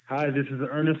Hi, this is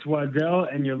Ernest Waddell,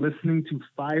 and you're listening to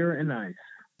Fire and Ice.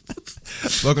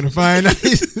 Welcome to Fire and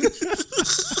Ice.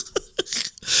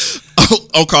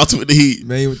 Carlton with the heat.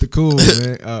 Man with the cool,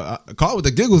 man. Carl with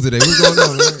the giggles today. What's going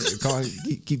on, man? Carl,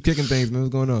 keep kicking things, man.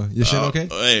 What's going on? Your shit okay?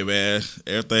 Hey, man.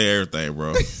 Everything,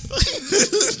 bro.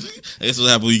 That's what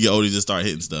happens when you get older. You just start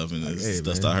hitting stuff and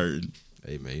stuff start hurting.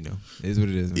 Hey, man, you know. It is what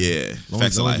it is, man. Yeah.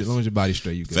 Facts of life. As long as your body's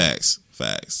straight, you good.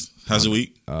 Facts. How's your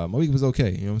week? My week was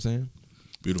okay. You know what I'm saying?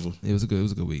 Beautiful. It was a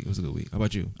good week. How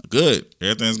about you? Good.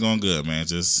 Everything's going good, man.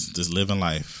 Just living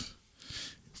life.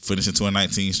 Finishing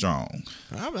 2019 strong.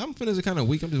 I'm finishing kind of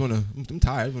weak. I'm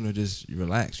tired. I want to just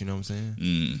relax. You know what I'm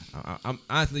saying? I'm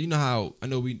honestly, you know how I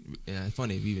know it's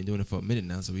funny. We've been doing it for a minute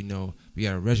now, so we know we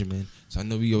got a regimen. So I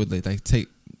know we go like take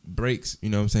breaks.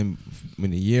 You know what I'm saying? When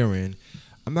the year end,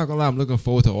 I'm not gonna lie. I'm looking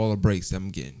forward to all the breaks that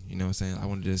I'm getting. You know what I'm saying? I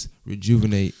want to just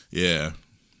rejuvenate. Yeah.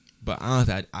 But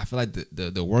honestly, I feel like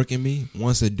the work in me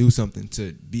wants to do something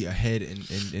to be ahead in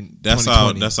that's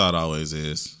 2020. That's how it always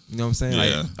is. You know what I'm saying?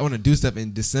 Yeah. Like, I want to do stuff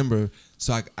in December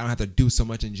so I don't have to do so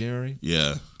much in January.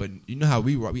 Yeah. But you know how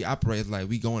we operate, like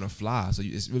we go on a fly, so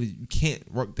it's really, you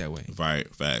can't work that way. Right.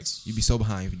 Facts. You'd be so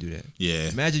behind if you do that. Yeah.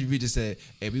 Imagine if we just said,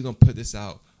 hey, we're going to put this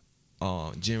out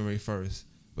on January 1st.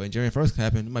 But in January 1st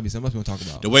happened, it might be something else we're going to talk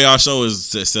about. The way our show is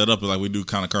set up is like we do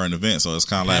kind of current events, so it's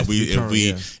kind of like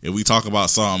if we talk about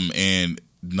something in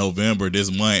November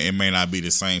this month, it may not be the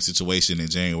same situation in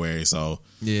January. So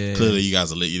clearly, you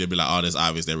guys will you'd be like, oh, this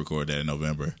obvious they recorded that in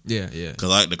November. Yeah. Because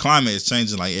like the climate is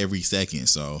changing like every second,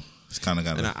 so it's kind of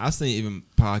got. And I seen even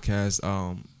podcasts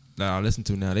that I listen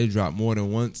to now, they drop more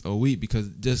than once a week because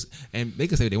and they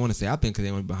can say what they want to say. I think because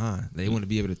they want to be behind, they want to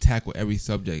be able to tackle every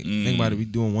subject. Think about it, we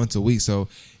doing once a week. So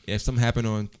if something happened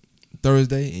on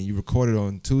Thursday and you record it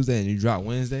on Tuesday and you drop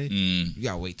Wednesday, you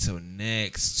gotta wait till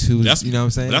next Tuesday. You know what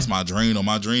I'm saying? That's my dream.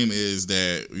 My dream is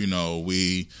that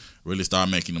we really start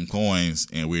making them coins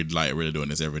and we're like really doing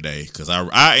this every day. Because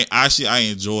I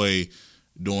actually enjoy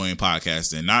doing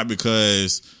podcasting, not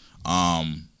because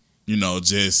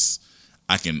just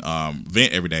I can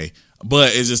vent every day.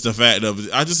 But it's just the fact of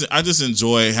I just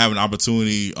enjoy having an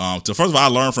opportunity to, first of all, I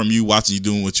learn from you watching you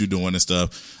doing what you're doing and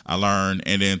stuff. I learn,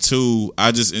 and then two,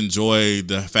 I just enjoy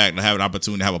the fact of having an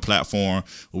opportunity to have a platform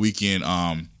where we can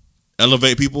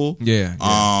elevate people. Yeah.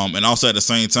 And also at the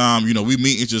same time, we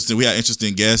we have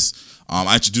interesting guests.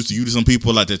 I introduced you to some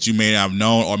people like that you may not have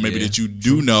known, or maybe that you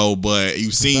do know, but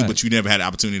you've seen, but you never had the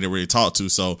opportunity to really talk to.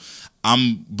 So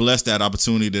I'm blessed that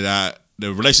opportunity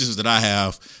the relationships that I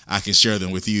have, I can share them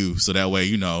with you, so that way,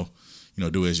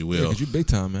 do as you will. Because you big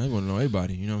time, man. I want to know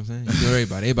everybody. You know what I'm saying? You know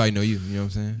everybody. Everybody know you. You know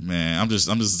what I'm saying? Man, I'm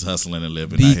just hustling and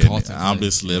living. Carlton, I'm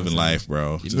just living life,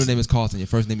 bro. Your middle name is Carlton. Your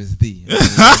first name is The.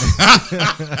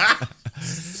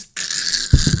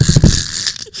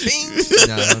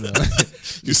 I don't know.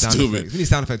 You stupid. We need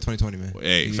sound effect 2020, man.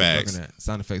 Hey, facts.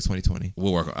 Sound effects 2020.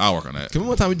 I'll work on that. Cause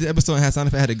one time we did the episode and had sound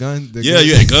effect, had a gun. You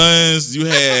had guns. You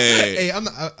had. Hey, I'm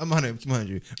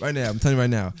 100. Right now, I'm telling you right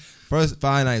now. First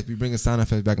 5 nights, we bringing sound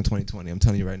effects back in 2020. I'm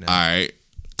telling you right now. All right,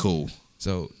 cool.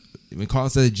 So when Carl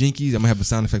says Jinkies, I'm gonna have a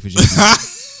sound effect for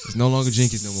Jinkies. It's no longer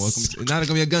Jinkies no more. It's not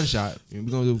gonna be a gunshot. We're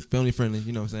gonna do family friendly.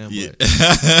 You know what I'm saying? Yeah.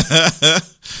 I'm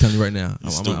telling you right now.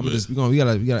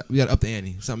 We gotta up the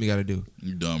ante. Something we gotta do.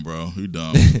 You dumb, bro. You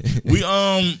dumb.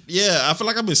 I feel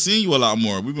like I've been seeing you a lot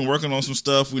more. We've been working on some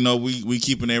stuff. We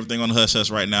keeping everything on the hush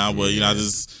hush right now, but I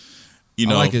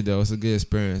like it though. It's a good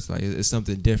experience. Like it's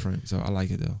something different. So I like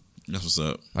it though. That's what's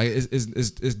up. Like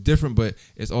it's different, but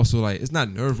it's also like it's not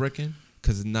nerve wracking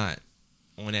because it's not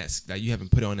on that, like you haven't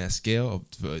put it on that scale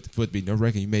for it to be nerve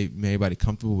wracking. You made everybody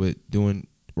comfortable with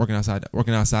working outside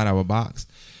our box.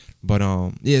 But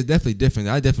it's definitely different.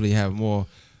 I definitely have more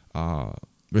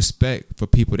respect for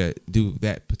people that do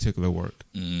that particular work.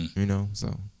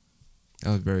 So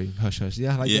that was very hush hush.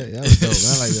 Yeah, I like that. That was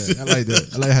dope. I like that.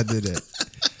 I like how I did that.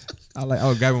 I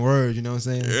was grabbing words. You know what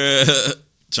I'm saying? Yeah.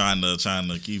 Trying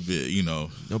to keep it,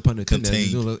 no pun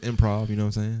intended. Do a little improv. You know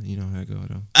what I'm saying? You know how it go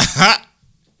though.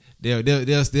 They'll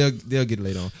get it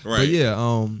later on. Right. But yeah,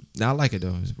 I like it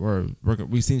though.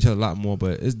 We've seen each other a lot more,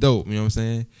 but it's dope. You know what I'm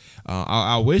saying?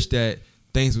 I wish that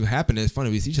things would happen. It's funny,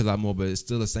 we see each other a lot more, but it's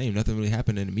still the same. Nothing really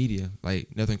happened in the media.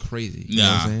 Like nothing crazy. You know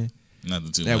what I'm saying?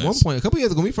 Nothing too At much. one point, a couple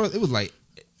years ago, it was like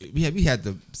we had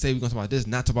to say we're gonna talk about this,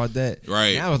 not talk about that.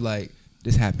 Right. And I was like,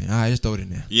 this happened. All right, just throw it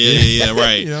in there. Yeah,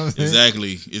 right. You know what I'm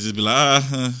exactly. It's just be like,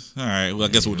 all right. Well, I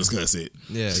guess we'll discuss it.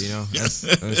 Yeah, that's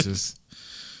just.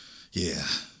 Yeah.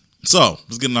 So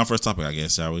let's get in our first topic, I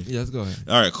guess, shall we? Yeah, let's go ahead.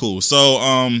 All right, cool.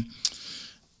 So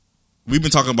we've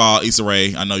been talking about Issa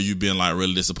Rae. I know you've been like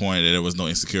really disappointed that there was no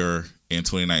Insecure in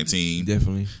 2019.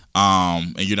 Definitely.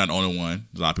 And you're not the only one.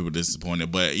 A lot of people are disappointed,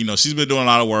 but you know she's been doing a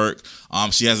lot of work.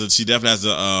 She definitely has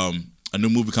a new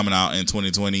movie coming out in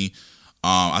 2020.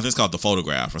 I think it's called The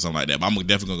Photograph or something like that. But I'm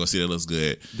definitely gonna go see it. It looks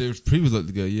good. The previews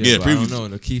looked good, yeah. But I don't know.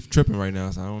 The Keith tripping right now,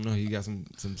 so I don't know. He got some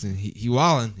he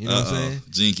wilding. You know what I'm saying?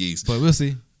 Jinkies. But we'll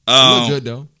see. It look good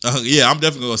though. Yeah, I'm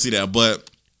definitely gonna see that.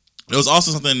 But there was also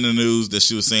something in the news that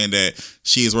she was saying that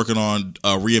she is working on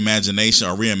a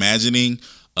reimagining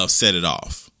of Set It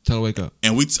Off. Tell her wake up.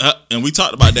 And we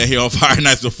talked about that here on Fire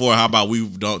Nights before. How about we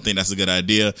don't think that's a good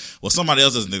idea? Well, somebody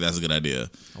else doesn't think that's a good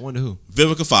idea. I wonder who.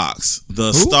 Vivica Fox,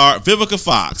 the star. Vivica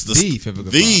Fox,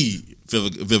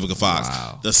 Vivica Fox,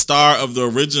 wow. The star of the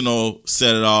original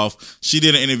Set It Off. She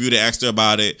did an interview that asked her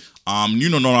about it. You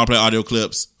know, normally I play audio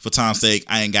clips for time's sake.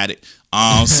 I ain't got it.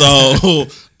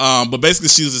 But basically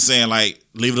she was just saying like,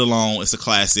 leave it alone. It's a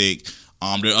classic.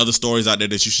 There are other stories out there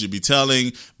that you should be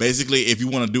telling. Basically, if you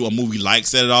want to do a movie like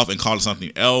Set It Off and call it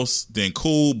something else, then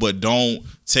cool. But don't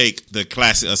take the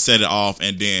classic Set It Off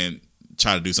and then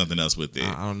try to do something else with it.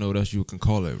 I don't know what else you can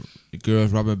call it. The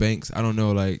girls robbing banks. I don't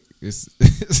know. Like it's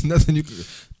nothing you can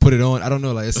put it on. I don't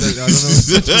know. Like I don't know.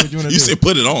 What you you say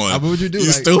put it on. What would you do? You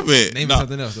like, stupid. Name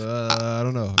something else. I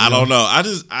don't know. I don't know. I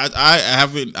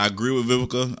agree with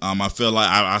Vivica. I feel like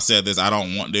I said this. I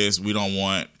don't want this. We don't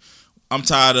want. I'm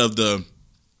tired of the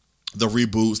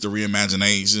reboots, the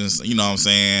reimaginations. You know what I'm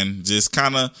saying? Just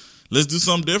kind of let's do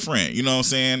something different. You know what I'm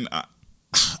saying?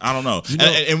 I don't know.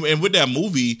 And with that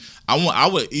movie, I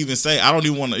would even say I don't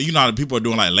even want to. You know how people are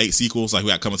doing like late sequels, like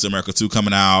we got Coming to America 2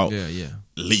 coming out. Yeah.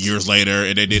 Years later,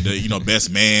 and they did the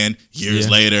Best Man years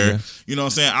later. Yeah. You know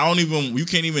what I'm saying? You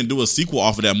can't even do a sequel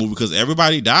off of that movie because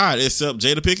everybody died except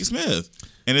Jada Pinkett Smith.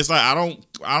 And it's like I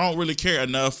don't really care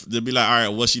enough to be like, all right,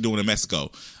 what's she doing in Mexico?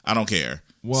 I don't care.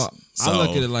 Well, I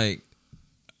look at it like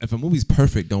if a movie's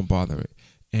perfect, don't bother it.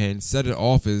 And Set It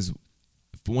Off is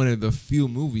one of the few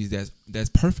movies that's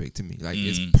perfect to me. Like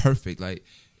it's perfect. Like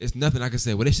it's nothing I can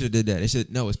say. Well, they should have did that.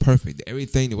 It's perfect.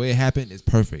 Everything, the way it happened is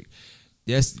perfect.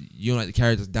 Yes, you don't like the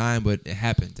characters dying, but it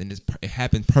happens, and it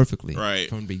happened perfectly, right,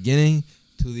 from the beginning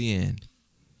to the end.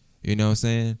 You know what I'm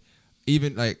saying?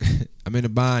 Even like I'm in a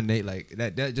bond, Nate. Like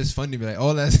that just funny to me. Like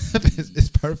all that stuff is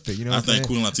perfect. You know, what I think saying?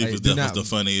 Queen Latifah's death was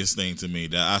the funniest thing to me.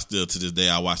 That I still to this day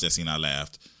I watched that scene, I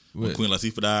laughed. When Queen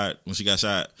Latifah died, when she got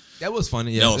shot, that was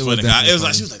funny. Yeah, that was funny. It was funny.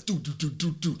 like she was like, do.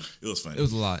 It was funny. It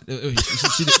was a lot.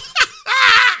 She did.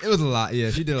 It was a lot.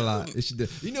 Yeah, she did a lot. She did.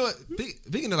 You know what?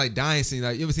 Speaking of like dying scene,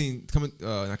 like you ever seen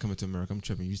not Coming to America? I'm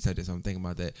tripping. You said this, so I'm thinking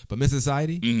about that. But Miss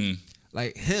Society,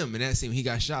 like him in that scene when he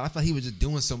got shot, I thought he was just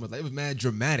doing so much. Like it was mad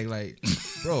dramatic. Like,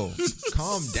 bro,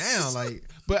 calm down. Like,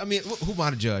 but I mean, who am I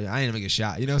to judge? I ain't even get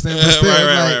shot. You know what I'm saying? Still,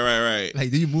 right.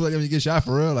 Like, do you move like that when you get shot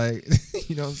for real? Like,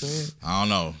 you know what I'm saying? I don't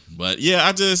know, but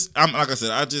yeah, I'm like I said,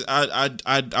 I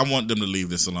want them to leave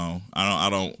this alone.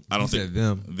 I don't think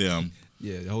them.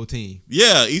 Yeah, the whole team.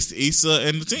 Yeah, Issa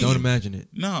and the team. Don't imagine it.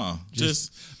 No,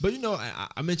 just. But you know,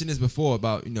 I mentioned this before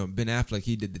about Ben Affleck.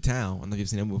 He did The Town. I don't know if you've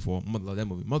seen that movie before. My mother loved that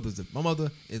movie. My mother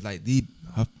is like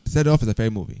Set It Off is her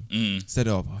favorite movie. Set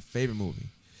It Off, her favorite movie.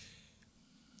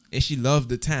 And she loved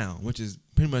The Town, which is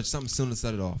pretty much something similar to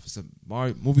Set It Off. It's a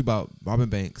movie about robbing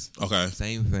banks. Okay.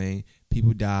 Same thing.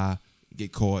 People die,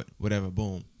 get caught, whatever.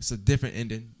 Boom. It's a different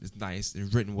ending. It's nice.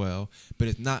 It's written well, but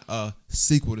it's not a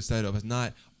sequel to Set It Off. It's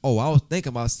not. Oh, I was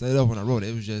thinking about Set It Off when I wrote it.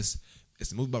 It was just,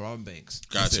 it's a movie about robbing banks.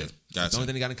 Gotcha. That's the only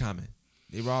thing they got in common.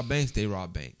 They rob banks, they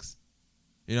rob banks.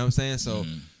 You know what I'm saying? So,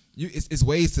 it's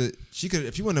ways to,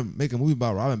 if you want to make a movie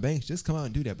about robbing banks, just come out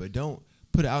and do that. But don't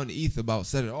put it out in the ether about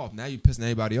Set It Off. Now you're pissing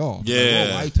everybody off. Yeah.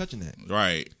 Like, why are you touching that?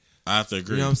 Right. I have to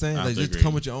agree. You know what I'm saying? Like, just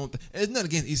come with your own thing. It's not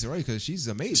against Issa Rae because she's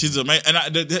amazing. She's amazing. And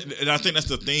I think that's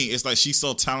the thing. It's like she's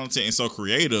so talented and so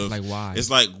creative. Like, why?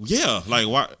 It's like, yeah. Like,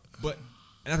 why? But,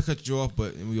 and not to cut you off,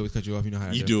 but we always cut you off. You know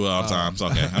how you do it all the time. It's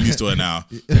okay. I'm used to it now.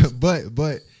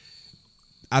 But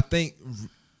I think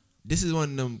this is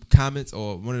one of them comments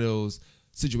or one of those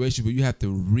situations where you have to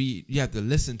read, you have to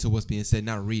listen to what's being said,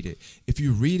 not read it. If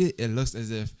you read it, it looks as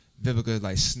if Vivica is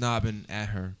like snobbing at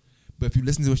her. But if you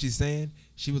listen to what she's saying,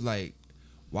 she was like,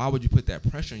 why would you put that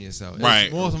pressure on yourself? Right.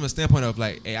 It's more from a standpoint of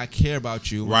like, hey, I care about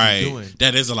you. What right. you're doing.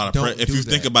 That is a lot of pressure. If you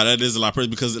think about it, that is a lot of pressure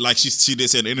because like she did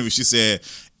say in the interview, she said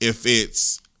if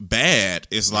it's bad,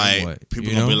 it's like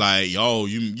people gonna be like, yo,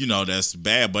 you know that's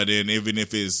bad. But then even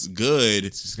if it's good,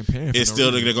 it's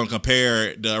still they're gonna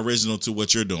compare the original to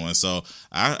what you're doing. So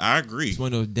I agree. It's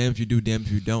one of those damn if you do, damn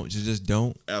if you don't. Just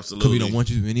don't. Absolutely. Because we don't want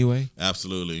you to anyway.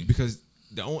 Absolutely. Because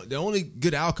the only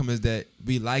good outcome is that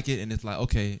we like it and it's like,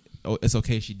 okay, it's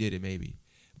okay she did it maybe.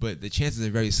 But the chances are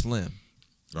very slim.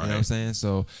 Right. You know what I'm saying?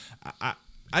 So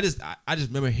I just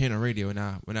remember hearing on radio, and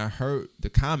when I heard the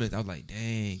comments, I was like,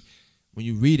 dang. When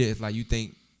you read it, it's like you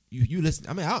think you listen.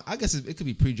 I mean, I guess it could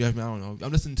be prejudgment. I don't know.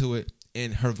 I'm listening to it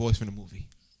in her voice from the movie.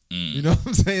 You know what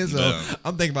I'm saying? So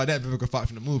I'm thinking about that Vivica Fox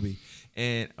from the movie,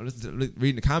 and I'm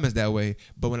reading the comments that way.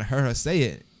 But when I heard her say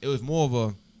it, it was more of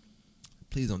a,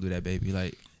 please don't do that, baby.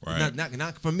 Like,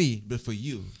 not for me, but for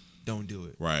you, don't do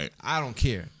it. Right. I don't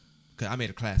care, because I made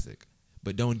a classic,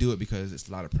 but don't do it because it's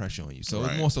a lot of pressure on you. So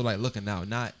it's more so like looking out,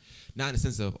 not in the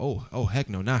sense of, oh heck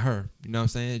no, not her. You know what I'm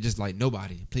saying? Just like,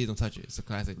 nobody, please don't touch it. It's a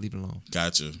classic. Leave it alone.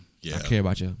 Gotcha. Yeah. I care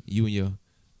about you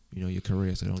and your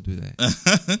career, so don't do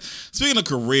that. Speaking of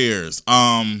careers,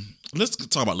 let's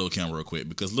talk about Lil' Kim real quick,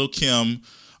 because Lil' Kim,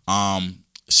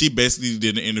 she basically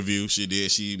did an interview.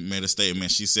 She made a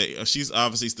statement. She said she's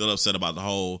obviously still upset about the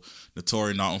whole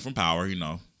Naturi Naughton from Power. You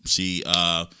know, she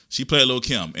played Lil'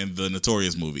 Kim in the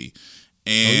Notorious movie.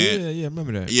 And I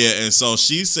remember that. Yeah, and so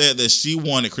she said that she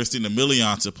wanted Christina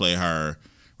Milian to play her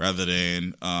rather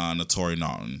than Naturi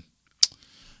Naughton.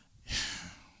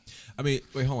 I mean,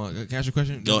 wait, hold on. Can I ask you a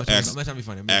question? Go, I'm not trying to be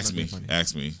funny.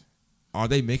 Ask me. Are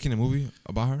they making a movie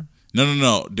about her?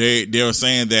 No. They were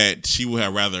saying that she would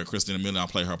have rather Christina Milian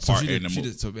play her part in the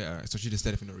movie. So she just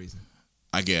said it for no reason.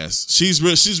 I guess she's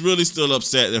really still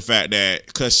upset at the fact that,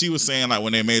 because she was saying like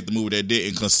when they made the movie they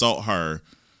didn't consult her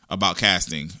about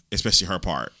casting, especially her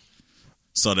part.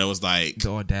 So there was like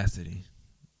the audacity.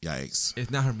 Yikes!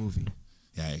 It's not her movie.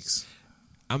 Yikes!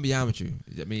 I'm be honest with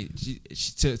you. I mean, she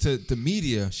to the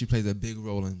media, she plays a big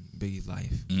role in Biggie's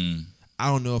life. I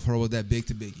don't know if her role was that big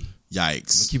to Biggie.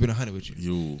 Yikes! I'm keep it 100 with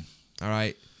you. All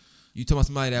right. You talking about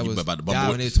somebody that was died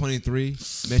when they was 23,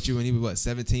 met you when he was what,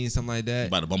 17, something like that.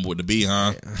 About to bumble with the B,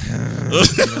 huh?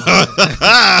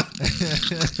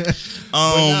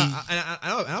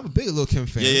 I'm a big Lil' Kim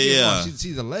fan. Yeah.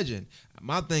 She's a legend.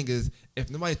 My thing is, if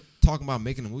nobody talking about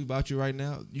making a movie about you right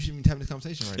now, you shouldn't be having this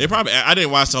conversation right now. I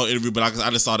didn't watch the whole interview, but I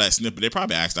just saw that snippet. They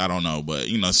probably asked. I don't know, but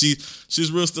you know,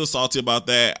 she's real still salty about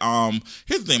that.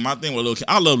 Here's the thing. My thing with Lil' Kim,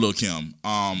 I love Lil' Kim.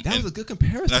 That was a good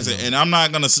comparison. That's it. And I'm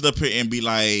not gonna sit up here and be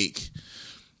like,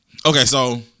 okay,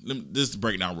 so this is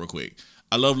break down real quick.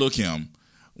 I love Lil' Kim.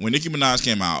 When Nicki Minaj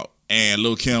came out and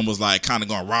Lil' Kim was like kind of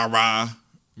going rah rah.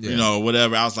 Yeah. You know,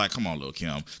 whatever. I was like, come on, Lil'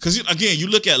 Kim. Because, again, you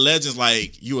look at legends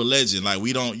like you a legend. Like,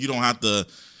 you don't have to.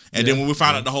 And then when we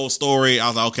found out the whole story, I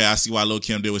was like, okay, I see why Lil'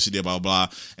 Kim did what she did, blah, blah,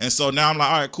 blah. And so now I'm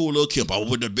like, all right, cool, Lil' Kim. But what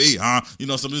would it be, huh? You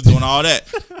know, so I'm just doing all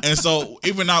that. And so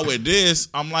even now with this,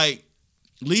 I'm like,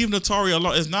 leave Naturi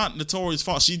alone. It's not Naturi's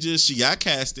fault. She got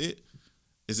casted.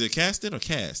 Is it casted or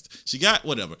cast? She got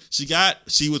whatever. She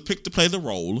was picked to play the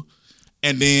role.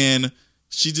 And then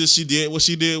she did what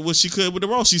she could with the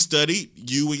role. She studied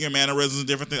you and your mannerisms and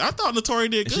different things. I thought Naturi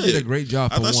did good. She did a great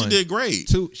job. I thought she did great.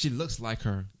 Two, she looks like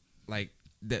her, like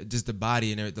that, just the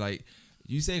body and everything. Like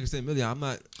you saying Christina Milian, I'm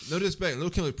not, no disrespect. Lil'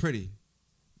 Kim was pretty,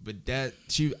 but I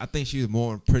think she was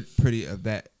more pretty of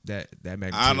that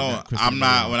magnitude. I don't. I'm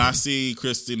not. When I see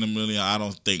Christina Milian, I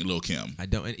don't think Lil' Kim. I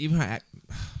don't, and even her act.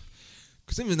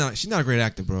 Christina, she's not a great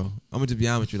actor, bro. I'm gonna just be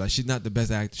honest with you. Like, she's not the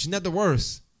best actor. She's not the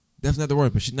worst. Definitely not the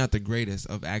worst, but she's not the greatest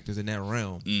of actors in that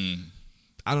realm.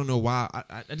 I don't know why.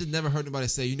 I just never heard nobody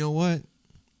say, you know what?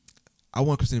 I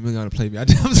want Christina Milian to play me. I'm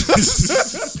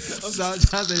sorry, I'm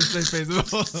trying to say this face.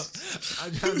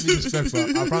 I'm trying to be respectful.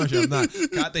 I promise you I'm not.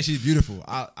 I think she's beautiful.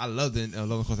 I love the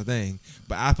Love and Course thing.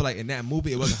 But I feel like in that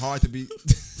movie, it wasn't hard to be...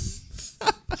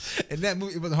 In that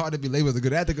movie, it wasn't hard to be labeled as a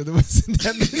good actor because there wasn't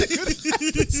that many good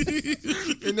actors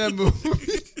in that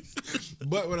movie.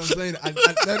 But what I'm saying, I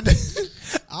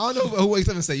don't know who wakes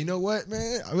up and say, you know what,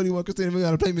 man, I really want Christina Milian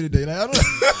to play me today. Like, I don't know.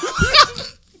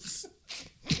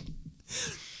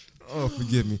 Oh,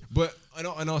 forgive me. But in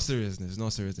all seriousness,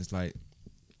 like,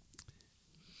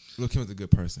 Lil' Kim is a good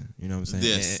person. You know what I'm saying?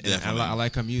 Yes, and definitely. I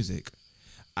like her music.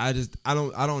 I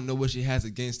don't know what she has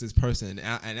against this person,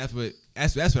 and that's what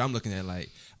I'm looking at. Like,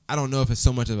 I don't know if it's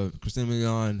so much of a Christina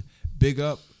Milian big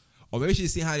up, or maybe she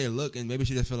see how they look, and maybe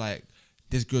she just feel like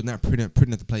this girl's not pretty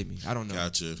enough to play me. I don't know.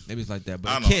 Gotcha. Maybe it's like that,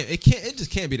 but it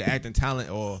just can't be the acting talent,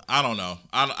 or I don't know.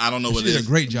 I don't know what it is. She did a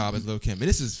great job as Lil' Kim, and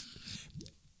this is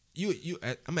you.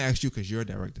 I'm gonna ask you because you're a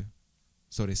director,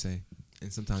 so they say.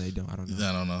 And sometimes they don't. I don't know.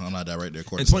 I don't know. I'm not director. In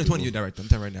 2020, you're a director. I'm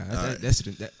telling you right now.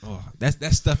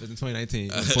 That stuff is in 2019.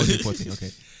 14.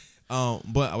 Okay.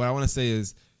 But what I want to say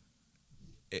is,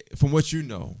 from what you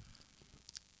know,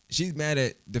 she's mad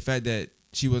at the fact that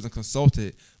she wasn't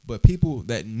consulted, but people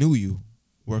that knew you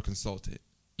were consulted.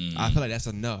 I feel like that's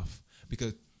enough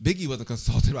because Biggie wasn't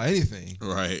consulted about anything.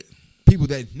 Right. People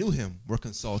that knew him were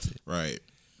consulted. Right.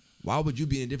 Why would you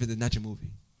be indifferent? That's not your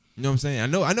movie. You know what I'm saying? I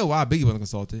know why Biggie wasn't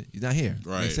consulted. He's not here.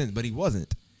 Right. Makes sense, but he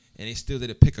wasn't. and they still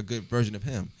didn't pick a good version of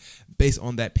him based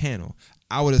on that panel.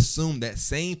 I would assume that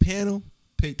same panel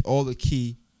picked all the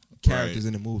key characters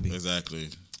in the movie. Exactly.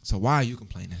 So why are you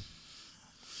complaining?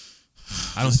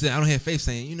 I don't hear Faith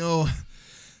saying,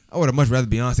 I would have much rather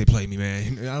Beyonce play me,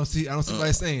 man. I don't see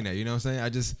anybody saying that. You know what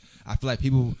I'm saying? I feel like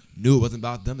people knew it wasn't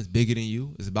about them. It's bigger than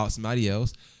you. It's about somebody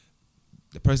else.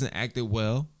 The person acted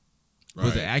well. Right.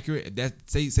 Was it accurate? If that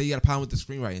say you got a problem with the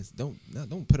screenwriting,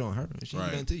 don't put it on her. She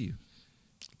ain't done to you.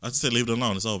 I just said leave it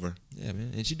alone. It's over. Yeah,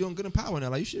 man. And she doing good in Power now.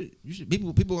 Like you should.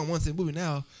 People gonna want to see the movie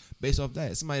now based off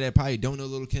that. Somebody that probably don't know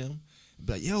Lil' Kim,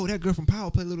 be like, yo, that girl from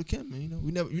Power played Lil' Kim. And,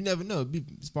 you never know.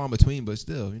 It's far in between, but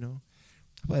still, I feel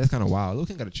like that's kind of wild. Lil'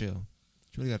 Kim gotta chill.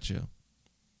 She really gotta chill.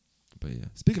 But yeah,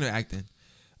 speaking of acting,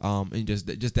 and just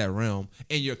that realm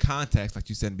and your contacts, like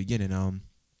you said in the beginning,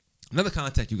 another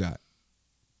contact you got.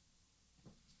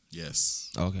 Yes.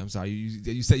 Okay, I'm sorry.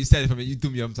 You said it for me. You threw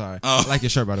me. I'm sorry. I like your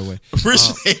shirt, by the way.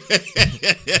 Appreciate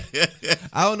it.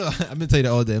 I don't know. I've been telling you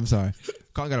that all day. I'm sorry.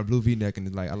 Colin got a blue V-neck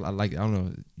and I like it. I don't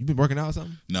know. You been working out or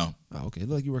something? No. Oh, okay.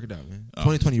 Look like you working out, man.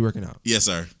 2020, you working out. Yes,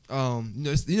 sir.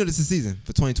 This is the season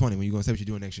for 2020 when you're gonna say what you're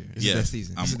doing next year. This is that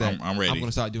season. I'm ready. I'm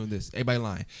gonna start doing this. Everybody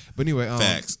lying. But anyway,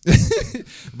 facts.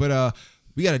 But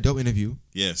we got a dope interview.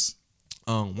 Yes.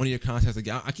 One of your contacts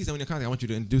again. I keep saying one of your contacts. I want you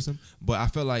to introduce them, but I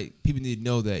feel like people need to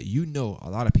know that you know a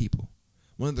lot of people.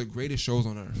 One of the greatest shows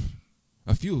on earth.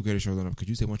 A few of the greatest shows on earth. Because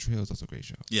you say One Tree Hill is also a great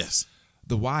show. Yes.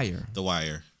 The Wire.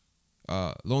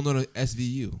 Lone Note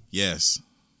SVU. Yes.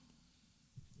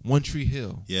 One Tree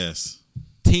Hill. Yes.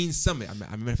 Teen Summit.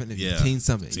 I remember Teen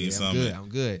Summit. Teen Summit. I'm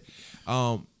good.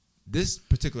 This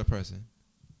particular person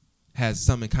has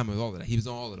something in common with all of that. He was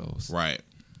on all of those. Right.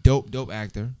 Dope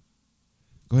actor.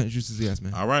 Go ahead and introduce the guest,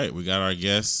 man. All right. We got our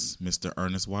guest, Mr.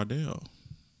 Ernest Waddell.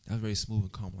 That was very smooth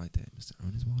and calm like that. Mr.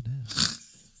 Ernest Waddell.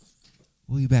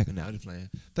 We'll be back now. I'm just playing.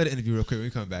 Play the interview real quick when we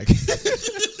come back.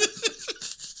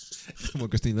 Come on,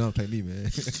 Christine. Don't play me, man.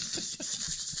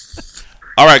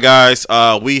 All right, guys.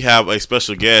 We have a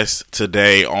special guest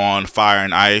today on Fire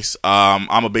and Ice.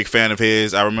 I'm a big fan of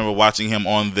his. I remember watching him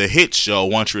on the hit show,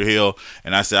 One Tree Hill,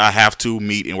 and I said, I have to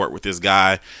meet and work with this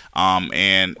guy.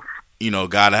 And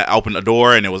God opened the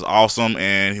door, and it was awesome,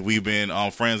 and we've been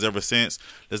friends ever since.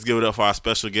 Let's give it up for our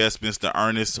special guest, Mr.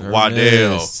 Ernest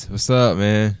Waddell. What's up,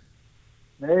 man?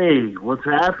 Hey, what's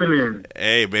happening?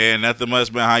 Hey, man, nothing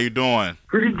much, man. How you doing?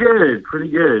 Pretty good.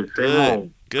 Same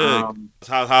home. Good.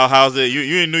 How's it?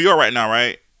 You in New York right now,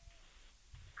 right?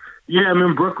 Yeah, I'm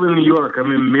in Brooklyn, New York.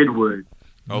 I'm in Midwood.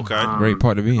 Okay. Great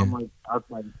part to be in. I'm like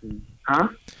outside the city. Huh?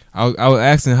 I was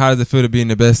asking, how does it feel to be in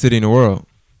the best city in the world?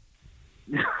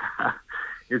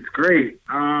 It's great.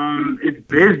 It's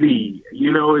busy.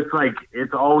 It's like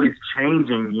it's always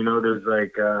changing. There's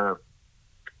like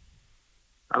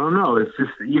I don't know. It's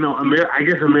just I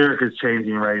guess America's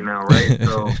changing right now, right?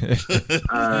 So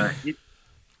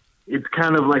it's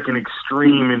kind of like an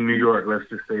extreme in New York. Let's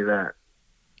just say that.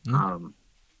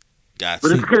 Gotcha.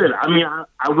 But it's good. I mean,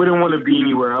 I wouldn't want to be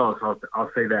anywhere else.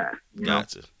 I'll say that.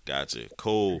 Gotcha.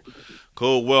 Cool.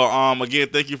 Well, again,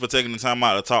 thank you for taking the time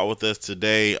out to talk with us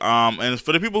today. And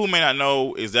for the people who may not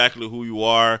know exactly who you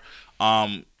are,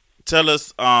 tell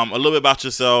us a little bit about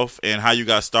yourself and how you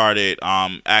got started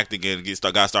acting and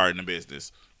got started in the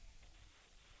business.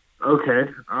 Okay.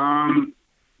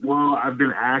 Well, I've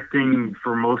been acting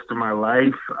for most of my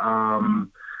life.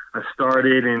 I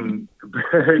started in,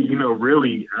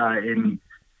 really in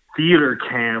theater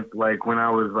camp, like when I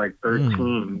was like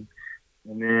 13.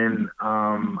 And then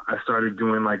I started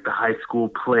doing like the high school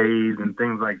plays and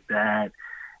things like that.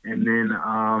 And then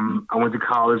I went to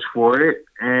college for it.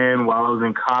 And while I was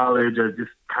in college, I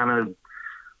just kind of,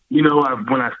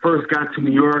 when I first got to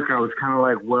New York, I was kind of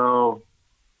like, well,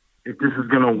 if this is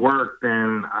going to work,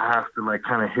 then I have to like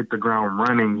kind of hit the ground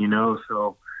running,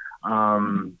 So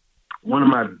one of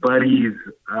my buddies,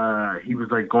 he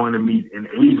was like going to meet an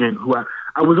agent who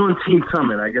I was on Teen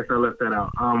Summit. I guess I left that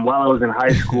out. While I was in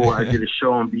high school, I did a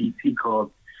show on BET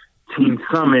called Teen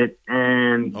Summit,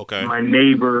 and my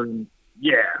neighbor, and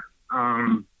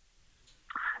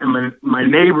my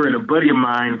neighbor and a buddy of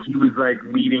mine, he was like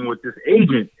meeting with this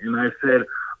agent, and I said,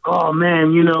 "Oh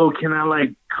man, can I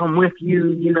like come with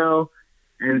you?"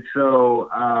 And so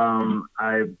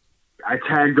I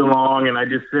tagged along, and I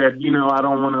just said, I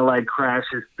don't want to like crash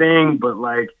his thing, but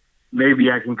like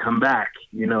maybe I can come back,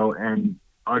 and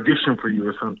audition for you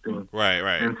or something. Right.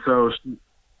 And so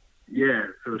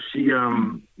she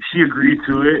agreed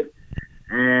to it,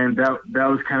 and that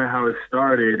was kind of how it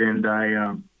started. And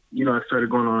I started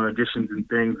going on auditions and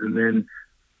things, and then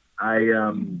I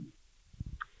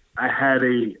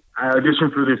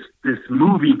auditioned for this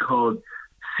movie called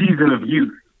Season of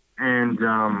Youth. and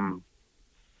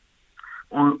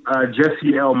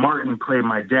Jesse L. Martin played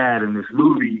my dad in this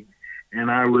movie,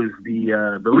 and I was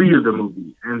the lead of the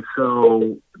movie. And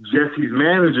so Jesse's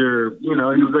manager, he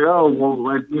was like, "Oh, well,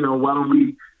 like, why don't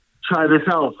we try this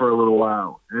out for a little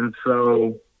while?" And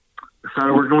so I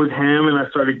started working with him, and I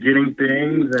started getting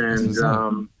things,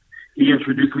 and he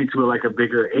introduced me to like a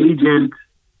bigger agent,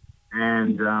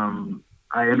 and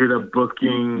I ended up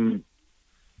booking.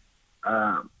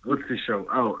 What's the show?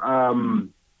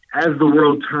 As the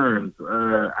World Turns.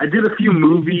 I did a few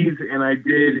movies, and I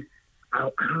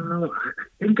don't know, I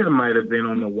think I might have been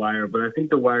on The Wire, but I think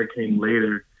The Wire came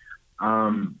later.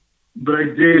 But I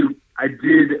did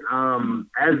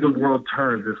As the World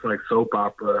Turns, this like soap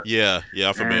opera. Yeah,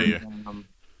 I'm familiar.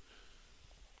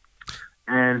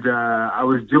 And I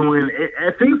was doing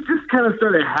it, things just kind of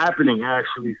started happening,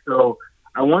 actually. So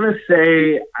I want to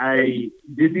say I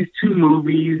did these 2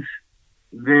 movies,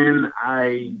 then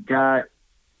I got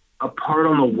a part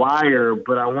on The Wire,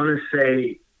 but I want to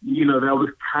say, that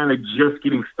was kind of just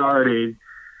getting started.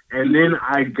 And then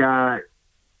I got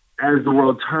As the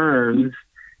World Turns,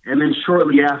 and then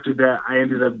shortly after that, I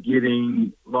ended up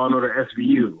getting Law & Order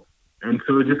SVU. And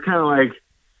so it just kind of like,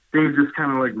 things just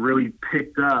kind of like really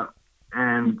picked up.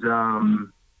 And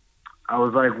I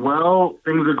was like, well,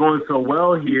 things are going so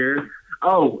well here.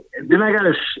 Oh, and then I got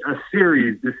a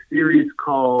series, this series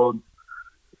called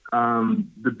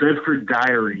The Bedford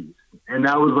Diaries. And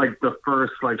that was like the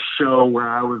first like show where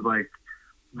I was like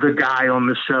the guy on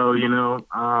the show,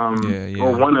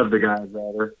 or one of the guys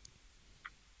rather.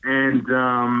 And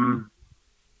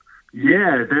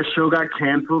that show got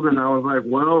canceled, and I was like,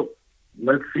 well,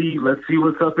 let's see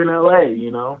what's up in LA,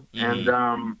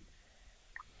 Mm-hmm.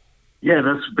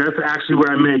 And that's actually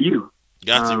where I met you.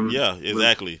 Got you. Yeah,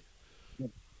 exactly.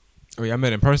 Oh, yeah, I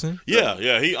met in person? Yeah.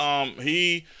 This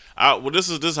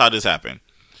is how this happened.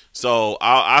 So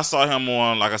I saw him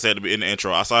on, like I said in the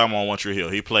intro, I saw him on One Tree Hill.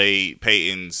 He played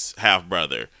Peyton's half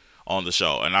brother on the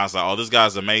show, and I was like, "Oh, this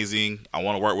guy's amazing. I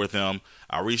want to work with him."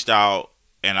 I reached out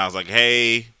and I was like,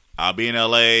 "Hey, I'll be in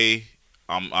LA."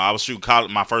 I was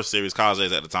shooting my first series, College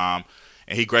Days, at the time,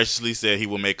 and he graciously said he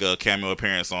would make a cameo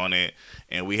appearance on it,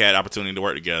 and we had opportunity to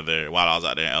work together while I was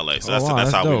out there in LA. So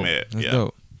that's how dope. we met. That's yeah.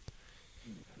 Dope.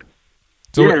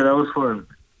 So that was fun.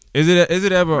 Is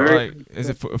it ever is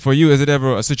it for you? Is it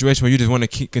ever a situation where you just want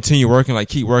to continue working, like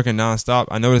keep working nonstop?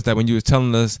 I noticed that when you was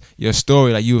telling us your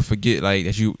story, like you would forget like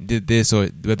that you did this or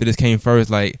whether this came first.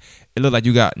 Like it looked like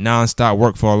you got nonstop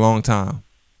work for a long time.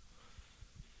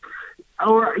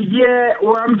 Or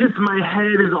I'm just, my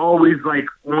head is always like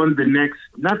on the next,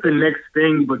 not the next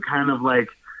thing, but kind of like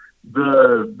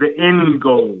the end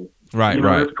goal. Right.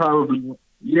 That's probably like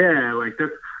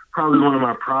that's probably one of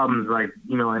my problems. Like,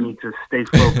 I need to stay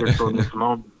focused on this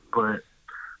moment. But,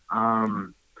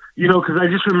 because I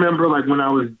just remember like when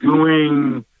I was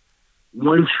doing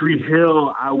One Tree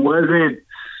Hill, I was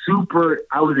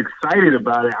excited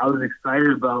about it. I was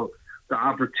excited about the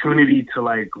opportunity to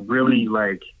like really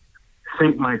like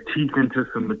sink my teeth into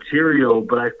some material.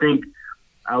 But I think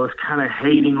I was kind of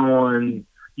hating on,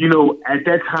 at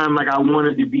that time, like I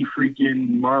wanted to be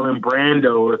freaking Marlon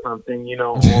Brando or something, in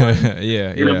a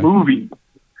movie.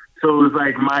 So it was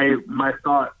like my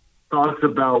thoughts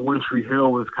about One Tree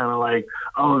Hill was kind of like,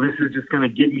 oh, this is just going to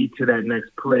get me to that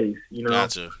next place,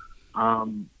 Gotcha.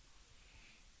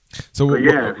 So,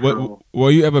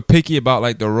 were you ever picky about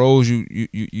like the roles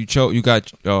you chose? You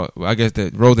got, I guess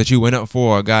the role that you went up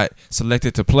for or got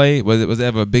selected to play. Was it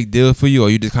ever a big deal for you, or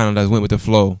you just kind of just went with the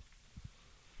flow?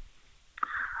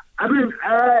 I mean,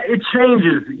 it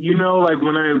changes. Like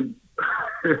when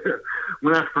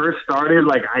I first started,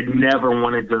 like I never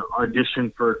wanted to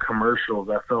audition for commercials.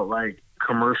 I felt like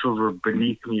commercials were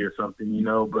beneath me or something,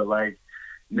 But like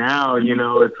now,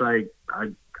 it's like I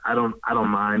don't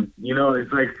mind.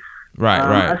 It's like right.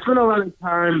 I spent a lot of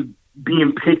time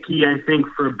being picky, I think,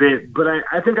 for a bit, but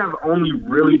I think I've only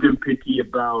really been picky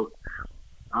about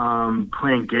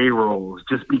playing gay roles,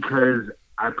 just because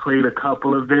I played a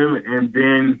couple of them, and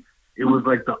then it was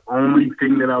like the only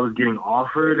thing that I was getting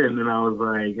offered, and then I was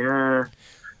like,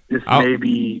 this may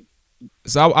be.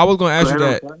 So I was going to ask you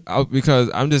that because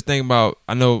I'm just thinking about,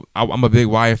 I know I'm a big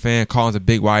Wire fan. Colin's a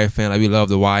big Wire fan. Like we love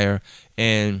The Wire,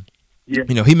 and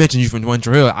he mentioned you from One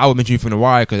Tree Hill. I would mention you from The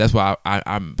Wire because that's where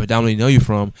I predominantly know you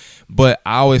from. But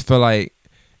I always feel like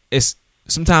it's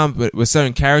sometimes with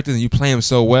certain characters and you play them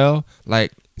so well,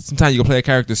 like sometimes you can play a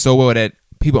character so well that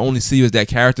people only see you as that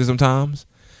character sometimes.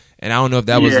 And I don't know if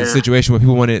that was a situation where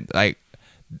people wanted like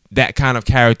that kind of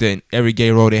character in every gay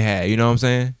role they had. You know what I'm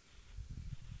saying?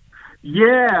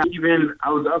 Yeah, even I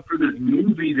was up for this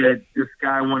movie that this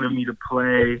guy wanted me to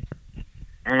play,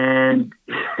 And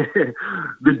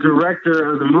the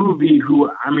director of the movie, who,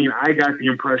 I mean, I got the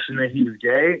impression that he was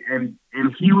gay, and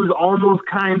he was almost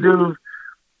kind of,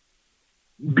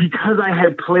 because I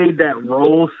had played that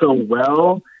role so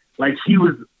well, like he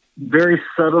was very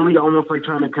subtly almost like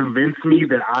trying to convince me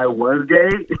that I was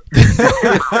gay.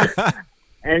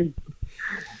 and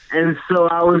so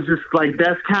I was just like,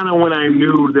 that's kind of when I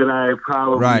knew that I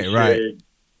probably should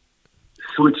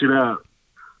switch it up.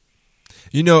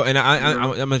 You know, and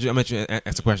I'm going to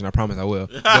ask a question. I promise I will.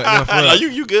 But, no,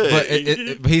 you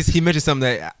good. But he mentioned something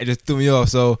that it just threw me off.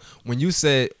 So when you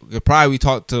said, probably we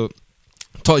talked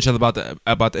each other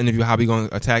about the interview, how we going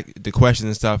to attack the questions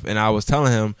and stuff, and I was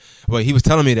telling him, well, he was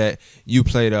telling me that you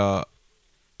played on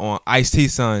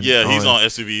Ice-T's son. Yeah, he's on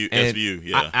SVU.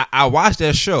 Yeah, I watched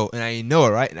that show and I didn't know it,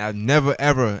 right? And I've never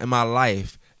ever in my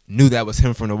life knew that was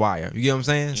him from The Wire. You get what I'm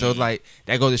saying? So it's like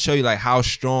that goes to show you like how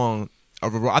strong. I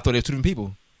thought they were two different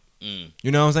people. You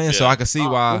know what I'm saying? Yeah. So I could see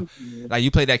why, like, you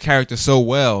played that character so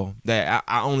well that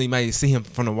I only might see him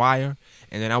from The Wire,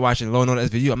 and then I watch it Low Note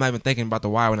SVU. I'm not even thinking about The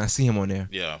Wire when I see him on there.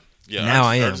 Yeah. Now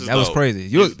I am. That was crazy.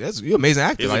 You're an amazing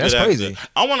actor. Like, that's crazy.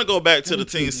 I want to go back to the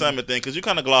Teen Summit thing because you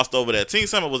kind of glossed over that. Teen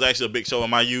Summit was actually a big show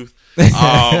in my youth.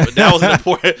 That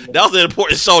was an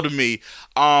important show to me.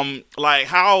 Like,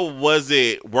 how was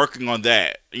it working on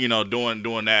that? You know,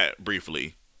 doing that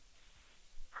briefly.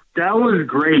 That was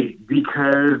great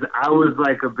because I was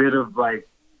like a bit of like,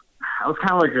 I was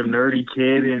kind of like a nerdy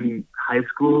kid in high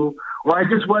school, or I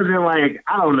just wasn't like,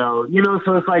 I don't know, you know,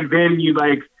 so it's like then you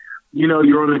like, you know,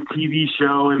 you're on a TV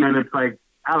show and then it's like,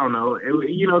 I don't know,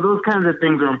 you know, those kinds of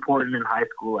things are important in high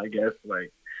school, I guess,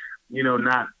 like, you know,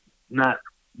 not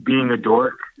being a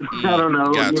dork. I don't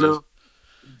know, gotcha. You know.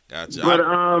 Gotcha.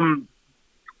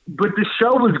 But the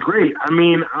show was great. I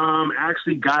mean,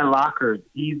 actually Guy Lockhart,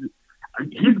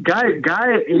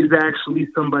 Guy is actually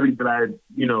somebody that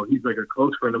he's like a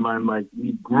close friend of mine. Like,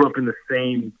 we grew up in the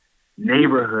same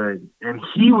neighborhood, and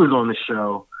he was on the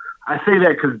show. I say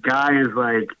that because Guy is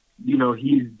like, you know,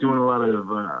 he's doing a lot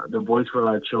of the voice for a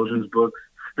lot of children's books,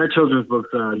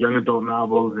 young adult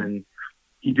novels, and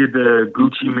he did the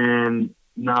Gucci Man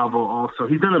novel also.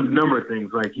 He's done a number of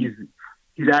things. Like, he's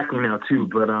acting now too,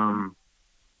 but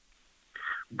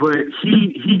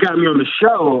he got me on the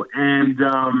show, and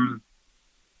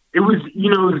it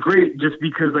was great just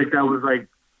because like that was like,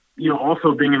 you know,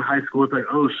 also being in high school, it's like,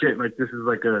 oh shit, like this is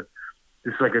like a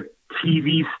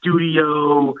TV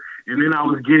studio, and then I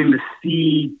was getting to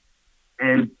see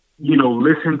and, you know,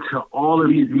 listen to all of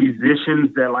these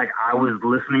musicians that like I was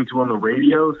listening to on the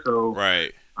radio. So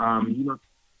right, you know,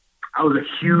 I was a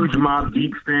huge Mobb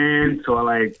Deep fan, so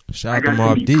I got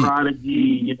to meet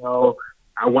Prodigy, you know.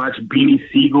 I watched Beanie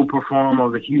Siegel perform. I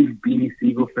was a huge Beanie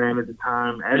Siegel fan at the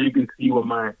time. As you can see what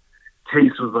my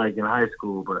taste was like in high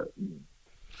school, but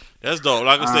that's dope.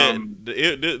 Like I said,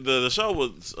 the show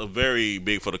was very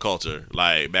big for the culture.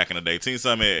 Like back in the day, Teen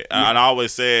Summit. Yeah. I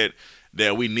always said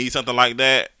that we need something like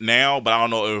that now, but I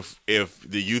don't know if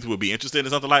the youth would be interested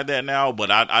in something like that now. But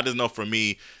I just know for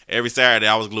me, every Saturday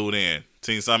I was glued in.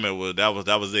 Teen Summit was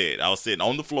it. I was sitting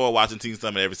on the floor watching Teen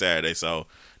Summit every Saturday. So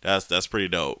that's pretty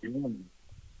dope.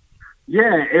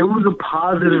 Yeah, it was a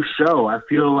positive show. I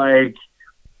feel like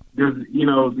there's, you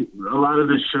know, a lot of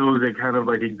the shows that kind of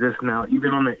like exist now,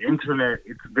 even on the internet,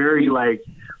 it's very like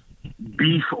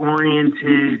beef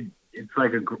oriented. It's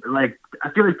like I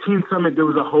feel like Teen Summit, there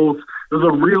was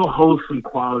a real wholesome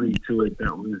quality to it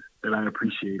that I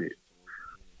appreciated.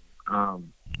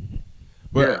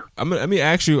 But let me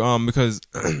ask you, because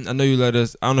I know you let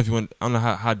us. I don't know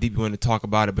how deep you want to talk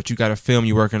about it, but you got a film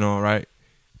you're working on, right?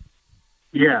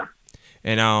 Yeah.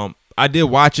 And I did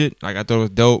watch it. Like, I thought it was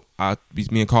dope.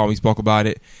 Me and Carl, we spoke about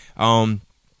it.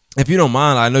 If you don't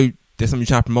mind, I know there's something you're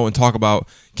trying to promote and talk about.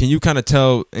 Can you kind of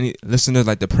tell any listeners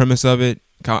like the premise of it?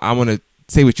 I want to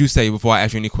say what you say before I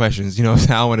ask you any questions. You know, I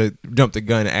don't want to jump the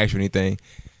gun and ask you anything.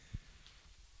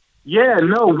 Yeah,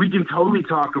 no, we can totally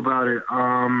talk about it.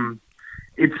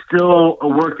 It's still a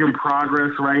work in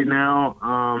progress right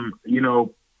now. You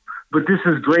know, but this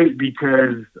is great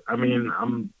because I mean,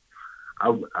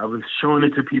 I was showing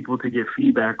it to people to get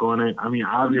feedback on it. I mean,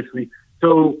 obviously,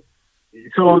 so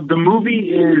the movie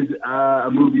is a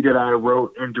movie that I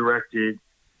wrote and directed.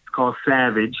 It's called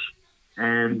Savage,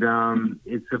 and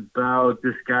it's about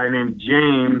this guy named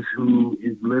James who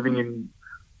is living in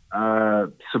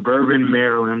suburban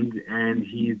Maryland, and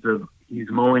he's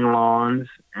mowing lawns.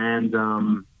 And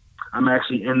I'm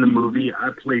actually in the movie. I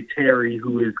play Terry,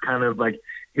 who is kind of like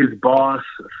his boss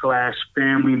 /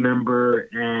 family member,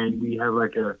 and we have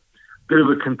like a bit of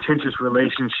a contentious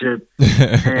relationship,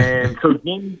 and so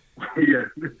James, yeah,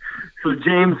 so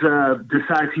James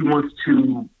decides he wants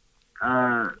to,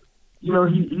 he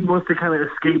wants to kind of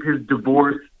escape his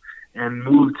divorce and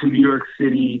move to New York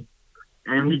City,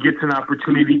 and he gets an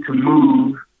opportunity to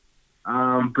move,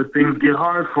 but things get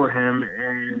hard for him,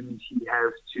 and he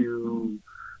has to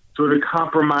sort of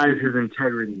compromise his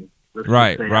integrity.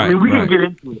 Right. I mean, we didn't get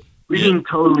into it. We didn't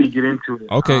totally get into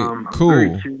it. Okay,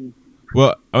 cool.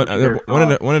 Well,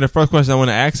 one of the first questions I want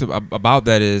to ask about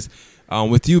that is,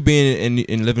 with you being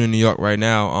in living in New York right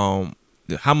now,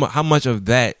 how much of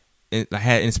that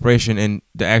had inspiration in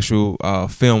the actual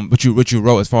film, what you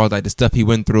wrote, as far as like the stuff he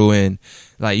went through and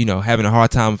like having a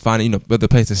hard time finding whether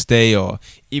place to stay or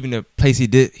even the place he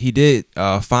did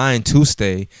find to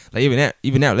stay. Like even that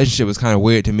relationship was kind of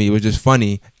weird to me. It was just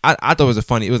funny. I thought it was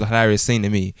a hilarious scene to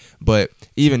me. But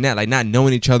even that, like not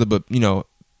knowing each other, but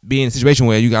being in a situation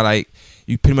where you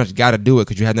pretty much got to do it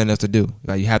because you had nothing else to do.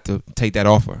 Like you have to take that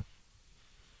offer.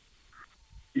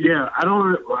 Yeah, I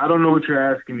don't know what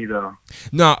you're asking me though.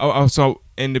 No, so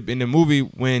in the movie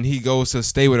when he goes to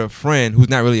stay with a friend who's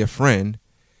not really a friend,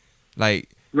 like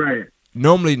right.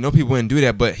 Normally, no people wouldn't do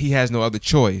that, but he has no other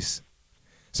choice.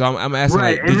 So I'm asking,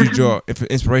 right. like, did you draw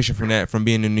inspiration from that from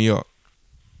being in New York?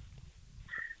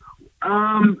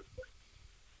 The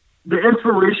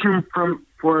inspiration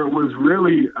for it was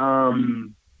really, I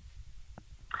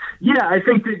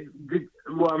think that.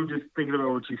 Well, I'm just thinking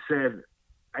about what you said.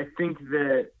 I think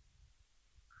that,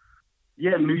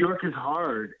 New York is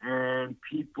hard, and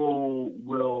people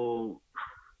will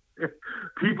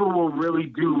really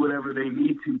do whatever they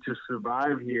need to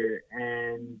survive here.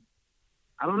 And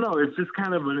I don't know, it's just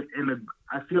kind of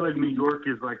I feel like New York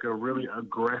is like a really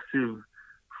aggressive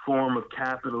form of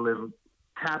capitalism,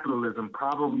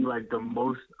 probably like the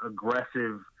most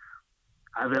aggressive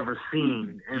I've ever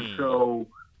seen. And so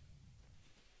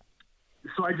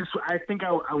I think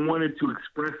I wanted to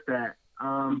express that.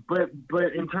 But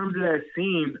in terms of that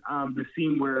scene, the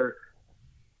scene where,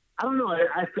 I don't know,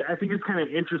 I think it's kind of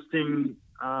interesting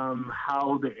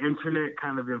how the internet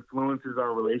kind of influences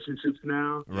our relationships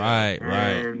now. Right.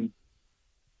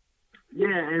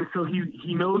 Yeah, and so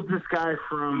he knows this guy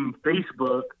from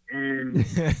Facebook, and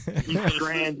he's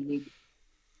stranded,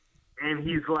 and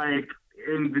he's like,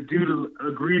 and the dude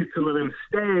agrees to let him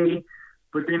stay.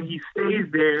 But then he stays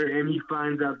there, and he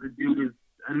finds out the dude is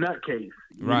a nutcase.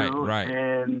 Right.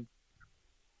 And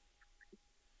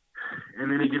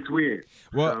then it gets weird.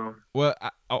 Well,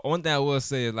 one thing I will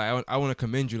say is, like, I want to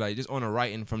commend you, like, just on the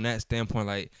writing from that standpoint.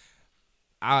 Like,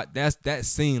 that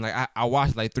scene, like, I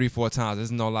watched it like 3-4 times.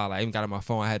 There's no lie. Like, I even got it on my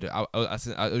phone. I had to.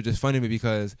 It was just funny to me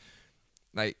because,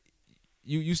 like,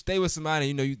 you stay with somebody,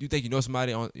 you think you know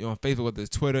somebody on Facebook, whether it's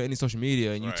Twitter, any social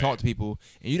media, and you talk to people,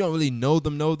 and you don't really know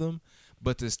them.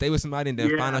 But to stay with somebody and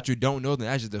then find out you don't know them,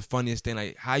 that's just the funniest thing.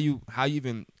 Like how you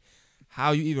even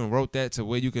wrote that to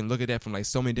where you can look at that from like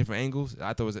so many different angles.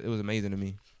 I thought it was amazing to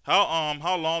me.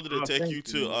 How long did it take you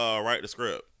to write the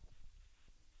script?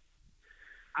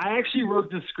 I actually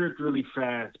wrote the script really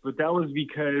fast, but that was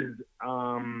because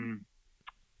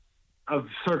of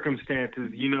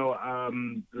circumstances.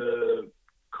 The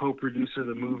co-producer of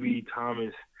the movie,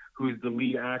 Thomas, who's the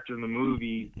lead actor in the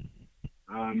movie.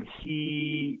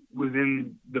 He was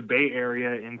in the Bay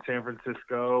Area in San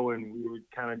Francisco, and we were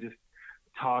kind of just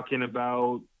talking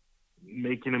about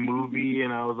making a movie.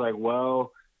 And I was like,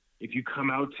 well, if you come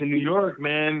out to New York,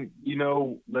 man,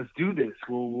 let's do this.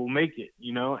 We'll make it,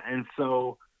 And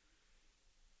so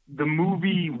the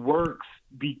movie works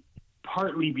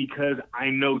partly because I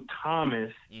know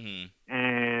Thomas,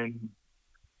 and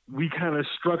we kind of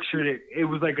structured it. It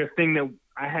was like a thing that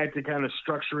I had to kind of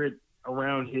structure it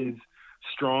around his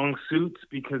strong suits,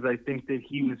 because I think that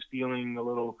he was feeling a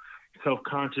little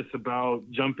self-conscious about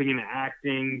jumping into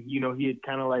acting. He had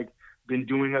kind of like been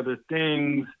doing other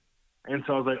things. And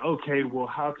so I was like, okay, well,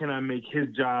 how can I make his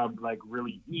job like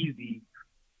really easy?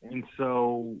 And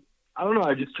so I don't know.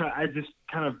 I just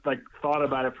kind of like thought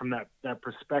about it from that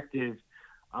perspective,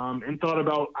 and thought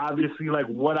about obviously like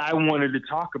what I wanted to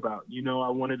talk about. I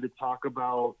wanted to talk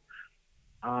about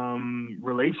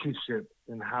relationships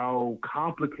and how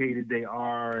complicated they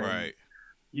are, right?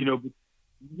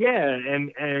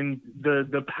 And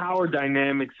the power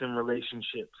dynamics in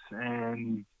relationships,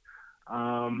 and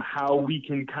how we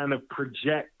can kind of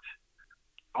project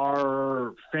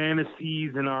our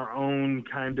fantasies and our own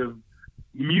kind of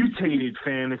mutated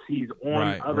fantasies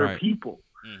on other people,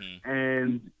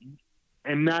 and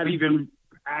not even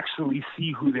actually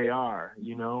see who they are,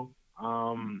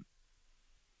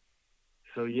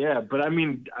 So yeah, but I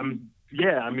mean,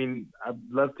 I'd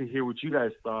love to hear what you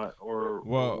guys thought, or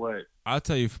what. I'll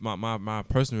tell you my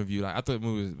personal review. Like I thought the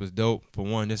movie was dope. For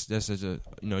one, that's such a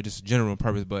just general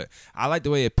purpose. But I like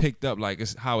the way it picked up. Like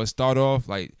it's how it started off.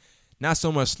 Like not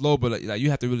so much slow, but like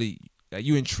you have to really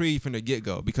you intrigued from the get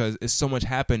go because it's so much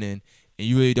happening and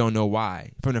you really don't know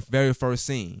why from the very first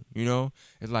scene.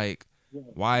 It's like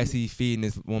why is he feeding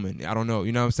this woman? I don't know.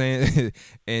 You know what I'm saying?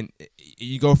 And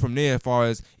you go from there. As far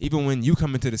as even when you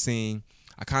come into the scene.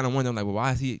 I kind of wonder, I'm like, well,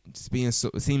 why is he just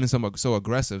seeming so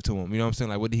aggressive to him? You know what I'm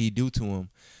saying? Like, what did he do to him?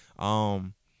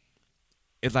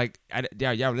 It's like,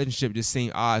 y'all relationship just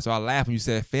seemed odd. So I laughed when you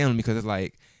said family because it's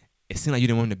like, it seemed like you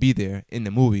didn't want him to be there in the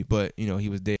movie, but, he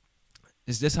was there.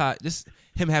 It's just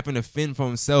him having to fend for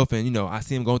himself and, I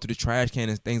see him going through the trash can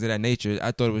and things of that nature.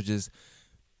 I thought it was just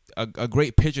a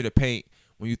great picture to paint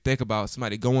when you think about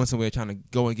somebody going somewhere trying to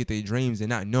go and get their dreams and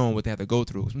not knowing what they have to go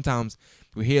through. Sometimes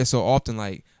we hear so often,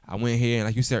 like, I went here and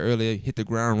like you said earlier, hit the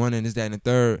ground running, this, that, and the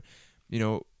third.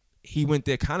 He went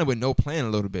there kind of with no plan a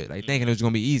little bit, like thinking it was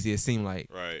going to be easy, it seemed like.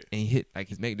 Right. And he hit, like,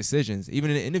 he's making decisions.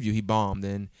 Even in the interview, he bombed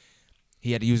and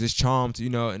he had to use his charm to,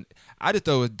 and I just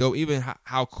thought it was dope, even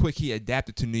how quick he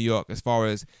adapted to New York as far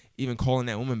as even calling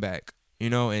that woman back,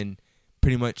 and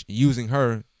pretty much using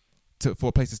her for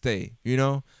a place to stay,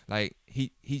 like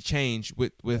he changed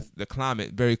with the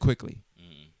climate very quickly.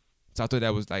 So I thought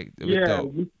that was like it was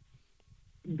dope.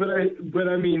 But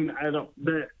I mean I don't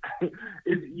that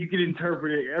you can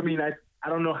interpret it. I mean I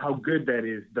don't know how good that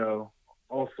is though.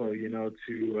 Also,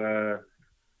 to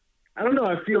I don't know.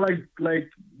 I feel like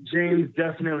James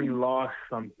definitely lost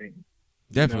something.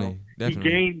 Definitely.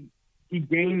 He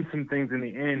gained some things in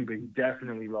the end, but he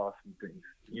definitely lost some things.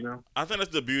 I think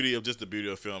that's the beauty of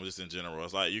film, just in general.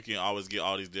 It's like you can always get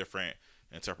all these different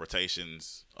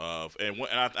interpretations of, and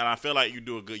I feel like you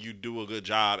do a good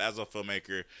job as a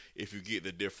filmmaker if you get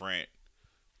the different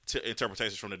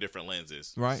interpretations from the different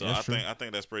lenses. Right. So that's true. I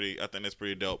think that's pretty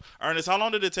dope. Ernest, how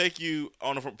long did it take you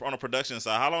on a production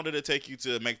side? How long did it take you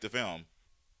to make the film?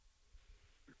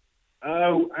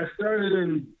 I started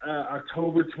in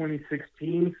October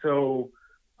 2016, so.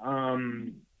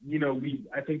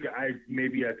 I think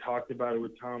I talked about it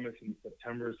with Thomas in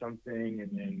September or something,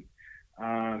 and then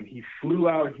he flew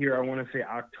out here, I want to say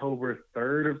October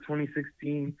 3rd of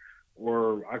 2016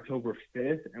 or October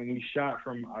 5th, and we shot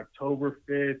from October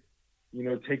 5th,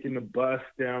 taking the bus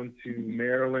down to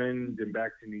Maryland and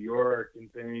back to New York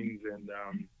and things, and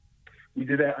we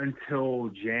did that until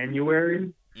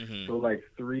January, so like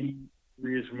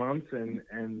three-ish months, and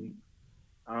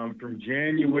from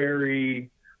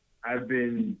January I've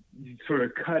been sort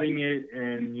of cutting it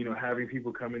and, having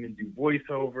people come in and do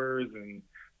voiceovers and,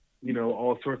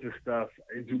 all sorts of stuff.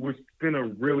 It's been a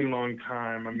really long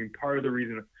time. I mean, part of the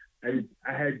reason I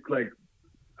had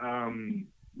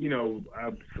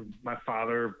my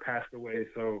father passed away.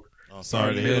 So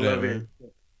sorry to hear that, man.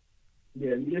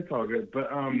 Yeah, it's all good. But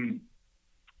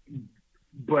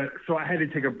so I had to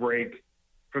take a break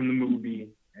from the movie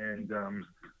and,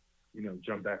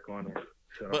 jump back on it.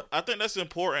 So. But I think that's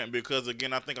important because,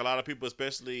 again, I think a lot of people,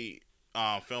 especially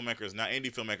filmmakers now, indie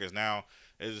filmmakers now,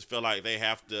 they just feel like they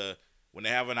have to, when they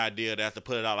have an idea, they have to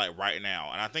put it out like right now.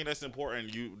 And I think that's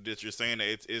important. That you're saying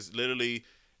that it's literally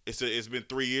it's been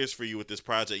 3 years for you with this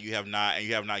project. You have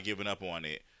not given up on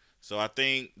it. So I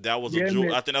think that was a jewel.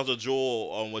 Man. I think that was a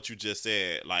jewel on what you just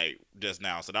said, like just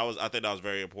now. So I think that was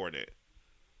very important.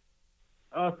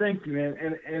 Oh, thank you,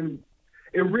 man. And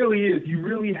it really is. You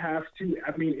really have to.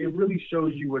 I mean, it really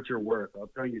shows you what you're worth. I'll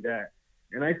tell you that.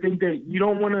 And I think that you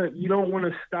don't want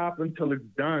to stop until it's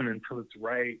done, until it's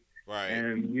right. Right.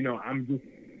 And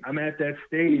I'm at that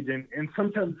stage, and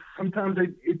sometimes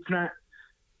it's not.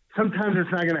 Sometimes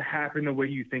it's not going to happen the way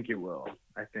you think it will.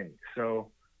 I think so.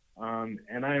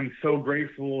 And I am so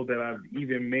grateful that I've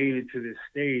even made it to this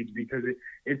stage, because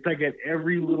it's like at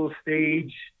every little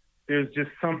stage, there's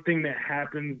just something that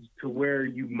happens to where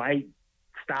you might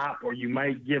stop or you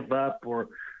might give up, or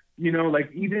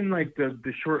like even like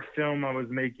the short film I was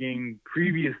making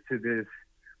previous to this,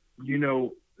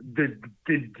 the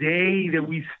day that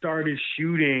we started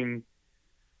shooting,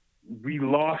 we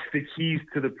lost the keys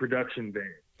to the production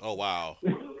van. Oh wow.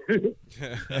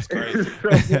 That's crazy.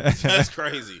 That's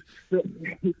crazy.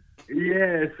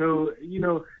 Yeah, so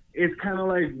it's kind of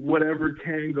like whatever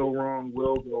can go wrong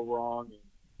will go wrong.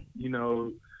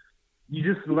 You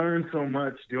just learn so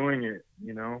much doing it,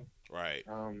 Right.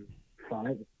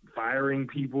 Firing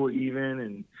people even,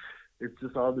 and it's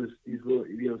just all these little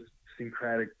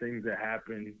idiosyncratic things that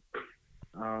happen.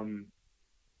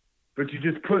 But you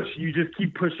just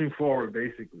keep pushing forward,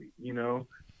 basically,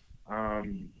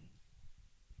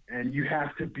 and you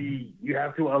have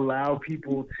to allow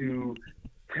people to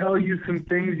tell you some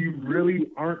things you really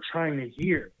aren't trying to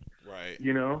hear. Right.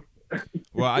 You know.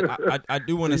 Well, I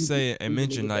do want to say and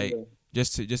mention, like,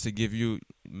 just to give you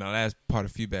my last part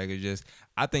of feedback is just,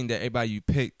 I think that everybody you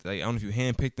picked, like, I don't know if you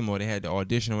handpicked them or they had the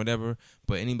audition or whatever,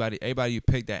 but everybody you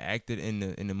picked that acted in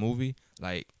the movie,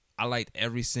 like, I liked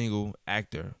every single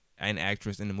actor and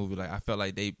actress in the movie. Like, I felt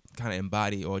like they kind of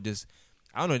embodied, or just,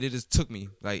 I don't know, they just took me,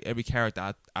 like, every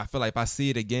character. I feel like if I see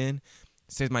it again,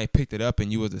 say somebody picked it up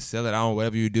and you was to sell it, I don't know,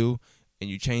 whatever you do, and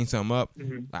you change something up,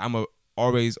 like, I'm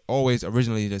always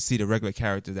originally to see the regular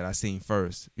characters that I seen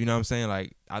first. You know what I'm saying?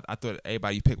 Like, I thought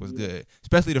everybody you picked was good,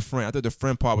 especially the friend. I thought the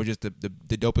friend part was just the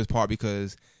dopest part,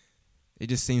 because it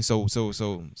just seemed so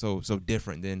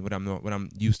different than what I'm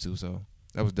used to. So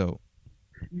that was dope.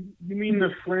 You mean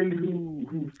the friend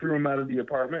who threw him out of the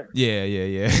apartment? Yeah.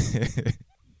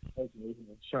 Okay,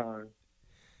 Sean.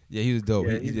 Yeah, he was dope.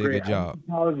 Yeah, he did a good job. I went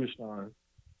to college with Sean.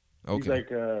 Okay. He's like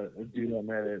a dude I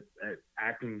met at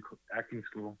acting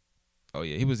school. Oh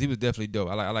yeah, he was definitely dope.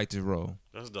 I liked his role.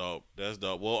 That's dope.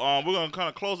 Well, we're gonna kind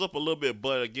of close up a little bit,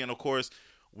 but again, of course,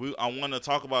 I want to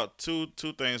talk about two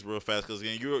things real fast, because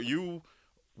again, you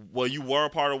were a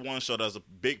part of one show that was a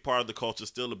big part of the culture,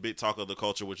 still a big talk of the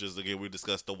culture, which is, again, we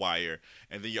discussed The Wire,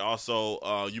 and then you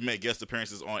also you made guest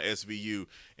appearances on SVU,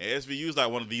 and SVU is like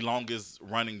one of the longest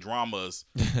running dramas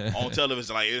on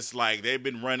television. Like, it's like they've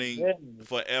been running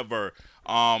forever.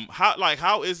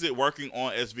 How is it working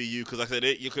on SVU? Because like I said,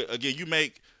 you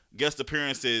make guest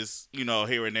appearances,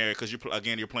 here and there, because you're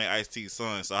playing Ice-T's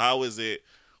son. So how is it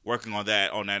working on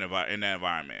that in that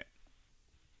environment?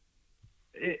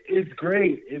 It's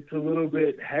great. It's a little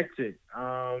bit hectic.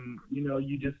 I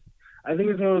think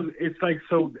it's like,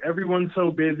 so everyone's so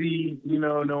busy,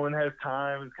 no one has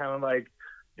time. It's kind of like,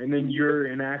 and then you're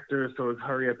an actor, so it's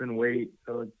hurry up and wait.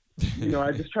 So it's,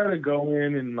 I just try to go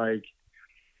in and like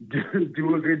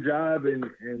do a good job and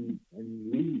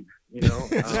leave,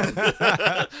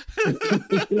 I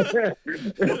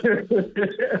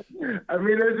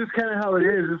mean, that's just kind of how it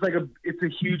is. It's a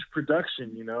huge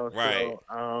production, Right.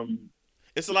 So,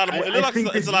 it's a lot of.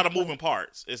 It's a lot of moving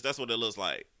parts. That's what it looks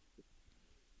like.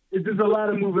 It's just a lot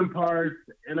of moving parts,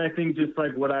 and I think just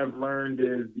like what I've learned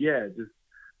is,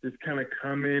 just kind of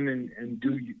come in and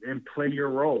do and play your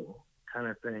role, kind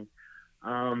of thing.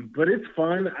 But it's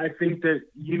fun. I think that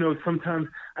sometimes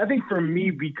I think for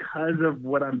me, because of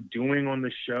what I'm doing on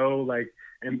the show, like,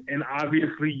 and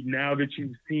obviously now that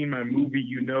you've seen my movie,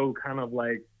 kind of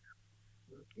like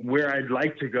where I'd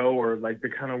like to go, or like the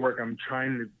kind of work I'm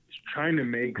trying to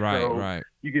make. Right.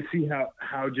 You can see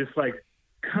how just like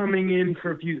coming in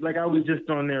for a few, like I was just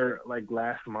on there like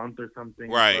last month or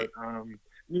something. Right.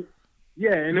 But,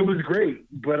 yeah, and it was great.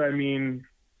 But I mean,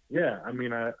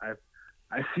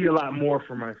 I see a lot more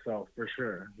for myself, for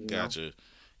sure. Gotcha.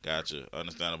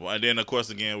 Understandable. And then, of course,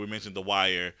 again, we mentioned The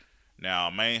Wire. Now,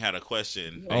 Maine had a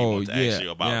question that he wanted to ask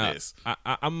you about this.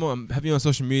 I'm have you on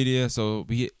social media, so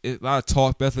a lot of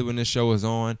talk, especially when this show is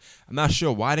on. I'm not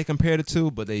sure why they compare the two,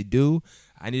 but they do.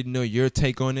 I need to know your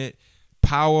take on it.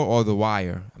 Power or The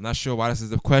Wire? I'm not sure why this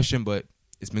is the question, but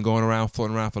it's been floating around for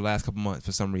the last couple months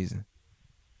for some reason.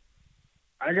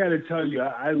 I got to tell you,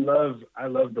 I love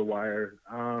The Wire,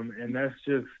 and that's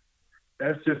just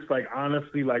like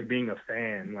honestly like being a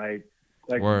fan. Like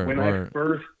when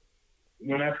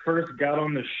I first got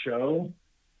on the show,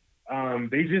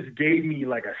 they just gave me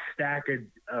like a stack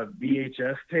of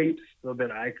VHS tapes so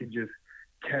that I could just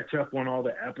catch up on all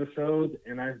the episodes.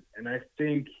 And I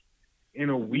think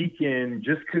in a weekend,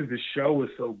 just because the show was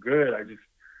so good, I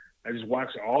just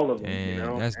watched all of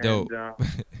them. That's dope.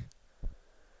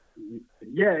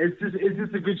 Yeah, it's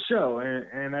just a good show,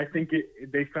 and I think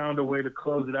they found a way to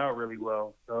close it out really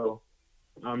well. So,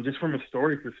 just from a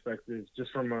story perspective,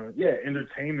 just from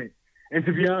entertainment. And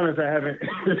to be honest, I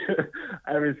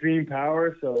haven't seen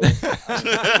Power, so.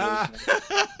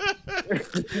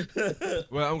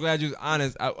 Well, I'm glad you was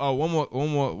honest. One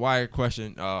more Wire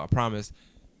question. I promise.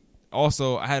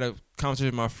 Also, I had a conversation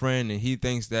with my friend, and he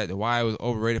thinks that The Wire was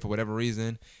overrated for whatever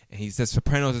reason, and he says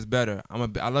Sopranos is better.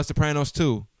 I love Sopranos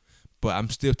too, but I'm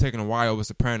still taking The Wire over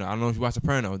Sopranos. I don't know if you watched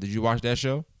Sopranos. Did you watch that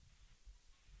show?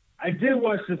 I did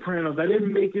watch Sopranos. I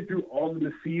didn't make it through all of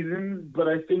the seasons, but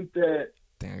I think that.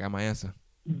 Dang, I got my answer.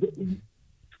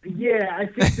 Yeah, I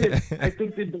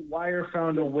think that The Wire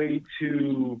found a way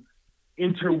to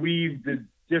interweave the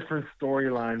different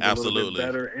storylines a little bit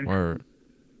better,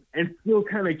 and still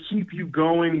kind of keep you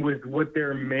going with what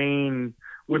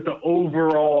what the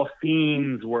overall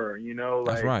themes were.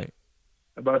 That's right.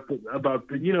 About the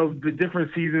the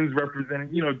different seasons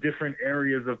representing different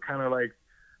areas of kind of like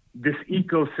this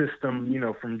ecosystem,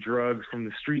 from drugs, from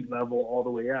the street level all the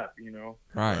way up,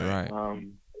 Right.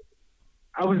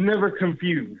 I was never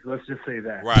confused. Let's just say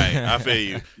that. Right, I feel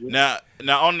you. Now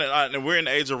on the, we're in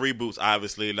the age of reboots,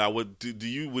 obviously. Now, would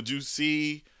you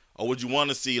see, or would you want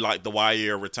to see like The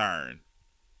Wire return?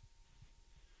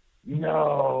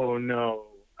 No.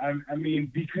 I mean,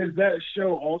 because that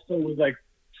show also was like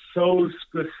so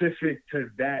specific to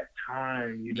that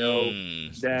time,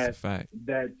 That's a fact.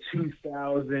 that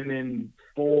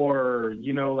 2004,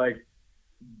 like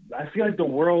I feel like the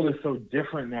world is so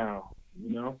different now,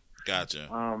 Gotcha.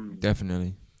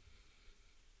 Definitely.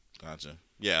 Gotcha.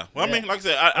 Yeah. Well, I mean, like I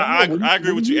said, I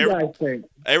agree with you.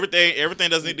 Everything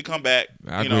doesn't need to come back.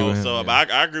 I agree with him, So, yeah.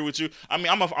 but I agree with you. I mean,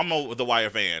 I'm a The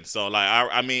Wire fan. So, like,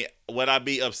 I mean, would I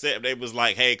be upset if they was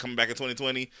like, "Hey, coming back in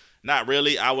 2020"? Not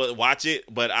really. I would watch it,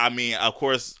 but I mean, of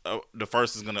course, the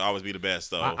first is gonna always be the best.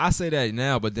 So I say that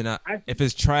now, but then if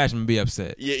it's trash, I'm gonna be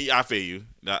upset. yeah, I feel you.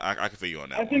 I can feel you on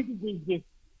that.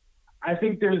 I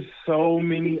think there's so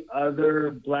many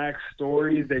other Black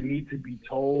stories that need to be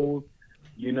told.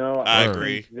 I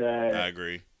agree.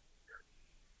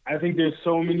 I think there's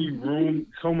so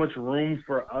much room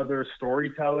for other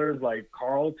storytellers like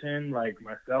Carlton, like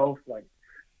myself. Like,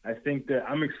 I think that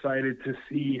I'm excited to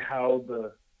see how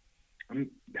the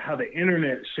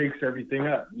internet shakes everything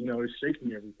up. It's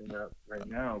shaking everything up right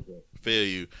now. But Feel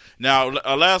you. Now,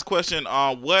 a last question.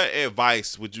 What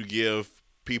advice would you give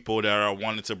people that are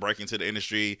wanting to break into the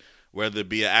industry, whether it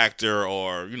be an actor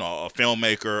or a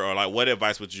filmmaker, or like what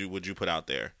advice would you put out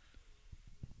there?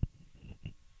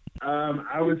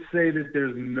 I would say that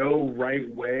there's no right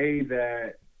way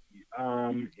that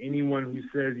anyone who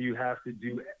says you have to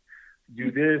do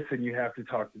this and you have to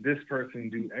talk to this person,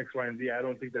 do X, Y, and Z. I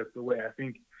don't think that's the way. I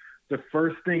think the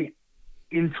first thing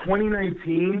in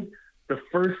 2019, the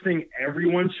first thing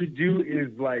everyone should do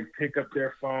is like pick up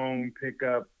their phone, pick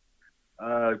up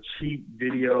a cheap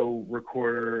video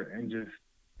recorder and just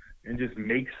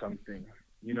make something.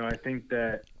 I think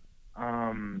that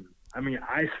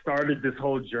I started this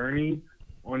whole journey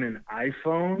on an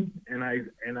iPhone, and I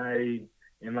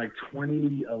in like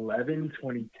 2011,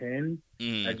 2010,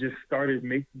 I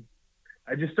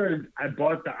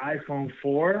bought the iPhone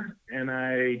 4 and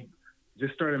I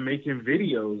just started making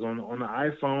videos on the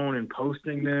iPhone and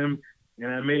posting them.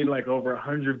 And I made like over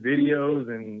 100 videos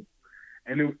and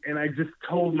I just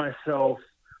told myself,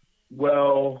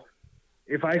 well,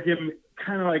 if I can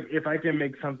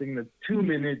make something that's 2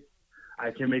 minutes,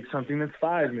 I can make something that's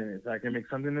 5 minutes. I can make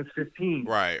something that's 15.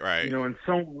 Right. And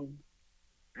so on.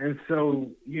 And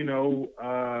so,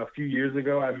 a few years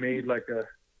ago, I made like a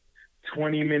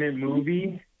 20-minute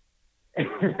movie.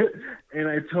 And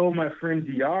I told my friend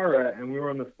Diara, and we were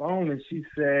on the phone, and she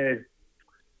said,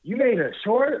 "You made a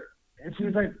short?" And she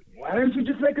was like, "Why didn't you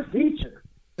just make a feature?"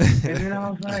 And then I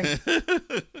was like,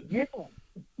 "Yeah."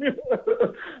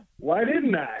 Why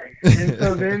didn't I? And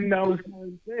so then that was kind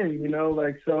of the thing,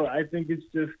 so I think it's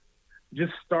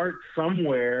just start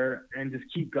somewhere and just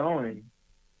keep going,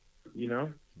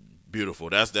 Beautiful.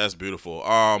 That's beautiful.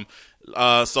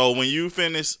 So when you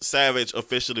finish Savage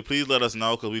officially, please let us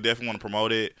know, because we definitely want to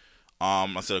promote it.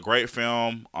 I said, a great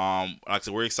film. Like I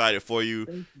said, we're excited for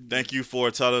you. Thank you for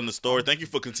telling the story. Thank you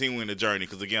for continuing the journey,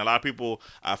 because again, a lot of people,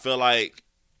 I feel like,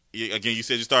 again, you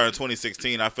said you started in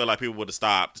 2016. I feel like people would have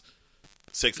stopped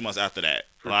 6 months after that.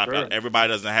 Everybody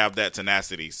doesn't have that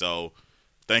tenacity. So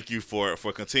thank you for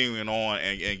continuing on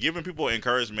and giving people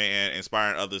encouragement and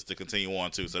inspiring others to continue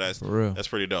on too. So that's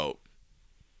pretty dope.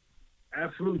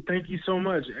 Absolutely. Thank you so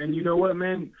much. And you know what,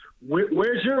 man?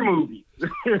 Where's your movie?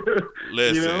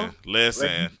 Listen. Like,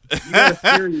 you got a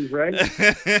series, right?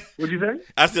 What'd you say?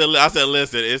 I said,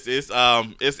 listen. It's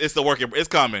the work. It's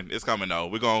coming. It's coming though.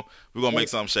 We're gonna make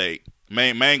something shake.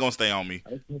 Man gonna stay on me.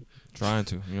 Trying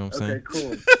to, you know what I'm saying? Okay,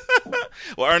 cool.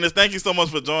 Well, Ernest, thank you so much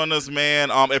for joining us,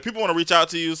 man. If people want to reach out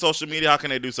to you, social media, how can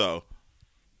they do so?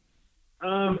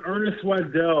 Ernest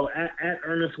Waddell, at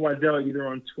Ernest Waddell, either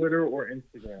on Twitter or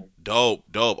Instagram. Dope.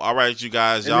 All right, you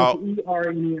guys, and y'all. It's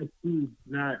EREST,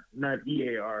 not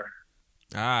EAR.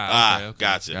 Okay.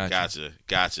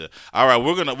 Gotcha. All right,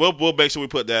 we'll make sure we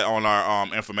put that on our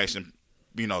information,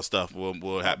 stuff. We'll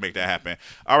make that happen.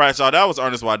 All right, y'all. That was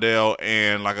Ernest Waddell,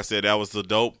 and like I said, that was the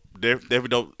dope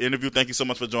interview. Thank you so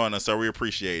much for joining us, sir. We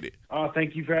appreciate it. Oh,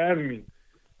 thank you for having me.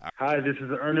 Hi, this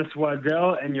is Ernest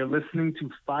Waddell, and you're listening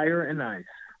to Fire and Ice.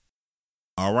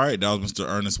 All right, that was Mr.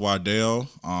 Ernest Waddell.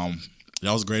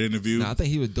 That was a great interview. No, I think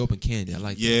he was dope and candy. I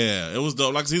like that. Yeah, it was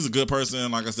dope. Like, he's a good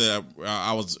person. Like I said,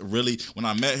 I was really, when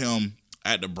I met him, I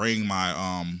had to bring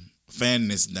my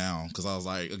fanness down, because I was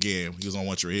like, again, he was on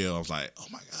What You're Here. I was like, oh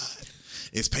my God,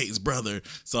 it's Peyton's brother.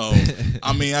 So,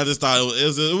 I mean, I just thought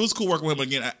it was cool working with him.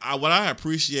 Again, what I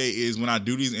appreciate is when I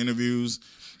do these interviews,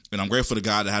 and I'm grateful to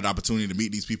God to have the opportunity to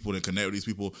meet these people and connect with these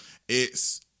people.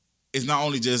 It's not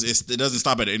only just it doesn't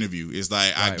stop at the interview. It's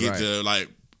like I get to like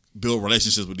build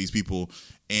relationships with these people,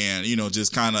 and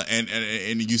just kind of and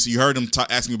you heard them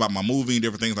ask me about my movie and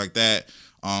different things like that.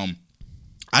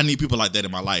 I need people like that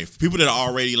in my life. People that are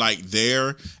already like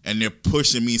there and they're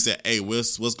pushing me, say, "Hey,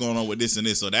 what's going on with this and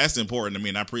this?" So that's important to me,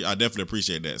 and I definitely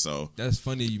appreciate that. So that's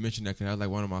funny you mentioned that because that was like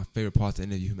one of my favorite parts of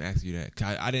the interview. Him asking you that.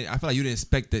 'Cause I feel like you didn't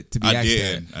expect it to be asked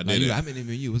that. I did. I'm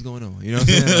interviewing you. What's going on? You know what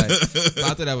I'm saying? So I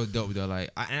thought that was dope though.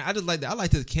 Like I just like that. I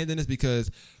like this candidness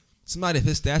because somebody of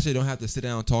his stature don't have to sit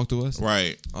down and talk to us.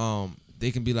 Right.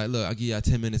 They can be like, "Look, I'll give you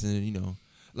 10 minutes," and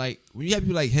like when you have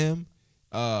people like him,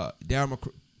 Darryl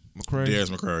McCray. Darius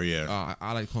McCray, yeah.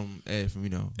 I like to call him Ed from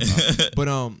but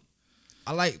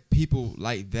I like people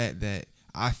like that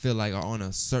I feel like are on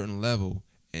a certain level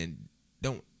and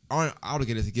aren't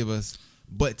obligated to give us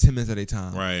but 10 minutes of their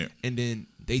time. Right. And then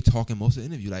they talk in most of the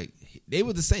interview. Like they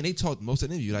were the same. They talked most of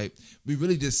the interview. Like we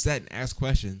really just sat and asked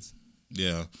questions.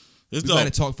 Yeah. We got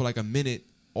to talk for like a minute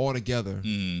all together,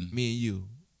 me and you,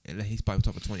 and he's probably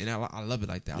talking for 20. And I love it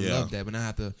like that. I love that when I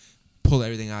have to pull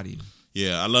everything out of you.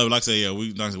 Yeah, I love it. Like I said, yeah,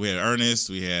 we had Ernest,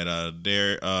 we had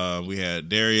we had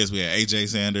Darius, we had AJ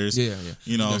Sanders. Yeah.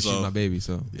 So she's my baby,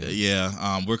 so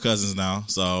yeah. We're cousins now,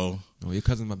 so your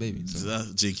cousin's my baby. So.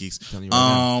 Jinkies.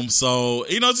 Right so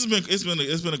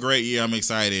it's been a great year. I'm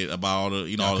excited about all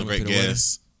the all the great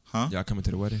guests. Huh? Y'all coming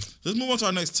to the wedding? Let's move on to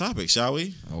our next topic, shall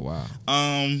we? Oh wow.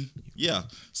 Yeah.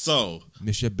 So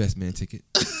miss your best man ticket.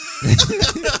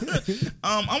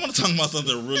 I want to talk about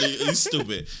something really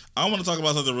stupid. I want to talk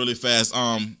about something really fast.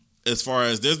 As far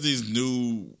as there's these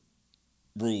new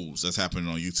rules that's happening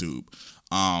on YouTube,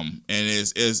 and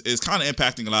it's kind of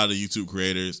impacting a lot of the YouTube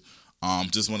creators.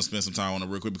 Just want to spend some time on it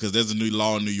real quick because there's a new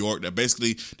law in New York that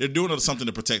basically they're doing something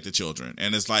to protect the children,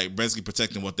 and it's like basically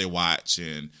protecting what they watch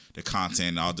and the content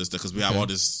and all this stuff because we have all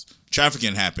this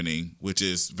trafficking happening, which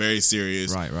is very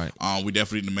serious. Right. We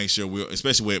definitely need to make sure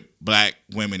especially with black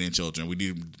women and children, we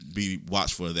need to be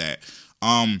watched for that.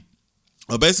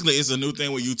 But basically, it's a new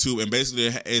thing with YouTube, and basically,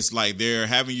 it's like they're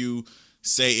having you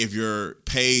say if your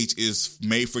page is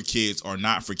made for kids or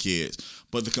not for kids.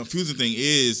 But the confusing thing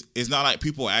is, it's not like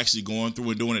people are actually going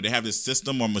through and doing it. They have this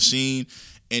system or machine,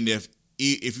 and if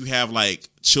you have like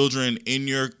children in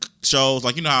your shows,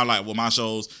 like how like with my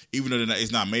shows, even though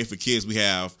it's not made for kids, we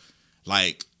have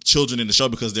like children in the show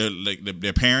because they're like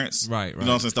their parents, right? You know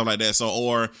what I'm saying, stuff like that. So,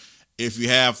 or if you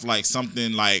have like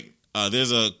something like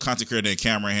there's a content creator named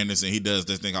Cameron Henderson. He does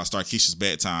this thing called Starkeisha's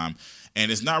Bedtime,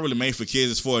 and it's not really made for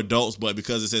kids; it's for adults. But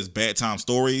because it says bedtime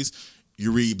stories,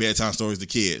 you read bedtime stories to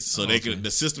kids, so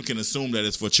the system can assume that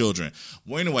it's for children.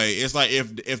 Well, anyway, it's like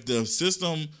if the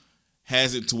system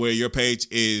has it to where your page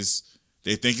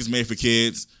they think it's made for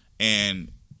kids,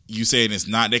 and you saying it's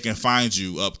not, they can fine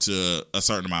you up to a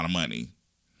certain amount of money.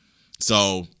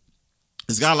 So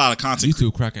it's got a lot of content.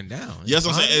 YouTube cracking down. Yes,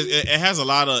 I'm saying it has a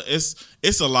lot of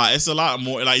it's a lot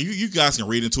more. Like you guys can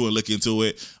read into it, look into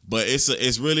it, but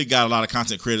it's really got a lot of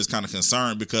content creators kind of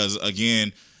concerned because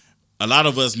again, a lot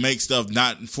of us make stuff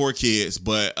not for kids,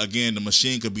 but again, the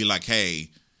machine could be like,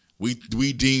 hey, we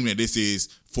deem that this is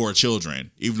for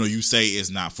children, even though you say it's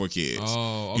not for kids.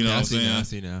 Oh, okay. You know what I'm saying? I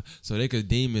see now. So they could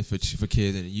deem it for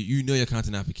kids, and you know your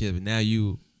content not for kids, but now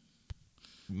you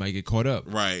might get caught up.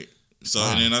 Right. So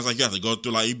and then I was like, you have to go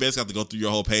through you basically have to go through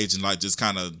your whole page and like just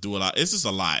kind of do a lot. It's just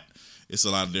a lot. It's a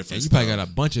lot of different. And you stuff. probably got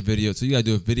a bunch of videos, so you got to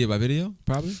do it video by video,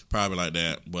 probably. Probably like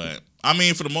that, but I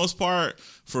mean, for the most part,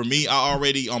 for me, I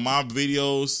already on my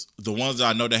videos, the ones that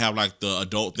I know that have like the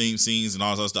adult theme scenes and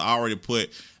all that stuff, I already put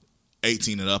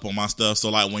 18 and up on my stuff. So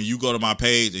like when you go to my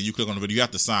page and you click on the video, you have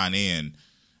to sign in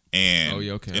and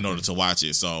in order to watch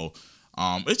it. So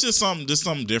it's just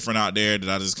something different out there that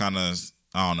I just kind of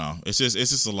I don't know. It's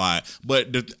just a lot.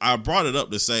 But I brought it up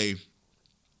to say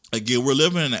again, we're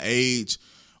living in an age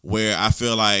where I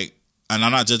feel like, and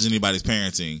I'm not judging anybody's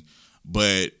parenting,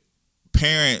 but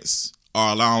parents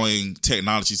are allowing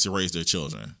technology to raise their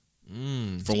children.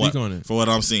 For what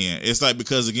I'm seeing, it's like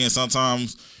because again,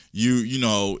 sometimes you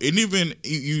know, and even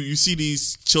you see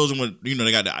these children with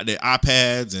they got their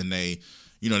iPads and they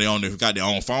they've got their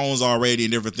own phones already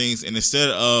and different things, and instead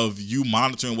of you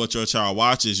monitoring what your child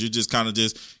watches, you're just kind of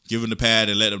just giving the pad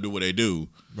and let them do what they do.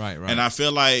 Right. And I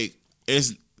feel like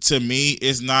to me,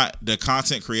 it's not the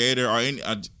content creator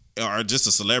or just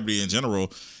a celebrity in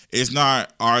general. It's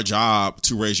not our job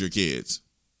to raise your kids.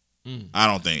 I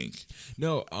don't think.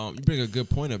 No, you bring a good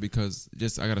point up because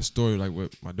I got a story like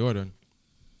with my daughter.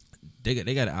 They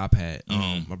got an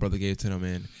iPad. My brother gave it to them,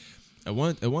 and at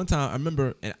one time I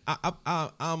remember, and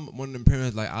I'm one of them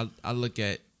parents like I look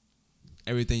at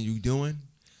everything you doing.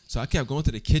 So I kept going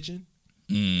to the kitchen.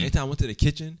 Anytime I went to the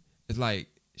kitchen, it's like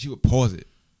she would pause it.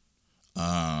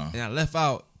 And I left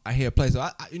out. I hear a play. So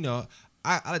I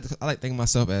like thinking of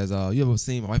myself as you ever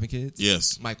seen My Wife and Kids?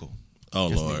 Yes. Michael. Oh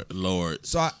Just Lord.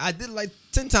 So I did it like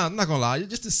 10 times. I'm not gonna lie,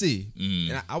 just to see.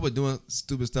 And I was doing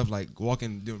stupid stuff like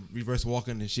doing reverse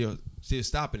walking, and she was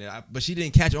stopping it. But she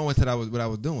didn't catch on what I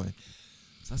was doing.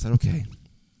 So I said, okay.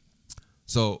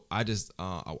 So I just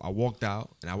I walked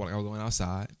out, and I was going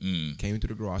outside. Came through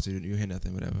the garage, so you hear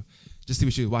nothing, whatever. Just see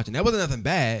what she was watching. That wasn't nothing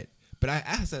bad. But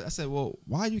I said, well,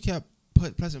 why you kept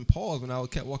pressing pause when I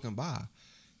kept walking by?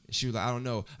 And she was like, I don't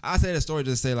know. I say that story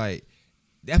just to say like,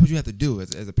 that's what you have to do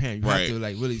as a parent. You have to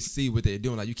like really see what they're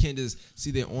doing. Like you can't just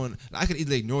see they're on. Like, I could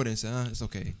easily ignore it and say, it's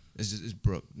okay. It's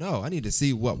Brooke. No, I need to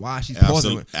see why she's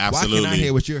pausing. Absolutely. Why can't I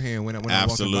hear what you're hearing when I'm walking by?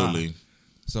 Absolutely.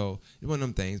 So it wasn't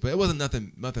them things, but it wasn't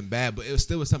nothing bad. But it was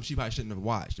still something she probably shouldn't have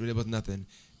watched. It wasn't nothing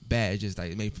bad. It's just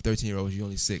like maybe for 13-year-olds, you're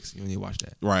only 6. You only watch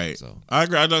that. Right. So I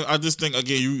agree. I just think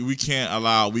again, we can't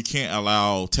allow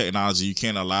technology. You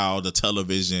can't allow the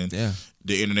television,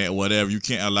 the internet, whatever. You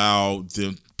can't allow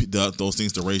those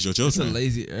things to raise your children. It's a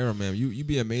lazy era, man. You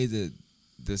be amazed at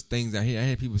the things I hear. I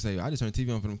hear people say, I just turned the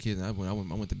TV on for them kids, and I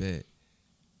went to bed.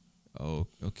 Oh,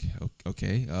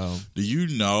 okay. Do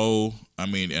you know? I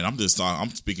mean, and I'm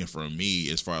speaking for me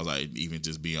as far as like even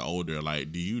just being older.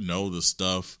 Like, do you know the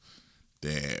stuff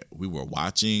that we were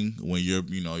watching when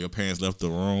your parents left the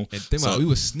room? And think about it, we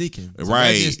were sneaking. So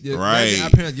right. Our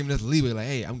parents giving us leeway, like,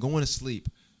 hey, I'm going to sleep.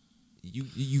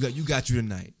 You got you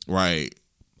tonight. Right.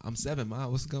 I'm 7, Ma.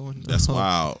 What's going on? That's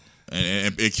wild.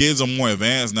 And kids are more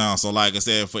advanced now. So like I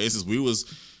said, for instance, we was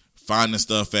finding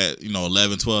stuff at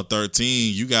 11, 12,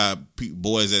 13. You got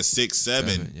boys at 6,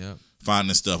 7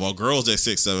 finding stuff, or girls at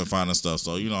 6, 7 finding stuff.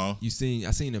 So I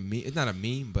seen a meme. It's not a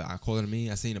meme, but I call it a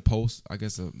meme. I seen a post, I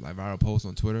guess a like viral post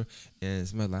on Twitter, and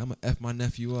somebody like, I'm gonna F my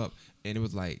nephew up, and it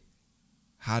was like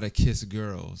how to kiss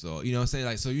girls, or you know what I'm saying,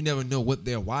 like, so you never know what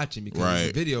they're watching because it's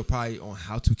a video probably on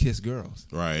how to kiss girls.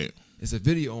 Right. It's a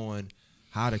video on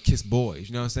how to kiss boys.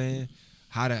 You know what I'm saying?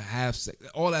 How to have sex,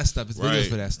 all that stuff. It's videos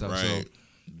for that stuff. Right. So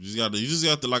you just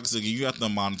got to, like I said, you got to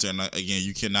monitor. And again,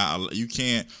 you can't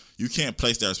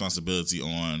place that responsibility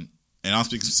on. And I'm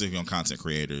speaking specifically on content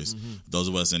creators, those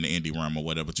of us in the indie realm or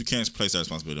whatever. But you can't place that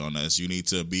responsibility on us. You need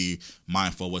to be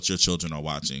mindful of what your children are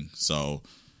watching. So,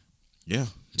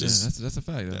 that's a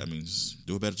fact. I mean, just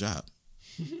do a better job,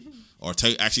 or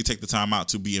take the time out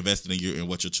to be invested in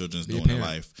what your children's doing in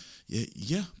life.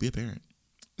 Yeah, be a parent.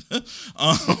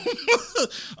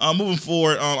 Moving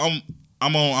forward, I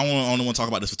only want to talk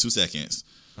about this for 2 seconds.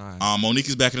 All right. Monique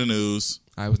is back in the news.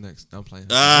 I was next. I'm playing.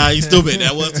 You stupid.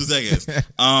 That was 2 seconds.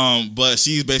 But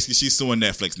she's suing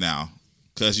Netflix now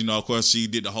because of course she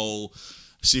did the whole.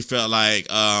 She felt like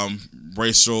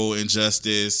racial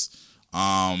injustice.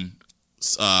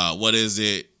 What is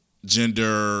it?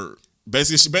 Gender.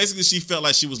 Basically, she felt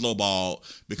like she was lowballed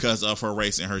because of her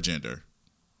race and her gender.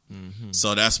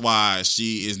 So that's why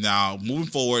she is now moving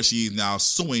forward. She's now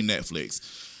suing Netflix.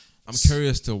 I'm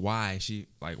curious to why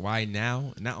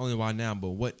now? Not only why now,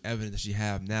 but what evidence does she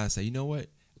have now to say, you know what?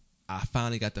 I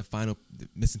finally got the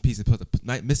missing pieces to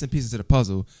the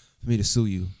puzzle for me to sue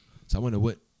you. So I wonder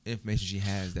what information she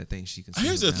has that thing she can.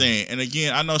 Here's the thing, and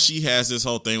again, I know she has this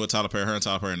whole thing with Tyler Perry. Her and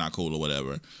Tyler Perry are not cool or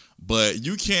whatever. But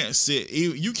you can't sit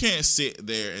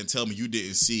there and tell me you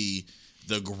didn't see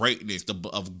the greatness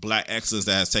of black excellence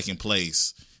that has taken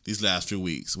place these last few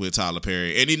weeks with Tyler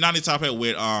Perry, and not only Tyler Perry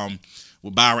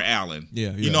with Byron Allen.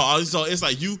 So it's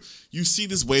like you see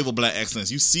this wave of black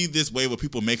excellence. You see this wave of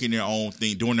people making their own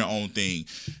thing, doing their own thing.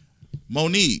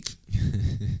 Monique,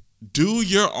 do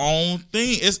your own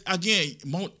thing. It's again,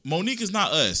 Monique is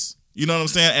not us. You know what I'm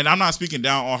saying? And I'm not speaking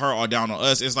down on her or down on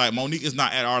us. It's like Monique is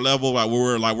not at our level. Like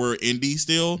we're indie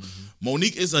still.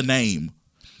 Monique is a name.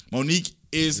 Monique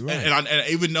is, right. and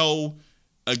even though,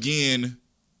 again,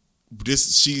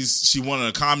 she won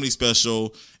a comedy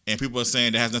special, and people are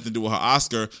saying that has nothing to do with her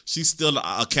Oscar. She's still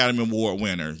an Academy Award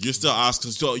winner. You're still Oscar.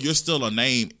 So you're still a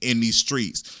name in these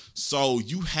streets. So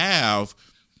you have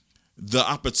the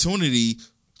opportunity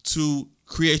to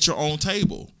create your own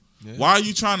table. Yeah. Why are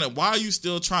you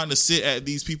still trying to sit at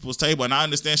these people's table? And I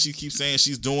understand she keeps saying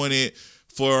she's doing it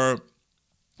for,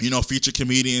 featured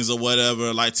comedians or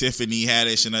whatever, like Tiffany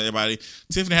Haddish and everybody.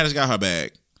 Tiffany Haddish got her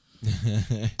bag.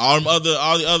 all the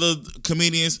other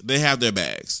comedians, they have their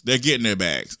bags. They're getting their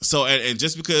bags. So, and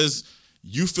just because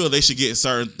you feel they should get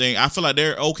certain things, I feel like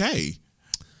they're okay.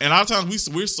 And a lot of times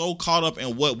we're so caught up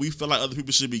in what we feel like other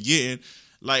people should be getting.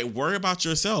 Like, worry about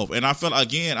yourself. And I feel like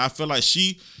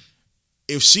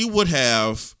if she would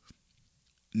have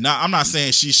Now, I'm not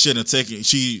saying she shouldn't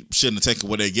have taken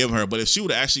what they give her, but if she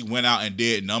would have actually went out and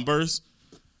did numbers,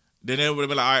 then it would have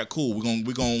been like, all right, cool,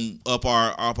 we're gonna up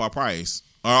our price,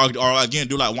 or again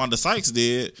do like Wanda Sykes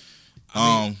did.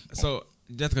 So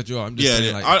Jessica Joe, I'm just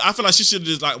saying, like, I feel like she should have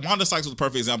just like Wanda Sykes was a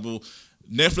perfect example.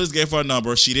 Netflix gave her a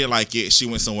number, she didn't like it, she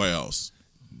went somewhere else.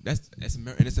 That's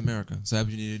America, and it's America, so that's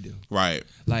what you need to do. Right.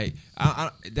 Like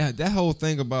that whole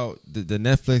thing about the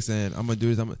Netflix and I'm gonna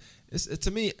do this. It's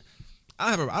to me.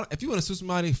 If you want to sue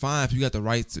somebody, fine. If you got the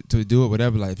right to do it,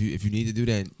 whatever. Like if you need to do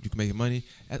that, and you can make money.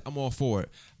 I'm all for it.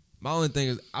 My only thing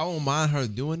is, I don't mind her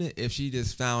doing it if she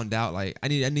just found out. Like I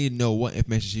need to know what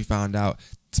information she found out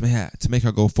to make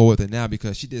her go forward than now,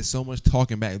 because she did so much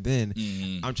talking back then.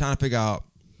 Mm-hmm. I'm trying to figure out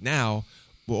now,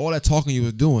 with all that talking you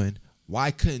was doing, why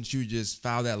couldn't you just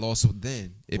file that lawsuit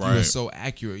then? If you were so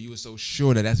accurate, you were so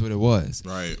sure that that's what it was.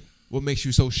 Right. What makes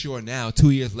you so sure now,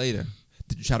 2 years later?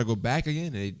 Did you try to go back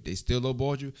again? And they still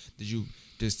lowballed you? Did you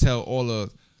just tell all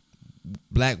the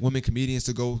black women comedians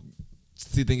to go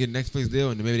see if they can get a Netflix deal,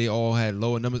 and maybe they all had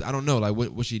lower numbers? I don't know, like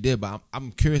what she did, but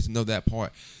I'm curious to know that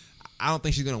part. I don't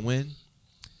think she's gonna win.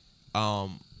 So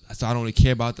I don't really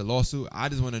care about the lawsuit. I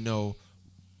just want to know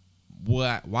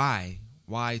why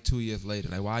 2 years later?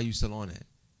 Like, why are you still on it?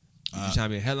 You trying to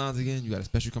be in headlines again? You got a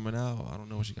special coming out? I don't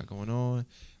know what she got going on.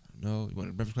 No, you want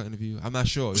a Breakfast Club interview? I'm not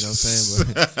sure, you know what I'm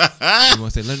saying? But you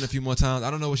want to say London a few more times? I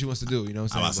don't know what she wants to do, you know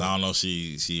what I'm saying? I don't know if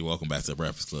she welcome back to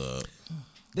Breakfast Club.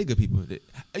 They good people.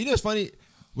 You know what's funny?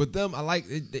 With them, I like,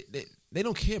 they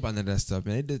don't care about none of that stuff,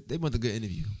 man. They want a good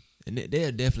interview. And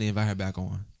they'll definitely invite her back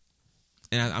on.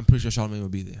 And I'm pretty sure Charlamagne will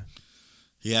be there.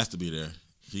 He has to be there.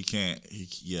 He can't,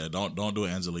 don't do it,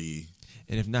 Angela Yee.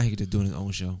 And if not, he could just do it on his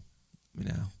own show.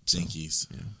 Now. Jinkies.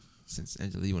 So, since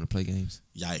Angela Yee want to play games.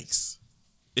 Yikes.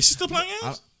 Is she still playing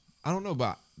games? I don't know,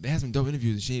 but they had some dope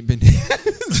interviews and she ain't been there.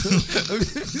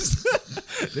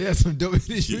 They had some dope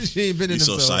interviews. She ain't been in them.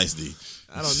 You're so shiesty.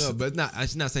 I don't know, but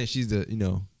she's not saying she's the,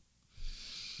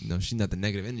 she's not the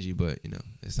negative energy, but,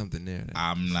 there's something there.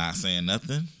 I'm not saying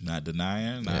nothing, not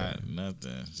denying, not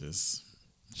nothing. Just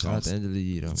shout out to Angela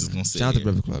Yee, though. Shout out to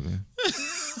Breakfast Club, man.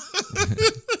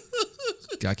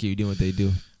 Gotta keep doing what they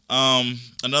do.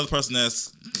 Another person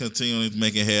that's continually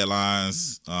making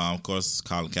headlines, of course, is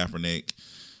Colin Kaepernick.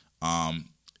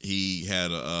 He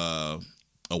had a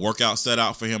workout set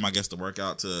out for him. I guess the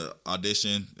workout to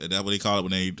audition. Is that what they call it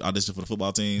when they audition for the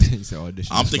football team? He said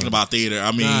audition. I'm thinking about theater.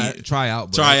 I mean, try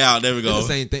out. There we go. It's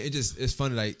the same thing. It's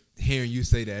funny. Like hearing you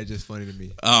say that, it's just funny to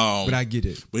me. But I get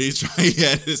it. But he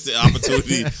had this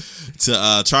opportunity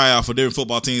to try out for different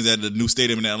football teams at the new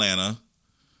stadium in Atlanta.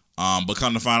 But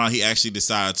come to find out, he actually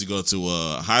decided to go to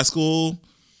a high school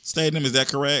stadium. Is that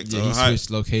correct? Yeah, he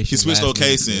switched locations. He switched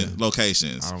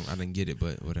locations. I didn't get it,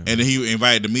 but whatever. And then he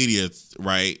invited the media,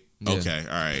 right? Yeah. Okay,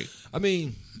 all right. I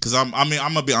mean, because I'm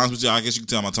gonna be honest with you. I guess you can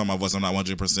tell my tone of my voice. I'm not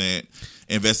 100%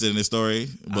 invested in this story,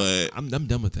 but I'm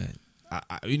done with that.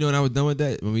 When I was done with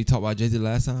that, when we talked about Jay-Z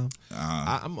last time,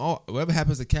 I'm all, whatever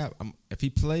happens to Cap. If he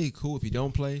play, cool. If he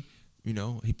don't play.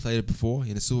 He played it before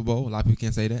in the Super Bowl. A lot of people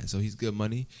can't say that, so he's good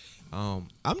money. I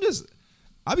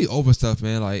be over stuff,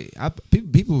 man. Like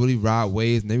people really ride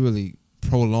waves and they really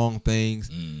prolong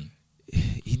things.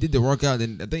 He did the workout,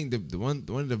 and I think the one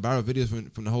of the viral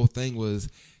videos from the whole thing was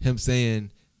him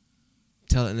saying,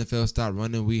 "Tell the NFL stop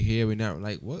running. We here. We not."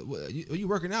 Like, what? Are you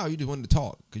working out? Or you just wanted to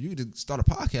talk? Because you could start a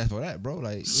podcast for that, bro.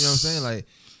 Like, you know what I'm saying? Like,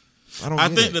 I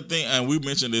think the thing, and we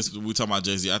mentioned this when we talking about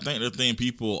Jay-Z. I think the thing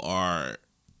people are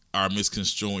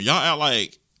misconstruing. Y'all act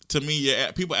like, to me,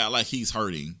 people act like he's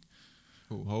hurting.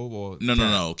 Who, Hov or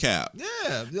No, Cap.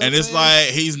 Yeah, and it's like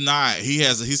he's not. He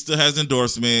still has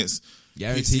endorsements.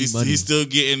 Guaranteed money. He's still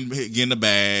getting the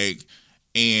bag.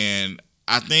 And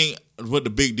I think what the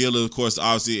big deal, of course,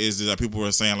 obviously is that people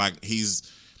are saying like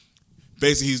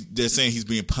they're saying he's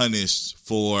being punished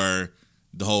for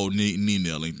the whole knee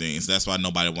kneeling thing. So that's why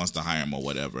nobody wants to hire him or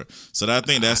whatever. So I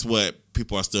think that's what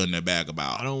people are still in their bag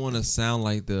about. I don't want to sound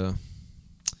like the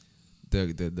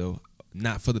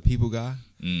not for the people guy,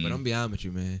 but I'm gonna be honest with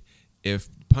you, man. If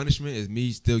punishment is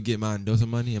me still getting my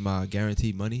endorsement money and my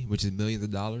guaranteed money, which is millions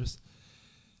of dollars,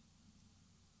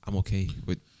 I'm okay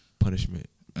with punishment.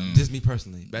 Just me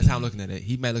personally. That's how I'm looking at it.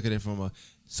 He might look at it from a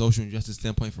social injustice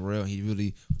standpoint for real. He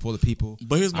really for the people.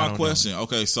 But here's my question.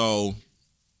 Okay, so.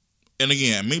 And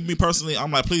again, me personally, I'm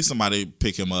like, please somebody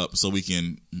pick him up so we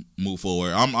can move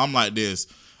forward. I'm like this.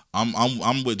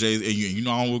 I'm with Jay-Z, and you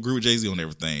know I don't agree with Jay-Z on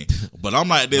everything, but I'm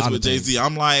like this with Jay-Z.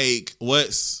 I'm like,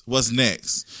 what's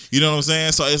next? You know what I'm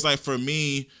saying? So it's like for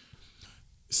me.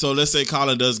 So let's say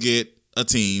Colin does get a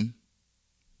team.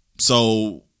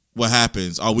 So what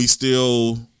happens? Are we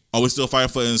still Are we still fighting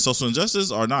for social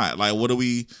injustice or not? Like, what do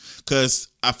we? Because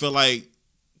I feel like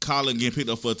Colin getting picked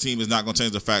up for a team is not going to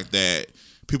change the fact that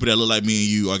people that look like me and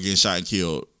you are getting shot and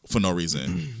killed for no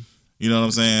reason. You know what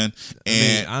I'm saying?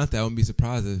 And honestly, I wouldn't be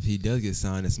surprised if he does get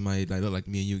signed and somebody like look like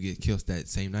me and you get killed that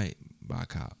same night by a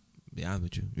cop. Be honest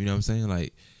with you. You know what I'm saying?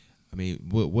 Like, I mean,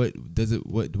 what does it?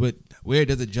 Where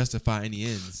does it justify any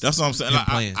ends? That's what I'm saying. Like,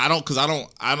 I don't.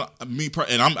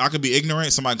 I could be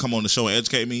ignorant. Somebody come on the show and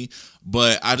educate me,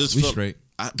 but I just we feel straight.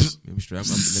 We straight.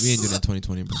 We ain't doing that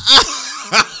 2020, bro.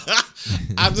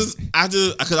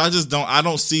 I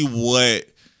don't see what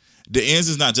the ends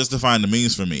is not justifying the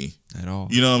means for me at all.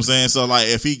 You know what I'm saying? So like,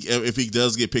 if he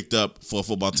does get picked up for a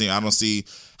football team, I don't see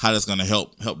how that's going to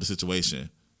help the situation.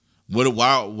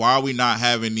 Why are we not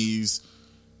having these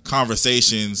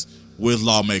conversations with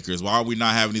lawmakers? Why are we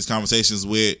not having these conversations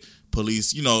with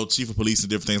police, chief of police and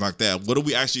different things like that? What are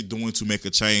we actually doing to make a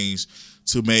change,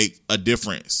 to make a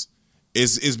difference?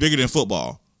 It's bigger than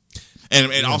football.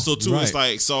 And also too, right. It's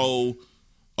like, so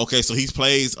he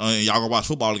plays and y'all gonna watch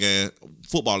football again.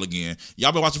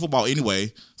 Y'all been watching football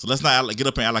anyway, so let's not get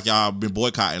up and act like y'all been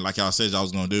boycotting like y'all said y'all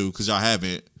was gonna do, because y'all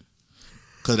haven't.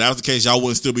 Because if that was the case, y'all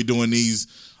wouldn't still be doing these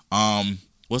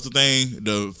what's the thing?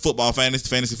 The football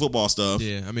fantasy football stuff.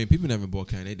 Yeah, I mean, people never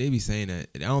boycott. They be saying that.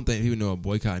 I don't think people know what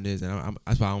boycotting is, and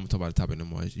that's why I don't talk about the topic no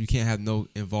more. You can't have no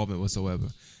involvement whatsoever.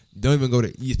 Don't even go to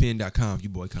ESPN.com if you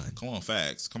boycotting. Come on,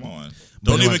 facts. Come on.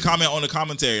 Don't even comment on the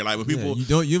commentary. Like when people, you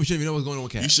shouldn't even know what's going on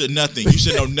with Cap. You should nothing. You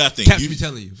should know nothing. Cap be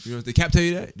telling you. You know, if the Cap tell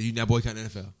you that, then you not boycotting the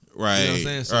NFL. Right. You know what I'm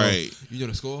saying? So right. You know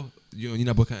the score. You're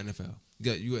not boycotting NFL.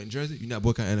 You got in Jersey. You're not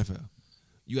boycotting NFL.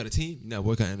 You got a team. You're not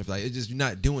boycotting NFL. Like, it's just you're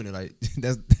not doing it. Like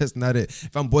that's not it.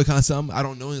 If I'm boycotting something, I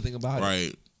don't know anything about it.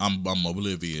 Right. I'm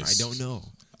oblivious. I don't know.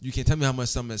 You can't tell me how much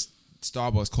something at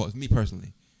Starbucks costs. Me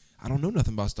personally, I don't know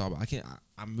nothing about Starbucks. I can't.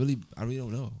 I really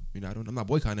don't know. I'm not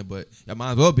boycotting it, but I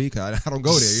might as well be, because I don't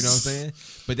go there. You know what I'm saying?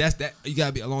 But that's that. You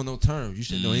gotta be along those terms. You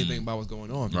shouldn't know anything about what's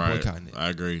going on if you're boycotting it. I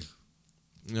agree.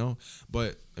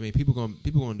 But I mean, people gonna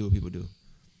do what people do.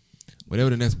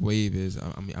 Whatever the next wave is,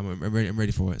 I'm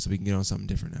ready for it, so we can get on something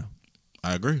different now.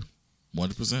 I agree,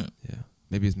 100%. Yeah,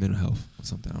 maybe it's mental health or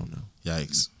something. I don't know.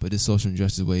 Yikes! But this social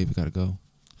injustice wave, we gotta go.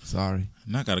 Sorry,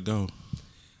 not gotta go.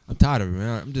 I'm tired of it,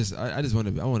 man. I just want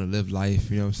to live life.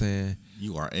 You know what I'm saying?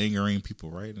 You are angering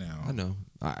people right now. I know.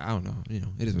 I don't know.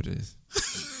 It is what it is.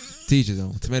 Teachers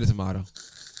own. Tomato.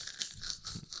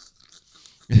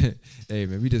 Hey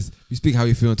man, we speak how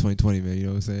we feel in 2020, man. You know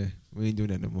what I'm saying? We ain't doing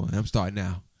that no more. I'm starting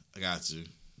now. I got you.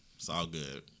 It's all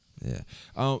good. Yeah.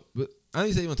 But I know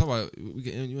you say you want to talk about. You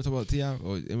want to talk about T.I.?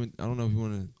 Or I don't know if you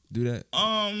want to do that.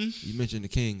 You mentioned the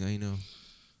King.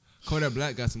 Kodak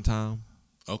Black got some time.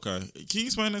 Okay. Can you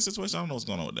explain that situation? I don't know what's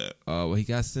going on with that. Well, he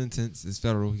got sentenced. It's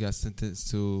federal. He got sentenced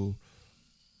to,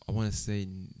 I want to say,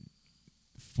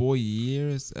 4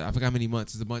 years. I forgot how many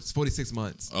months. It's 46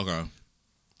 months. Okay.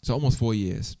 So almost 4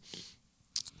 years.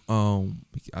 I don't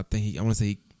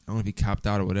know if he copped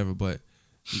out or whatever, but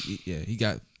they're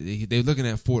looking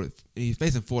at he's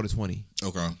facing 4 to 20.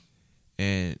 Okay.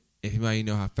 And if you might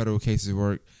know how federal cases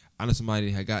work, I know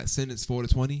somebody had got sentenced 4 to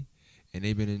 20. And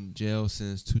they've been in jail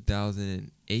since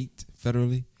 2008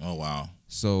 federally. Oh wow!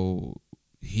 So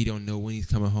he don't know when he's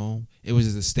coming home. It was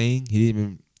just a sting. He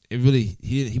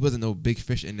wasn't no big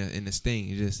fish in the sting.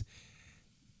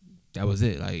 That was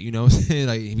it. Like, you know what I'm saying?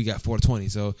 Like, we got 4 to 20.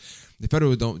 So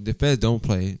the feds don't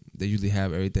play. They usually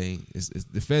have everything.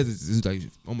 The feds is like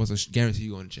almost a guarantee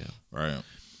you going to jail. Right.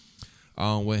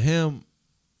 With him,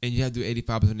 and you have to do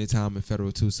 85% of the time in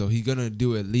federal too. So he's gonna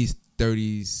do at least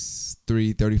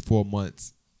 33, 34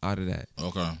 months out of that.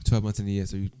 Okay. 12 months in the year,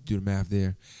 so you do the math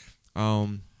there.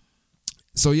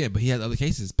 So yeah, but he has other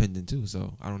cases pending too.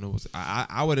 So I don't know.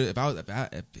 I would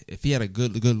if he had a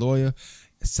good lawyer,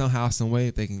 somehow, some way,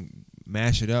 if they can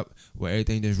mash it up where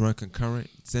everything just run concurrent,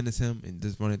 sentence him and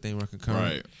just run everything run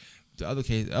concurrent. Right. The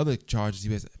other charges he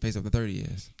face up to 30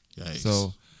 years. Yikes.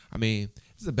 So I mean,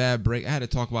 this is a bad break. I had to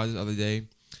talk about this the other day.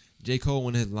 J. Cole,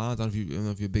 one of his lines, I don't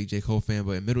know if you're a big J. Cole fan,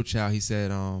 but in Middle Child, he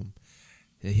said that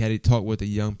he had a talk with a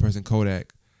young person,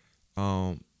 Kodak,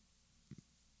 that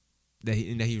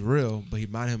he's real, but he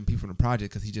reminded him of people from the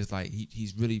project, because he just like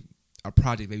he's really a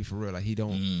project baby for real. Like he's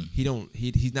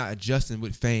not adjusting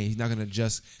with fame. He's not gonna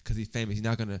adjust because he's famous. He's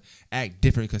not gonna act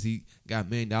different because he got $1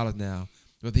 million now.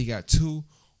 Whether he got 2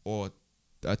 or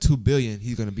 2 billion,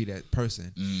 he's gonna be that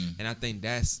person. And I think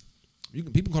that's.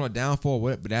 People call it downfall,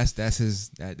 whatever, but that's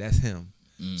him.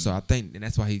 So I think, and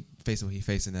that's why he facing what he's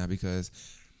facing now. Because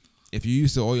if you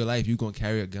used to all your life, you gonna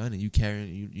carry a gun and you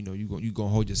gonna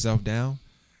hold yourself down.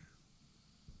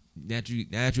 Now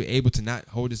that you're able to not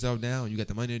hold yourself down, you got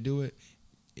the money to do it.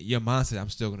 your mindset, I'm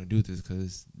still gonna do this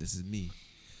because this is me.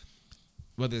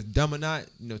 Whether it's dumb or not,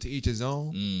 to each his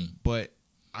own. But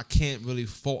I can't really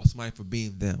fault somebody for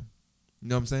being them. You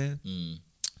know what I'm saying?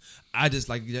 I just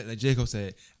like Jacob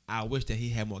said. I wish that he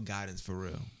had more guidance for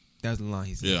real. That's the line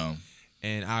he said. Yeah.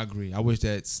 And I agree. I wish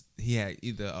that he had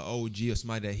either an OG or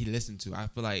somebody that he listened to. I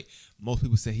feel like most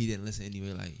people say he didn't listen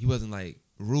anyway. Like he wasn't like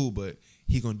rude, but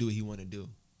he gonna do what he want to do.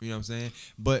 You know what I'm saying?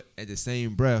 But at the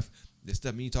same breath, the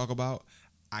stuff me talk about,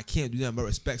 I can't do nothing but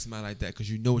respect somebody like that because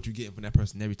you know what you're getting from that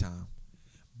person every time.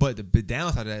 But the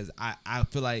downside of that is I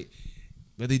feel like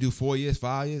whether he do 4 years,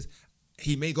 5 years,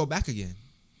 he may go back again.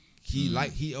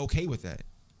 He okay with that.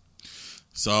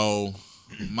 So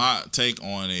my take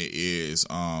on it is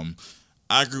I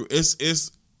agree.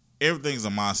 It's everything's a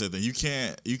mindset thing. You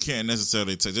can't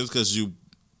necessarily take just because you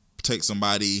take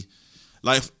somebody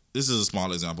like this is a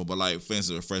small example, but like for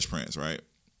instance, Fresh Prince, right?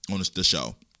 On the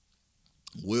show.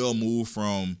 Will moved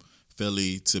from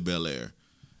Philly to Bel Air,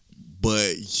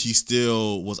 but he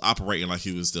still was operating like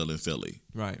he was still in Philly.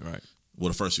 Right. Well,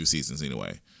 the first few seasons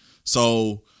anyway.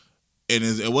 So, and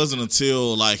it wasn't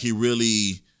until like he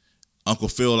really, Uncle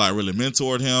Phil like really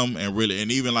mentored him and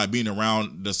even like being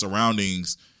around the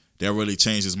surroundings that really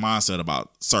changed his mindset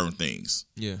about certain things.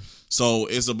 Yeah. So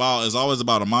it's always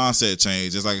about a mindset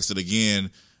change. Just like I said again,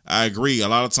 I agree. A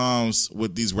lot of times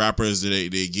with these rappers, they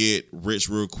get rich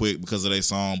real quick because of their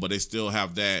song, but they still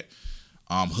have that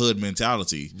hood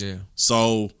mentality. Yeah.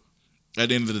 So at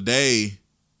the end of the day,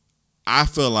 I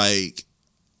feel like,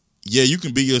 yeah, you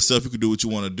can be yourself, you can do what you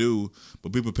want to do,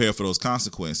 but be prepared for those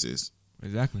consequences.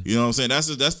 Exactly. You know what I'm saying?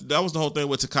 That was the whole thing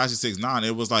with Tekashi 6ix9ine.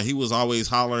 It was like he was always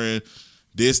hollering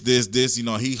this,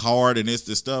 he hard and this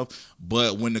stuff.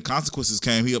 But when the consequences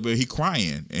came, he up there, he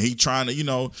crying and he trying to,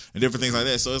 and different things like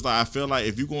that. So it's like I feel like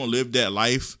if you're gonna live that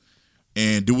life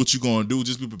and do what you're gonna do,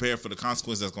 just be prepared for the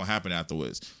consequences that's gonna happen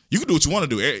afterwards. You can do what you want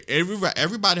to do.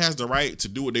 Everybody has the right to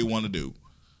do what they want to do,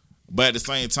 but at the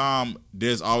same time,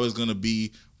 there's always gonna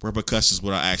be repercussions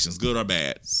with our actions, good or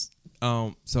bad.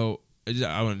 So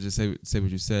I want to just say what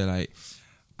you said. Like,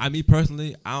 me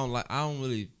personally, I don't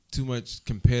really too much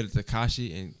compare to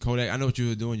Tekashi and Kodak. I know what you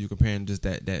were doing. You comparing just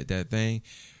that thing,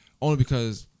 only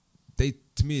because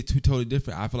to me, two totally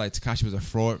different. I feel like Tekashi was a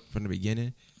fraud from the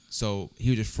beginning, so he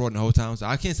was just frauding the whole time. So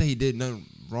I can't say he did nothing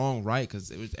wrong, right?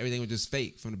 Because everything was just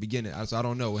fake from the beginning. So I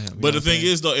don't know with him. But the thing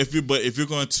is, though, if you're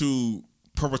going to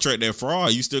perpetrate that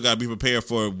fraud, you still got to be prepared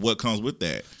for what comes with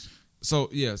that. So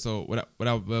yeah. So what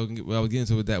I was getting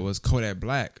to with that was Kodak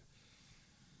Black.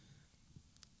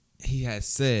 He had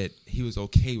said he was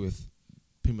okay with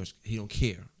pretty much he don't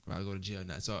care if I go to jail or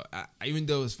not. So even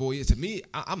though it's 4 years, to me,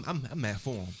 I'm mad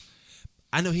for him.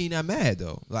 I know he's not mad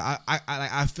though. Like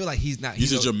I feel like he's not. You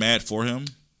said you're mad for him.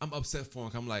 I'm upset for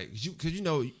him. I'm like because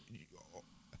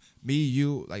me,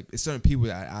 you, like it's certain people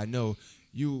that I know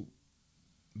you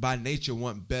by nature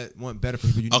want better for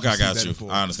people. Okay, I got you.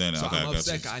 I understand that. So okay, I'm I got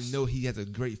upset. you. I know he has a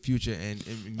great future and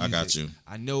music. I got you.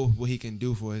 I know what he can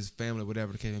do for his family,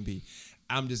 whatever the case may be.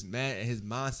 I'm just mad at his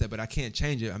mindset, but I can't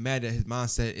change it. I'm mad that his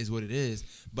mindset is what it is,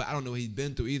 but I don't know what he's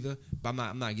been through either. But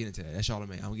I'm not getting to that. That's all I'm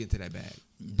getting to that bag.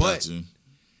 But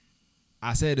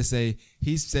I said to say,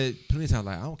 he said plenty of times,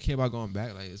 like, I don't care about going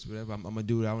back. Like, it's whatever. I'm going to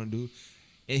do what I want to do.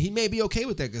 And he may be okay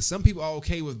with that because some people are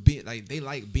okay with being, like, they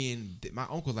like being, my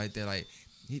uncle like that. Like,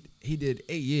 he did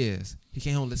 8 years. He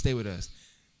came home to stay with us.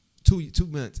 2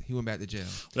 months, he went back to jail.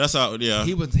 That's how, yeah.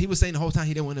 He was saying the whole time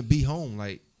he didn't want to be home.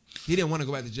 Like, he didn't want to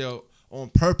go back to jail on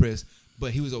purpose,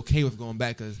 but he was okay with going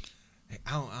back because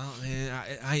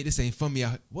this ain't for me.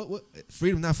 What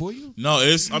freedom not for you? No,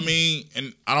 I mean,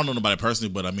 and I don't know nobody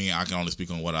personally, but I mean, I can only speak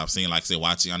on what I've seen. Like I said,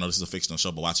 watching, I know this is a fictional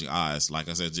show, but watching Eyes, like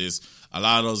I said, just a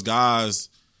lot of those guys,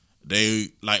 they,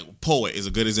 like, Poet is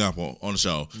a good example on the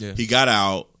show. Yeah. He got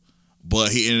out, but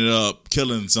he ended up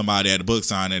killing somebody at the book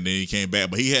signing, and then he came back.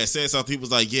 But he had said something, he was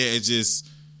like, yeah, it just...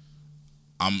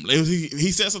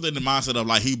 he said something in the mindset of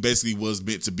like he basically was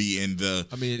meant to be in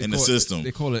the system.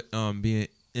 They call it being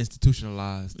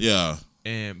institutionalized. Yeah.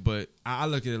 But I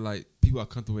look at it like people are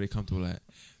comfortable where they comfortable at.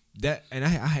 That and I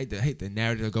hate the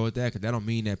narrative to go with that because that don't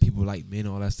mean that people like men and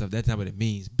all that stuff. That's not what it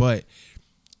means. But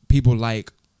people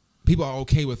are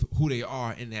okay with who they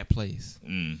are in that place.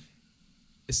 Mm.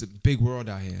 It's a big world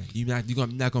out here. You're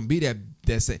not gonna be that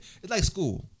same. It's like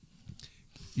school.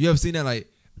 You ever seen that like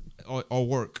or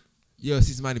work? You ever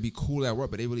see somebody be cool at work,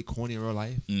 but they really corny in real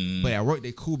life? Mm. But at work,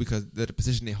 they cool because of the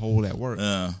position they hold at work.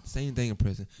 Same thing in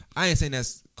prison. I ain't saying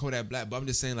that's Kodak Black, but I'm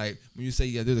just saying, like, when you say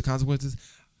you got to do the consequences,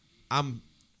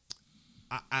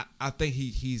 I think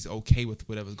he's okay with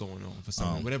whatever's going on for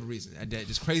some whatever reason. That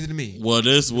just crazy to me. Well,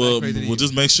 just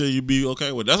make sure you be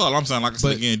okay with it. That's all I'm saying. Like I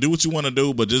said again, do what you want to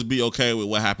do, but just be okay with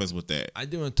what happens with that. I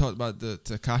do want to talk about the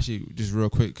Tekashi just real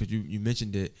quick because you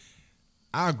mentioned it.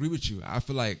 I agree with you. I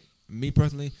feel like me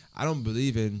personally, I don't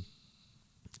believe in.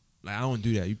 Like, I don't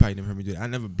do that. You probably never heard me do that. I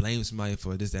never blame somebody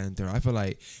for this, that, and third. I feel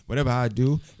like whatever I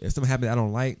do, if something happens I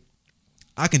don't like,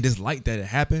 I can dislike that it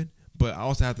happened, but I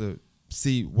also have to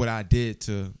see what I did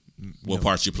to what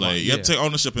parts you played. You have to take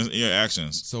ownership in your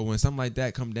actions. So when something like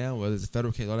that come down, whether it's a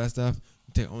federal case, all that stuff,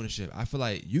 you take ownership. I feel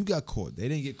like you got caught. They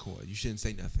didn't get caught. You shouldn't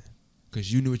say nothing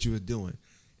because you knew what you were doing.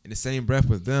 In the same breath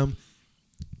with them,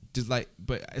 just like,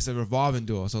 but it's a revolving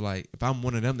door. So like, if I'm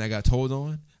one of them that got told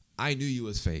on, I knew you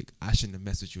was fake. I shouldn't have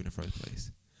messed with you in the first place.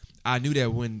 I knew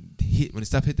that when the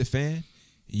stuff hit the fan,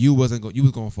 you was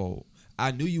gonna fold.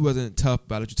 I knew you wasn't tough,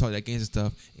 but I let you talk that gangster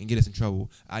stuff and get us in trouble.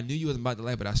 I knew you wasn't about to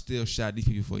lie, but I still shot these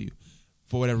people for you,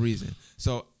 for whatever reason.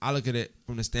 So I look at it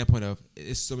from the standpoint of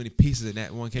it's so many pieces in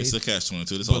that one case. It's a catch-22.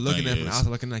 This but whole looking thing at it is. from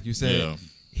outside, looking like you said,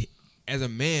 as a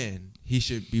man, he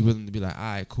should be willing to be like, all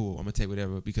right, cool, I'm gonna take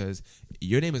whatever because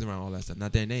your name is around all that stuff,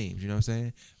 not their names. You know what I'm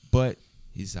saying? But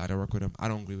he decided to work with him. I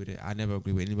don't agree with it. I never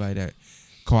agree with anybody that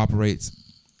cooperates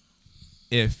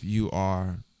if you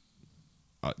are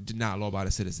not a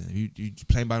law-abiding citizen. If you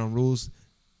playing by them rules,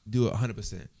 do it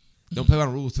 100%. Don't play by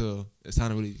the rules till it's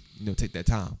time to really take that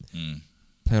time.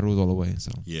 Play the rules all the way.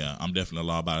 So yeah, I'm definitely a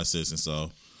law-abiding citizzen.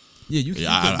 So yeah, you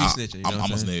can't be snitching. You know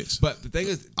I'm a snitch. But the thing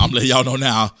is, I'm letting y'all know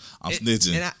now. I'm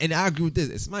snitching. And I agree with this.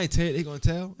 If somebody tell you they gonna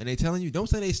tell, and they telling you, don't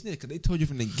say they snitch because they told you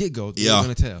from the get-go they're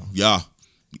gonna tell. Yeah.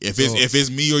 If it's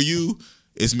me or you,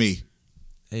 it's me.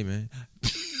 Hey man,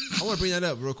 I want to bring that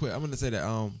up real quick. I'm gonna say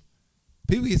that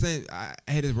people keep saying I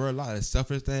hate this word a lot. It's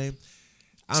selfish thing.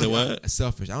 Say what?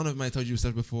 Selfish. I don't know if anybody told you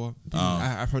selfish before.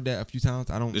 I've heard that a few times.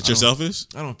 You're selfish?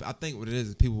 I think what it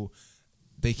is people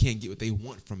they can't get what they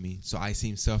want from me, so I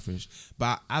seem selfish.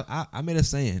 But I made a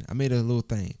saying. I made a little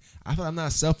thing. I feel I'm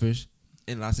not selfish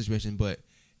in a lot of situations, but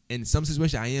in some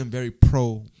situations I am very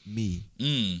pro me.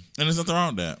 And there's nothing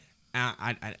wrong with that.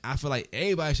 I feel like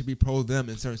everybody should be pro them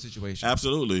in certain situations.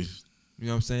 Absolutely. You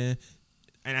know what I'm saying?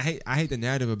 And I hate the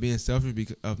narrative of being selfish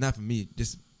because of not for me,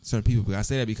 just certain people. But I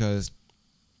say that because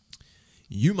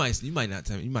you might not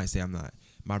tell me. You might say I'm not.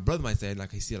 My brother might say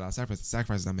like he see a lot of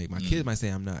sacrifices I make. My kids might say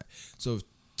I'm not. So if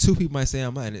two people might say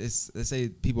I'm not. And let's say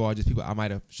people are just people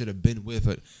I should have been with,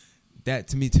 but that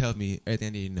to me tells me everything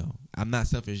I need to know. I'm not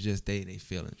selfish, just they and they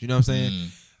feelings. You know what I'm saying?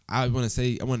 I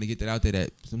want to get that out there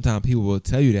that sometimes people will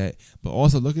tell you that, but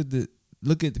also look at the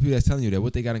people that's telling you that,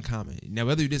 what they got in common. Now,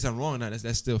 whether you did something wrong or not,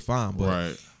 that's still fine,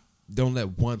 but don't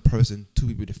let one person, two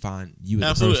people define you as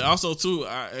absolutely. a person. Also, too,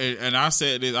 I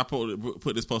said this, I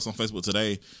put this post on Facebook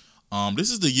today.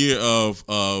 This is the year of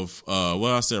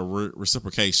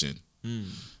reciprocation.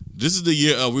 This is the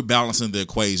year of rebalancing the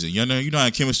equation. You know,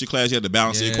 in chemistry class you have to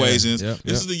balance the equations.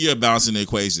 This is the year of balancing the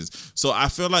equations. So I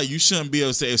feel like you shouldn't be able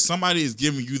to say if somebody is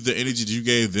giving you the energy that you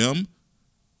gave them,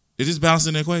 they're just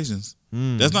balancing the equations.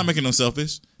 That's not making them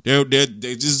selfish. They're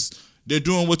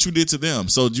doing what you did to them.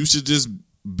 So you should just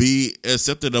be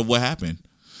accepted of what happened.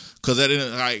 Because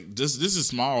this is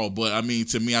small, but I mean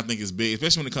to me I think it's big,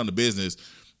 especially when it comes to business.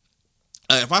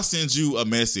 If I send you a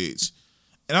message.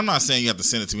 And I'm not saying you have to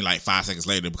send it to me like 5 seconds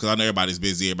later because I know everybody's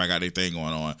busy, everybody got their thing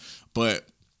going on. But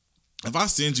if I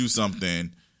send you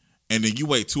something and then you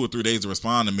wait 2 or 3 days to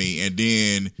respond to me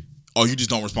or you just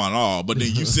don't respond at all, but then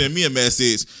you send me a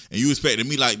message and you expected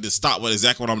me like to stop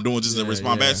exactly what I'm doing just to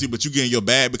respond back to you, but you get in your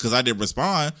bag because I didn't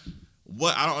respond.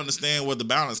 I don't understand where the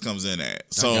balance comes in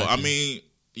at. So, I mean,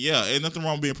 yeah, ain't nothing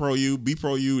wrong with being pro you. Be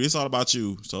pro you. It's all about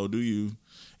you. So do you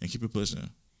and keep it pushing.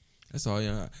 That's all,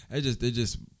 yeah. It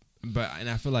just But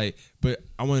I feel like,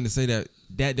 I wanted to say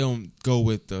that don't go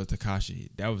with Tekashi.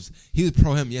 He was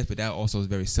pro him, yes, but that also was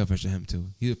very selfish of him too.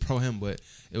 He was pro him, but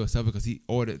it was selfish because he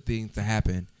ordered things to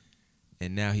happen,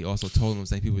 and now he also told them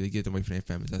same people to get them away from their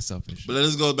families. That's selfish. But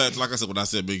let's go back to like I said when I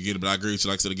said beginning, but I agree with you.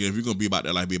 Like I said again, if you're gonna be about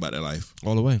that life, be about that life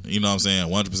all the way. You know what I'm saying?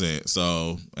 100%.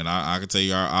 So, and I can tell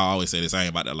you, I always say this: I ain't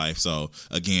about that life. So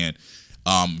again,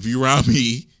 if you around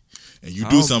me and you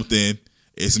do something,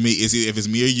 it's me. If it's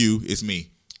me or you, it's me.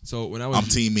 So when I'm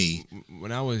team me.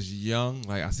 When I was young,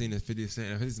 like I seen this 50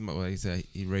 Cent. 50 Cent, he said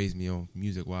he raised me on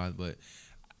music wise, but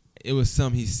it was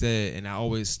something he said, and it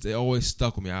always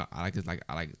stuck with me. I like it,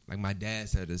 like my dad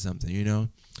said or something, you know. And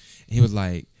he was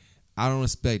like, I don't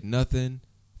expect nothing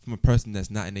from a person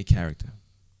that's not in their character.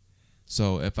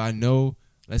 So if I know,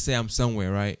 let's say I'm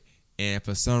somewhere, right, and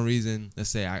for some reason,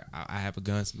 let's say I have a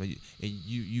gun, and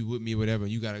you with me, or whatever,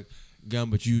 and you got a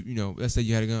gun, but you know, let's say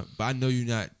you had a gun, but I know you're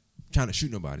not trying to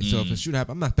shoot nobody. So if a shooter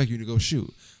happens, I'm not expecting you to go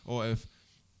shoot. Or if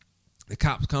the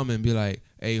cops come and be like,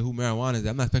 hey, who marijuana is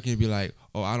that? I'm not expecting you to be like,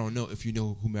 oh, I don't know if you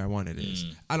know who marijuana it is.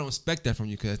 I don't expect that from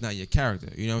you because it's not your character.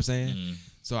 You know what I'm saying?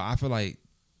 So I feel like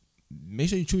make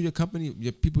sure you choose your company,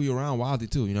 your people you're around wisely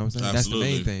too. You know what I'm saying? Absolutely.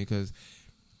 That's the main thing because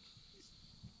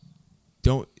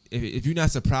if you're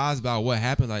not surprised by what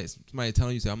happened, like somebody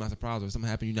telling you, say, I'm not surprised, or something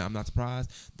happened, I'm not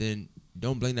surprised, then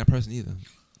don't blame that person either.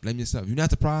 Blame yourself. If you're not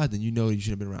surprised, then you know you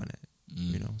should have been around that.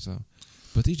 You know, so.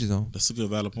 But teach his own. That's a good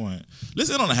valid point. Let's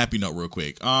end on a happy note real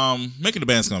quick. Making the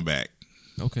Band's come back.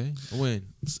 Okay. When?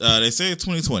 They say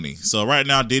 2020. So right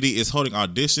now, Diddy is holding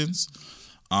auditions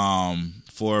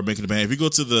for Making the Band. If you go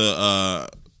to the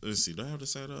let's see, do I have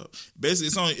this set up? Basically,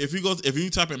 it's only if you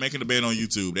type in Making the Band on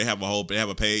YouTube, they have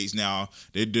a page now.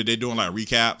 They're doing like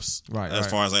recaps, right? As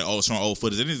far as like showing old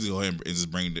footage. They need to go ahead and just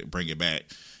bring it back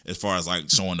as far as like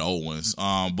showing the old ones.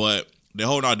 But they're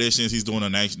holding auditions. He's doing a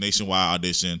nationwide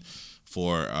audition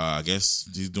for I guess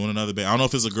he's doing another band. I don't know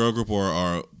if it's a girl group or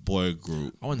a boy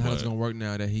group. I wonder how it's gonna work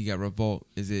now that he got Revolt.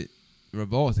 Is it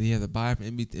Revolt? So he has to buy it from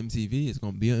MTV. It's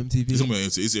gonna be on MTV. It's gonna be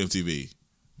it's MTV.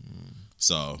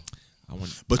 So,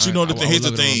 but here's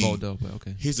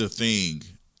the thing.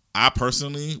 I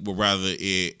personally would rather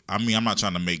it. I mean, I'm not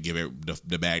trying to give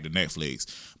the bag to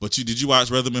Netflix. But did you watch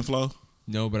Rhythm and Flow?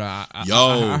 No, but I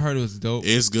heard it was dope.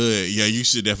 It's good. Yeah, you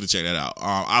should definitely check that out.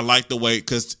 I like the way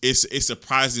because it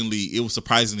was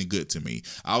surprisingly good to me.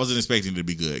 I wasn't expecting it to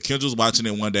be good. Kendra was watching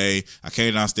it one day. I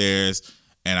came downstairs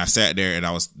and I sat there and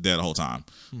I was there the whole time.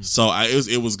 So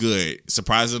it was good.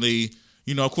 Surprisingly,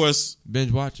 you know, of course,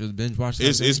 binge watch. It's binge watch.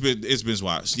 It's binge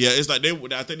watched. Yeah, it's like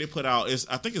I think they put out.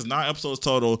 I think it's 9 episodes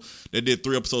total. They did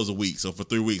 3 episodes a week. So for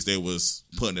 3 weeks they was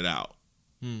putting it out.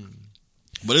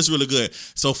 But it's really good.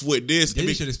 So with this,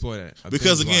 they should explore that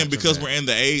because we're in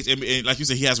the age, and like you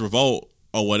said, he has Revolt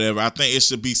or whatever. I think it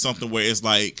should be something where it's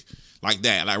like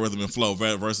that, like Rhythm and Flow,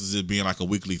 versus it being like a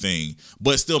weekly thing,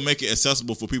 but still make it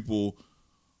accessible for people.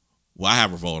 Well, I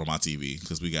have Revolt on my TV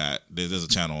because there's a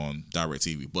channel on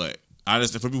DirecTV, but I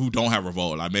just for people who don't have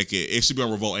Revolt, I make it should be on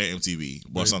Revolt and MTV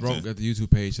or something. Got the YouTube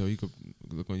page, so you could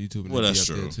look on YouTube. And that's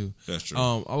true. There too. That's true.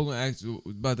 I was gonna ask you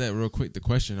about that real quick. The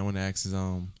question I want to ask is,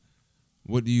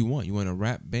 what do you want? You want a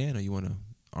rap band or you want a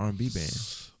R&B band?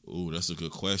 Ooh, that's a good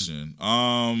question.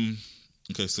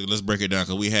 Okay, so let's break it down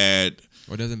because we had.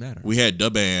 Or does it matter? We had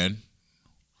the band,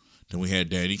 then we had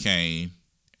Danny Kane,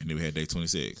 and then we had Day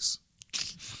 26.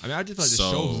 I mean, I just feel like the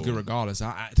show was good regardless.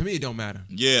 To me, it don't matter.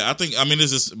 Yeah,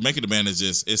 it's just Making the Band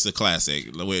it's a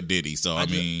classic with Diddy. So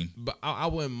but I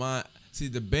wouldn't mind. See,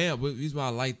 the band, the reason why I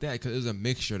like that because it was a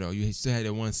mixture though. You still had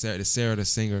that one Sarah, the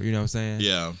singer. You know what I'm saying?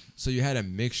 Yeah. So you had a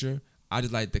mixture. I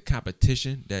just like the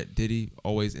competition that Diddy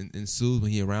always ensues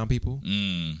when he around people.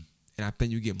 And I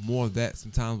think you get more of that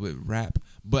sometimes with rap.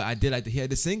 But I did like he had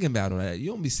the singing battle.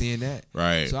 You don't be seeing that,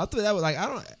 right? So I thought that was like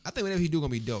I think whatever he do gonna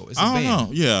be dope. It's I don't know.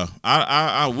 Yeah,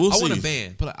 I will. I want a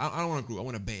band, but I don't want a group. I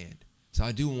want a band. So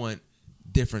I do want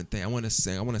different things. I want to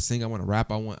sing. I want to sing. I want to rap.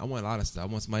 I want a lot of stuff. I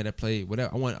want somebody that play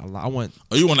whatever. I want.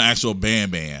 Oh, you want an actual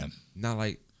band? Not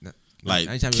like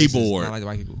keyboard. Not like the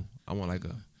white people. I want like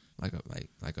a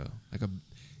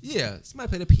yeah, somebody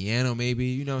play the piano maybe,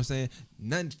 you know what I'm saying?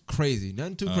 Nothing crazy,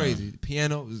 nothing too crazy.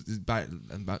 Piano is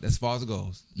about as far as it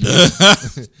goes.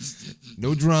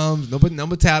 No drums, no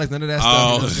metallics, none of that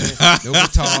stuff. You know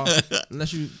what I'm saying? No guitar,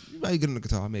 unless you might get on the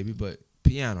guitar maybe, but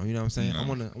piano, you know what I'm saying? I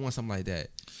want something like that.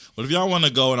 Well, if y'all want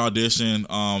to go and audition,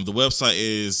 the website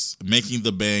is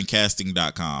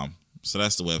makingthebandcasting.com. So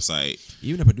that's the website.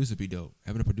 Even a producer be dope.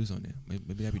 Having a producer on there,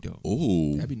 maybe that'd be dope.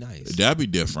 Ooh, that'd be nice. That'd be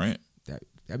different.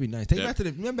 That'd be nice.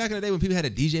 Remember back in the day when people had a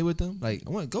DJ with them? Like, I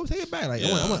want to go take it back. Like,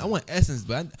 yeah. I want essence,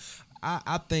 but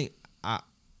I think I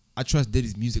trust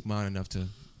Diddy's music mind enough to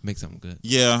make something good.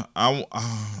 Yeah, I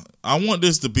want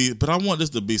this to be, but I want this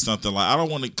to be something like I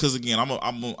don't want to because again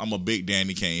I'm a big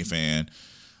Danny Kane fan.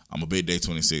 I'm a big Day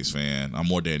 26 fan. I'm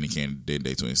more Danny Kane than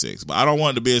Day 26, but I don't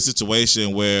want it to be a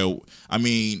situation where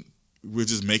we're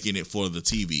just making it for the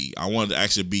TV. I want it to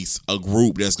actually be a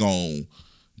group that's going to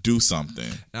do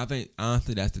something. And I think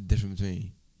honestly that's the difference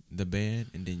between the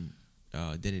band and then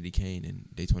Danny Kane and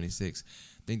Day 26.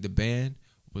 I think the band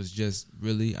was just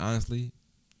really honestly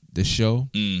the show.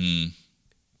 Mm-hmm.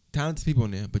 Talented people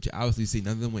in there, but you obviously see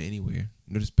none of them went anywhere.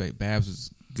 No respect. Babs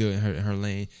was good in her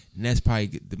lane, and that's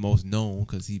probably the most known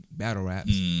because he battle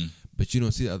raps. Mm-hmm. But you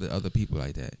don't see other people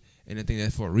like that, and I think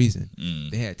that's for a reason. Mm-hmm.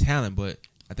 They had talent, but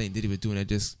I think Diddy was doing that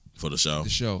just for the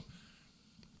show.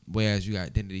 Whereas you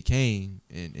got Danny Kane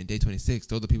and Day 26,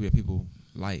 those are people that people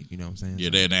light. You know what I'm saying? Yeah,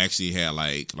 they actually had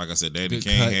like I said, Danny good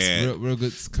Kane cuts, had real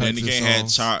good cuts. Danny Kane had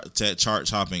songs. chart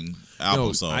chopping album.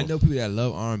 No, So I know people that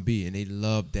love R&B and they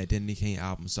love that Danny Kane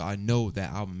album. So I know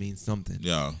that album means something.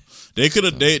 yeah, they could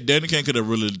have. Danny Kane could have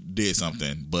really did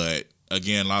something, but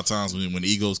again, a lot of times when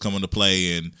egos come into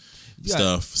play and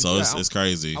stuff, so it's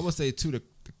crazy. I would say too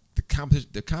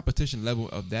the competition level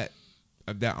of that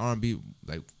R&B,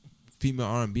 like female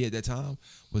R&B at that time,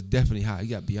 was definitely high. You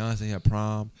got Beyonce, you had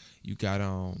Prom, you got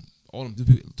all them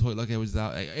people. Toy Lucky was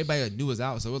out. Like, everybody knew was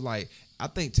out. So it was like, I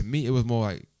think to me it was more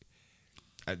like,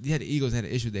 you had the egos and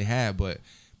had the issues they had, but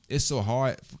it's so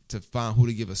hard to find who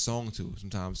to give a song to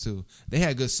sometimes too. They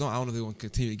had good songs. I don't know if they want to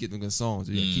continue to get them good songs.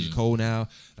 You got Keisha Cole now.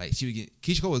 Like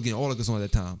Keisha Cole was getting all the good songs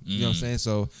at that time. You know what I'm saying?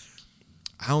 So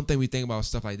I don't think we think about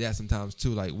stuff like that sometimes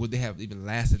too. Like, would they have even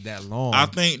lasted that long? I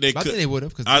think they could. I think they would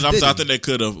have. I think they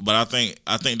could have, but I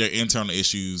think their internal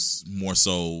issues more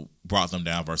so brought them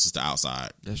down versus the outside.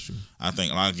 That's true. I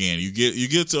think, like, again, you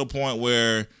get to a point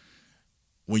where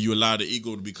when you allow the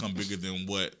ego to become bigger than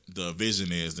what the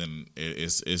vision is, then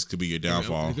it could be your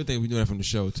downfall. The good thing we know that from the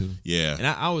show too. Yeah, and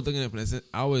I was looking at it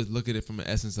I always look at it from an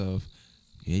essence of,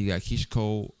 you got Keisha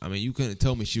Cole. I mean, you couldn't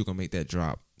tell me she was gonna make that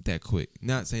drop that quick.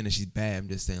 Not saying that she's bad. I'm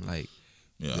just saying, like,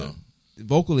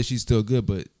 vocally she's still good,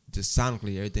 but just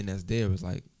sonically everything that's there was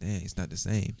like, dang, it's not the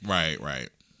same. Right.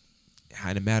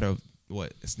 In a matter of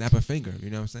what, snap a finger, you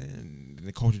know what I'm saying? And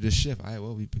the culture just shift. All right,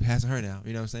 well, we passing her now,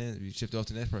 you know what I'm saying? We shift off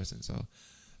to the next person. So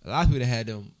a lot of people that had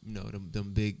them,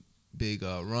 them big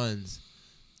runs,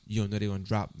 you don't know they're gonna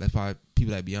drop. That's why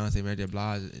people like Beyonce, Mary J.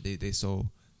 Blige, they so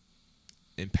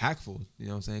impactful, you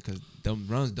know what I'm saying? Because them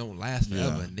runs don't last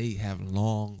forever, and they have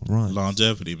long runs.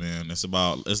 Longevity, man. It's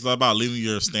about leaving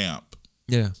your stamp.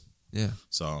 Yeah.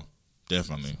 So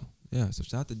definitely. So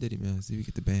shout out to Diddy, man. See if we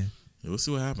get the band. Yeah, we'll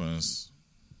see what happens.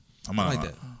 I'm not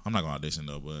gonna audition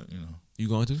though, but You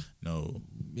going to? No.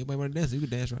 Everybody want to dance? You can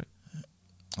dance, right?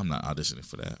 I'm not auditioning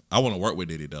for that. I want to work with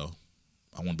Diddy though.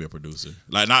 I want to be a producer,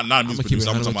 like not a music producer.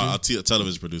 I'm talking about a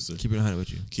television producer. Keep it 100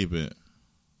 with you. Keep it.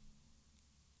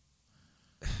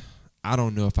 I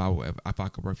don't know if I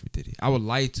could work for Diddy. I would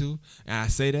like to, and I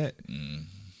say that.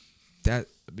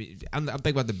 I'm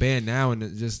thinking about the band now, and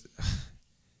it just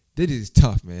Diddy is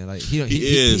tough, man. Like he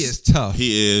is tough.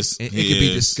 He is. And it can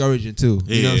be discouraging too.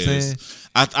 You know what I'm saying?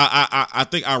 I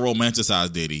think I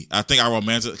romanticize Diddy. I think I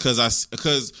romanticize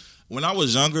because when I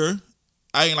was younger,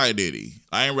 I ain't like Diddy.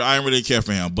 I ain't really care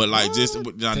for him. But like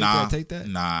take that?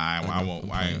 Nah, I won't.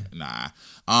 Nah.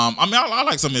 I mean, I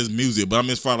like some of his music, but I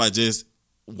mean, as far as like just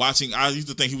watching, I used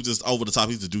to think he was just over the top.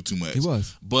 He used to do too much. He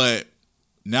was. But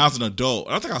now as an adult,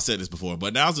 I think I said this before,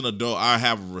 but now as an adult, I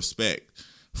have respect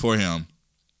for him.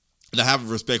 And I have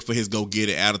respect for his go get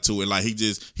it attitude, and like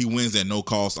he wins at no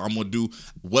cost. I'm gonna do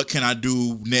what can I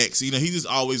do next? He just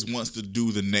always wants to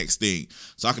do the next thing.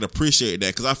 So I can appreciate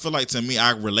that because I feel like to me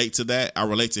I relate to that. I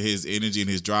relate to his energy and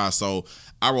his drive. So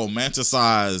I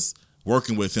romanticize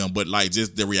working with him, but like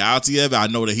just the reality of it, I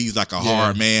know that he's like a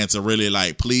hard man to really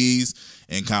like please,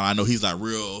 and kind of I know he's like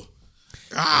real.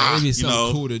 Maybe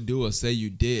something cool to do or say you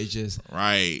did. Just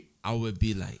right. I would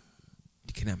be like,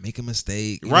 can I make a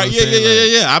mistake? You right?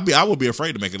 Yeah. I would be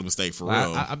afraid to make a mistake for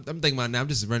real. I'm thinking about now. I'm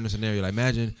just a random scenario. Like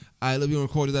imagine, I let me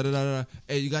record it.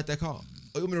 Hey, you got that call?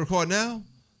 Oh, you want me to record now?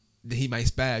 Then he might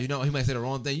spaz. He might say the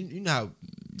wrong thing. You know how.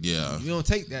 Yeah. You don't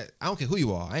take that. I don't care who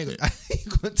you are. I ain't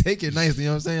gonna take it nicely. You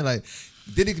know what I'm saying? Like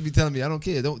Diddy could be telling me, I don't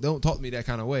care. Don't talk to me that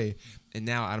kind of way. And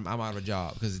now I'm out of a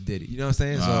job because it's Diddy. You know what I'm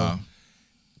saying? So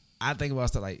I think about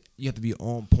stuff like you have to be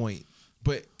on point,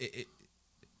 but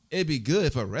it'd be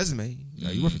good for a resume.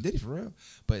 Like, you work for Diddy for real.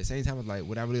 But at the same time, it's like,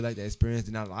 would I really like that experience?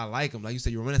 And I like him. Like you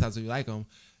said, you're romanticized, so you like him.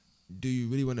 Do you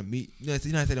really want to meet? You know how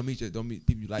I say don't meet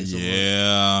people you like so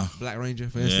much. Black Ranger,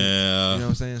 for instance. Yeah. You know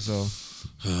what I'm saying? So.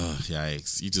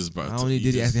 Yikes. You just brought. I don't need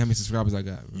Diddy asking how many subscribers I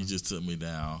got. Bro. You just took me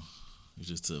down.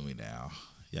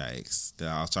 Yikes.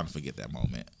 I was trying to forget that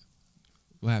moment.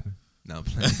 What happened? No, I'm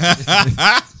playing.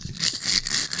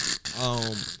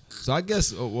 So I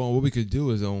guess what we could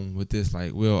do is with this,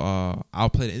 like I'll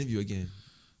play the interview again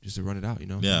just to run it out,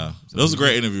 Yeah, so that was a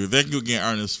great interview. Thank you again,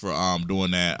 Ernest, for doing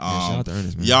that. Shout out to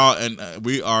Ernest, man. Y'all, and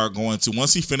we are going to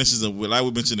once he finishes like we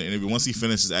mentioned in the interview, once he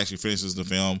finishes the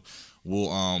film,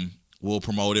 we'll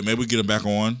promote it. Maybe we get him back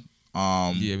on.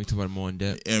 We talk about it more in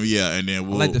depth. And then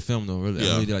we'll. I like the film though. Really,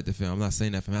 I really do like the film. I'm not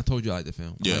saying that for me. I told you I like the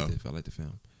film. I like the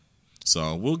film.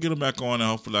 So we'll get them back on, and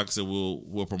hopefully, like I said,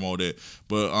 we'll promote it.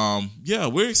 But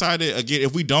we're excited. Again,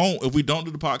 if we don't do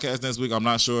the podcast next week, I'm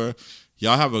not sure.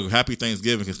 Y'all have a happy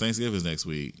Thanksgiving because Thanksgiving is next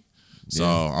week. So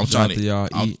I'm trying to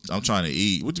eat. I'm trying to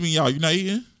eat. What do you mean, y'all? You not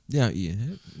eating? Yeah, I'm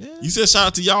eating. Yeah. You said shout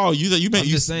out to y'all. You made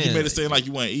just saying, you made it seem like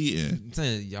you weren't eating. I'm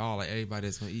saying y'all, like everybody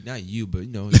that's gonna eat, not you, but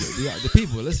the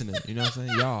people listening. You know what I'm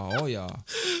saying? Y'all, all y'all.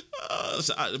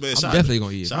 I'm definitely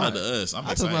gonna eat. Shout out to us. I'm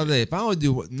I excited. told my day, if I don't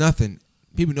do nothing,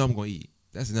 people know I'm gonna eat.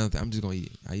 That's another thing. I'm just gonna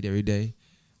eat. I eat every day.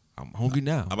 I'm hungry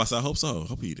now. I hope so.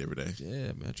 Hope you eat every day.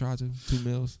 Yeah, man. I try to 2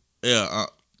 meals. Yeah,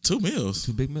 2 meals.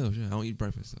 2 big meals. Yeah, I don't eat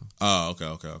breakfast though. Oh, okay.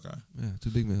 Yeah, 2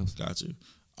 big meals. Got you.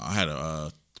 I had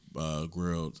a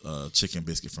grilled chicken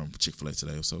biscuit from Chick-fil-A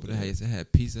today. It was so good. I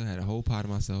had pizza. I had a whole pot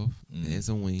of myself and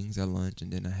some wings at lunch,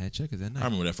 and then I had checkers at night. I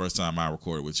remember that first time I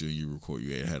recorded with you. You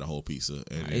had a whole pizza.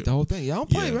 And I ate the whole thing. Y'all don't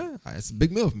play, right? It's a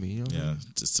big meal for me. You know what yeah,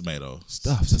 just tomato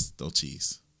stuff, just no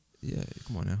cheese. Yeah,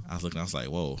 come on now. I was like,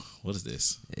 whoa, what is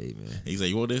this? Hey man. He's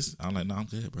like, you want this? I'm like, no, I'm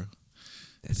good, bro.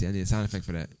 That's it. I need a sound effect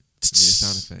for that. I need a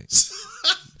sound effect.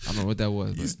 I don't know what that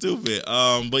was. You stupid.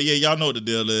 But yeah, y'all know what the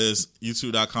deal is.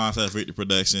 YouTube.com/Victory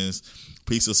Productions.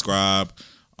 Please subscribe.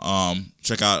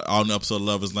 Check out all the episode of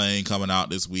Lovers Lane coming out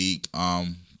this week.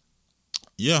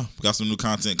 Yeah, we got some new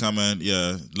content coming.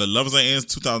 Yeah, Lovers Lane ends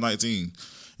 2019.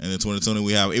 And then 2020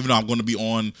 we have, even though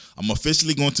I'm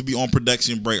officially going to be on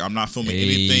production break. I'm not filming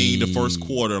anything the first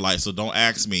quarter, so don't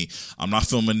ask me. I'm not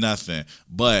filming nothing.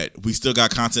 But we still got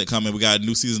content coming. We got a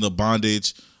new season of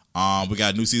Bondage. We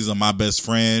got a new season of My Best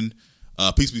Friend.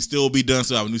 Peace Be Still will be done,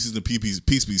 so I have a new season of Peace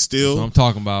Be Still. That's what I'm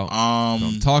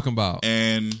talking about.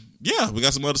 And yeah, we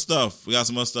got some other stuff. We got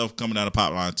some other stuff coming down the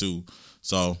pipeline too.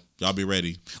 So y'all be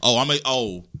ready.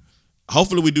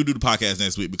 Hopefully we do the podcast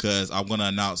next week because I'm gonna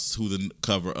announce who the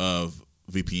cover of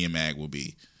VPN Mag will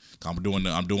be. I'm doing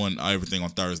everything on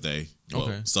Thursday.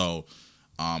 Okay. So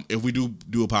if we do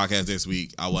a podcast next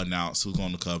week, I will announce who's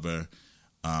on the cover.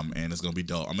 And it's gonna be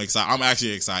dope. I'm excited. I'm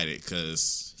actually excited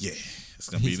because it's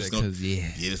gonna be this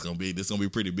gonna be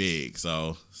pretty big.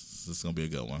 So it's gonna be a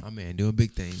good one. My man doing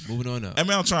big things. Moving on up. I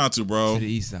mean, I'm trying to, bro. To the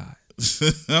east side.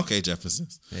 Okay,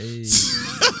 Jeffersons. Hey.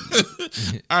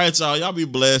 All right, y'all. Y'all be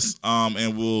blessed.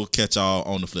 And we'll catch y'all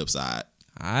on the flip side.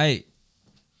 All right.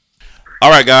 All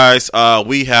right, guys.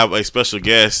 We have a special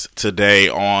guest today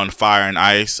on Fire and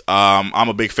Ice. I'm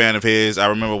a big fan of his. I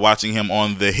remember watching him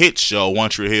on the hit show One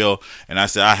Tree Hill, and I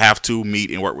said I have to meet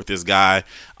and work with this guy.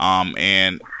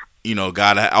 And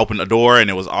God opened the door, and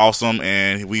it was awesome.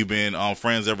 And we've been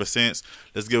friends ever since.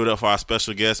 Let's give it up for our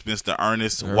special guest, Mr.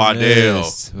 Ernest Waddell.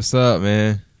 What's up,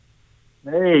 man?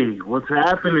 Hey, what's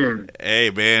happening? Hey,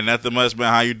 man, nothing much,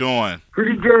 man. How you doing?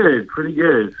 Pretty good.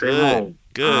 Same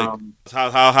Good.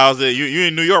 How's it? You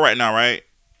in New York right now, right?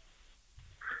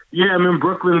 Yeah, I'm in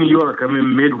Brooklyn, New York. I'm in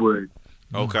Midwood.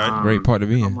 Okay. Great part to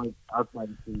be in. I'm like outside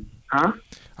the city. Huh?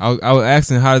 I was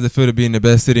asking, how does it feel to be in the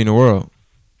best city in the world?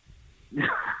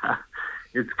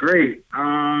 It's great.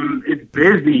 It's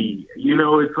busy.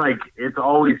 It's like it's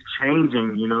always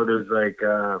changing. There's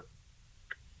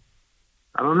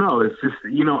I don't know. It's just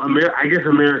I guess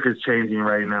America's changing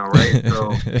right now, right?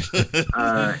 So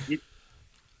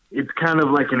it's kind of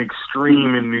like an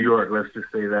extreme in New York. Let's just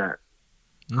say that.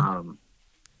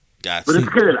 Gotcha. But it's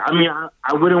good. I mean,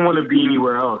 I wouldn't want to be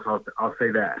anywhere else. I'll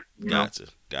say that. Gotcha.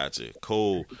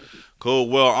 Cool.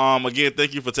 Well, again,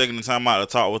 thank you for taking the time out to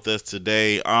talk with us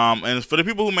today. And for the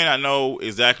people who may not know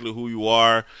exactly who you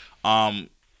are,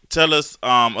 tell us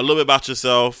a little bit about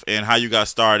yourself and how you got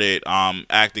started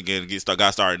acting and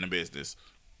got started in the business.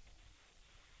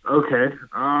 Okay.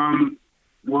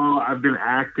 Well, I've been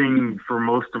acting for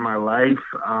most of my life.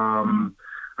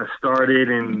 I started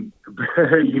in,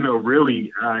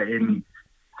 really in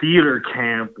theater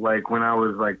camp, when I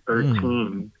was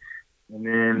 13. And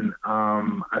then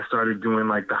I started doing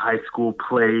the high school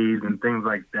plays and things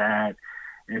like that.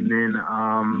 And then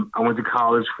I went to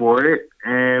college for it.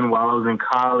 And while I was in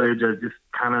college, I just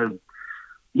kind of,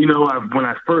 when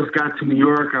I first got to New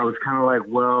York, I was kind of like,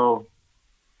 well,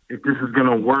 if this is going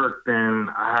to work, then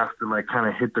I have to kind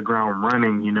of hit the ground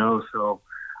running, So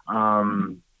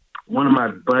one of my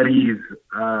buddies,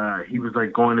 he was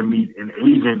going to meet an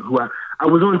agent who I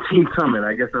was on Teen Summit.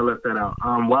 I guess I left that out.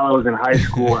 While I was in high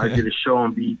school, I did a show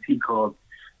on BET called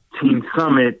Teen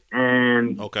Summit,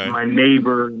 and my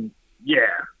neighbor, and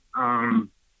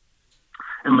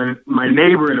my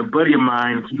neighbor and a buddy of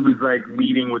mine, he was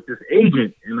meeting with this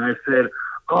agent, and I said,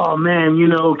 oh man,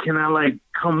 can I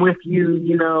come with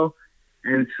you,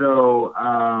 And so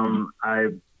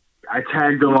I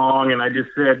tagged along, and I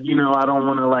just said, I don't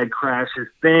want to crash his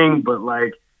thing, but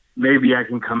maybe I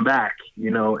can come back,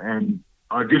 and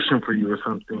audition for you or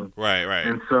something. Right.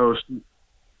 And so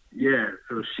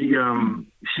she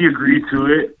agreed to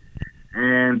it,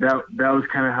 and that was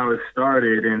kind of how it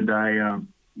started. And I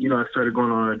started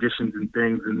going on auditions and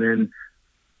things, and then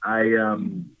I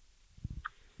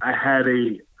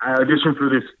I auditioned for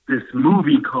this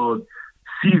movie called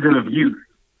Season of Youth,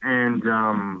 and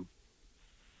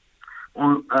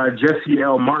Jesse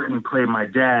L. Martin played my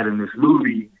dad in this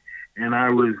movie, and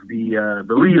I was the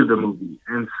lead of the movie.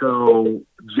 And so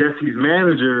Jesse's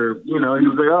manager, he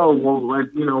was like, "Oh, well, why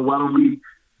don't we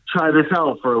try this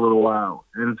out for a little while?"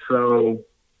 And so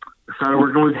I started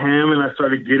working with him, and I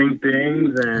started getting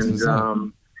things, and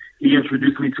he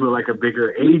introduced me to a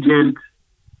bigger agent,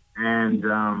 and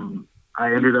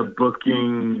I ended up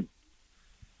booking.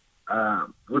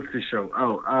 What's the show?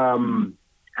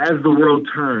 As the World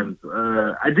Turns.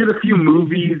 I did a few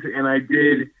movies, and I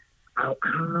did. I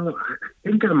don't know. I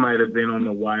think I might have been on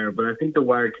The Wire, but I think The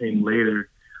Wire came later.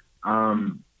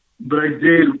 But I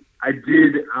did. As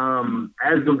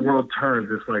the World Turns.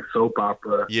 It's soap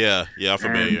opera. Yeah, I'm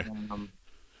familiar.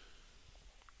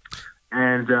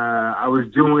 And I was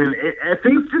doing.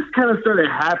 Things just kind of started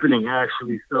happening,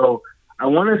 actually. So I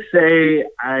want to say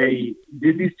I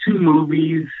did these 2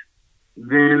 movies.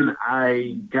 Then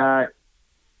I got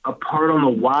a part on The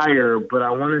Wire, but I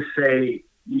want to say,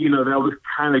 that was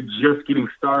kind of just getting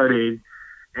started.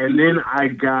 And then I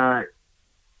got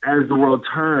As the World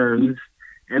Turns.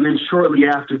 And then shortly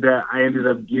after that, I ended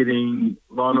up getting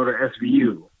Law and Order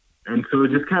SVU. And so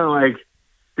it just kind of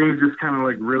things just kind of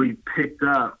really picked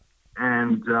up.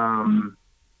 And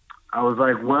I was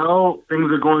like, well,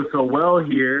 things are going so well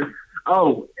here.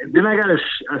 Oh, and then I got a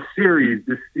series,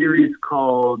 this series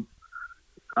called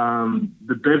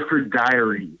The Bedford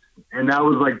Diaries. And that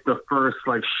was the first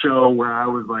show where I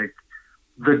was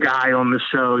the guy on the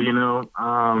show, or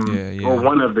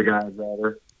one of the guys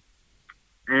rather.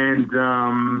 And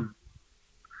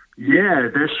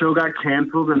that show got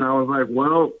canceled, and I was like,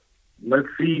 well, let's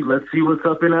see what's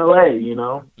up in LA,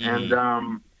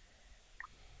 Mm-hmm.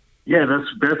 And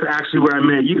that's actually where I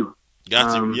met you.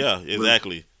 Gotcha. Yeah,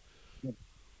 exactly.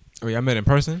 Oh, yeah, I met in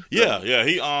person? Yeah.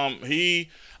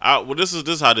 This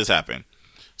is how this happened.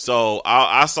 So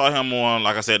I saw him on,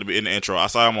 like I said in the intro, I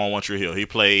saw him on One Tree Hill. He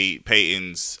played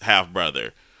Peyton's half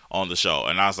brother on the show,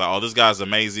 and I was like, "Oh, this guy's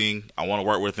amazing. I want to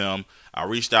work with him." I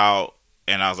reached out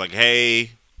and I was like,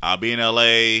 "Hey, I'll be in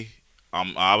LA."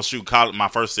 I was shooting my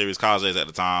first series, College Days, at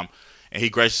the time, and he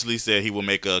graciously said he would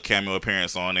make a cameo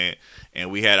appearance on it, and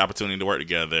we had opportunity to work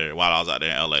together while I was out there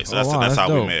in LA. So that's how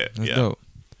dope. we met. That's yeah. dope.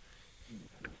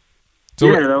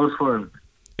 So that was fun.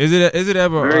 Is it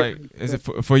ever is it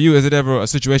for you? Is it ever a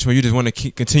situation where you just want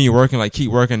to continue working,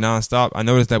 keep working nonstop? I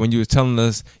noticed that when you were telling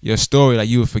us your story,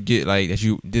 you would forget that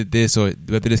you did this or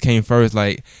whether this came first.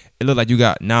 It looked like you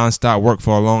got nonstop work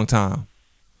for a long time.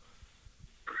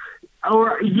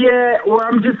 Or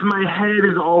I'm just, my head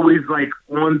is always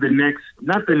on the next,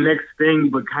 not the next thing,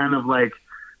 but kind of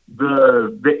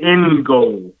the end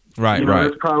goal. Right.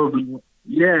 That's probably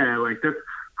that's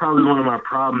probably one of my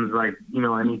problems. I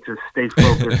need to stay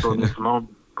focused on this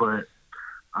moment. But,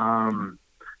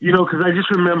 because I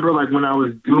just remember when I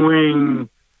was doing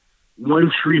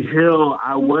One Tree Hill,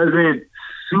 I was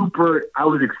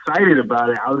excited about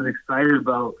it. I was excited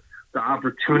about the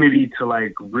opportunity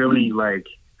to really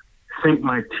sink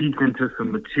my teeth into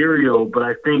some material. But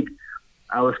I think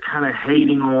I was kind of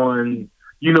hating on,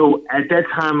 at that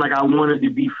time, I wanted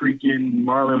to be freaking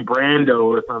Marlon Brando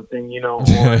or something, in a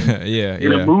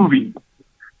movie.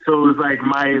 So it was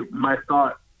my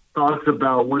thoughts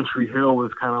about One Tree Hill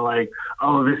was kind of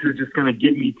oh, this is just going to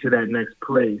get me to that next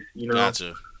place,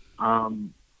 Gotcha.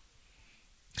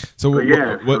 So,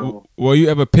 were you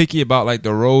ever picky about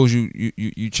the roles you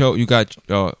chose? You got,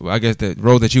 I guess the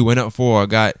role that you went up for or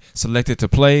got selected to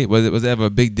play. Was it ever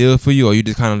a big deal for you, or you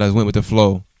just kind of went with the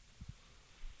flow?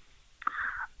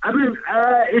 I mean,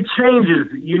 it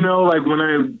changes. When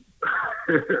I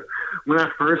when I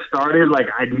first started,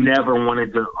 I never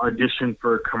wanted to audition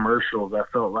for commercials. I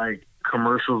felt like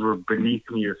commercials were beneath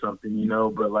me or something,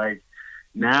 But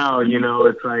now,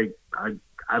 it's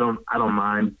I don't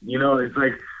mind. It's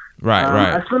right.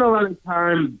 I spent a lot of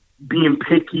time being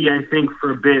picky, I think,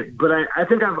 for a bit, but I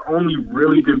think I've only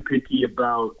really been picky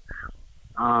about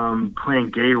playing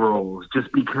gay roles,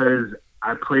 just because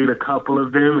I played a couple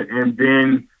of them, and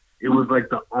then it was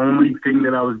the only thing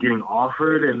that I was getting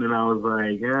offered, and then I was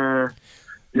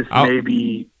this may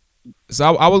be.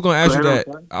 So I was going to ask you that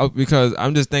because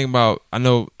I'm just thinking about. I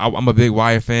know I'm a big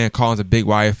Wire fan. Colin's a big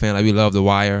Wire fan. We love The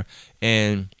Wire,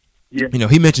 and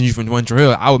he mentioned you from One Tree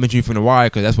Hill. I would mention you from The Wire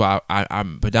because that's where I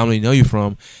predominantly know you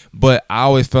from. But I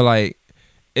always feel like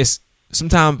it's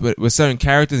sometimes with certain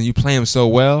characters and you play them so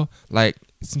well,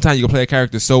 sometimes you can play a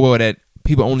character so well that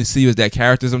people only see you as that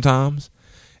character sometimes.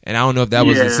 And I don't know if that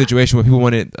was a situation where people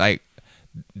wanted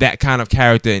that kind of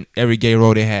character in every gay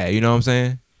role they had. You know what I'm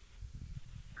saying?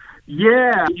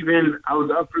 Yeah, even I was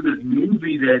up for this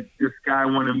movie that this guy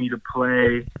wanted me to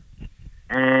play,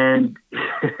 and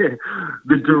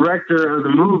the director of the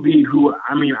movie, who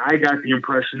I mean, I got the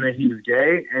impression that he was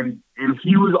gay, and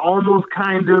he was almost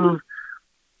kind of,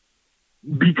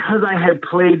 because I had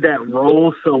played that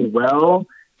role so well,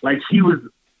 like he was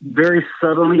very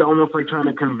subtly almost like trying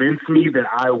to convince me that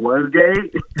I was gay.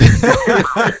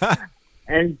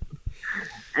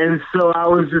 and so I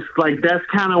was just like, that's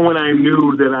kind of when I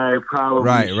knew that I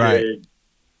probably should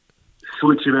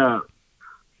switch it up.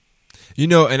 You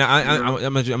know, and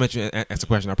I'm gonna ask a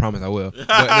question. I promise I will.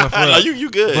 But, no, no, you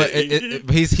good.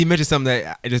 But he mentioned something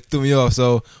that it just threw me off.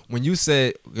 So when you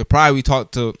said, probably we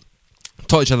talked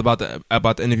each other about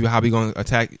the interview, how we gonna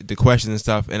attack the questions and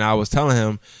stuff, and I was telling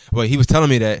him, well, he was telling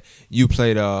me that you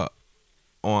played on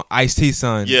Ice-T's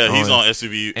son. Yeah, he's on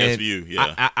SVU.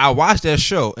 Yeah, I watched that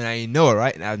show and I didn't know it,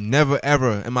 right? And I've never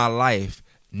ever in my life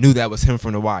knew that was him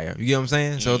from The Wire. You get what I'm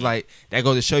saying? So it's like that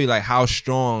goes to show you like how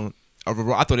strong of a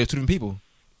role. I thought they were two different people.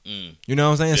 You know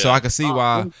what I'm saying? Yeah. So I could see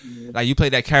why, like, you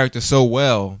played that character so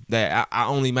well that I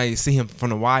only might see him from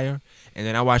The Wire. And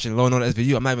then I watching Law & Order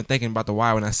SVU. I'm not even thinking about The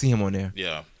Wire when I see him on there.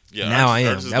 Yeah. Now I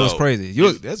am. That was crazy. You're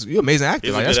an amazing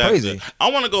actor. Like, that's crazy.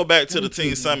 I want to go back to the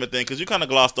Teen Summit thing because you kind of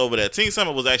glossed over that. Teen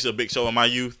Summit was actually a big show in my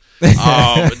youth.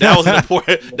 That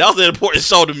was an important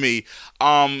show to me.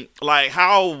 Like,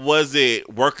 how was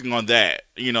it working on that?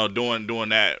 You know, doing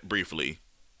that briefly.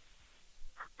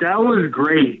 That was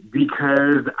great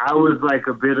because I was like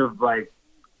a bit of like,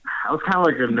 I was kind of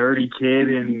like a nerdy kid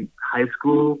in high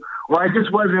school. Or I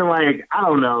just wasn't like, I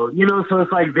don't know, you know, so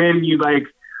it's like then you like,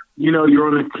 you know, you're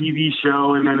on a TV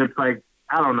show and then it's like,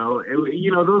 I don't know,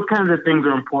 you know, those kinds of things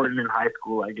are important in high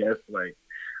school, I guess, like,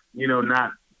 you know,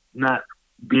 not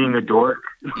being a dork.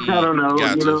 I don't know,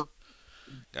 gotcha. You know.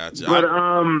 Gotcha.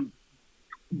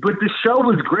 But the show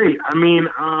was great. I mean,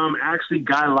 actually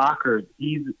Guy Lockhart,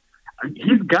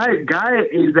 Guy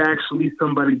is actually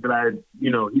somebody that I, you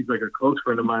know, he's like a close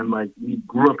friend of mine. Like, we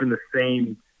grew up in the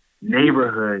same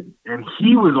neighborhood, and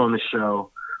he was on the show.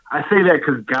 I say that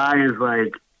because Guy is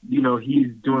like, you know,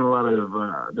 he's doing a lot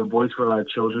of the voice for a lot of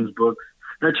children's books.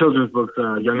 Not children's books,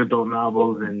 young adult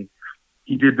novels, and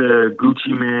he did the Gucci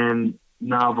Man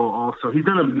novel also. He's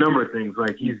done a number of things.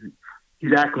 Like, he's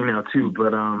acting now too,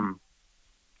 but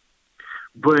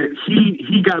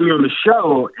he got me on the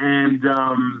show, and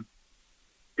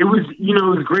it was, you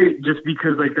know, it was great just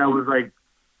because like that was like,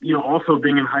 you know, also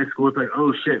being in high school, it's like,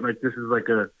 oh shit, like this is like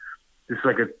a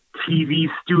TV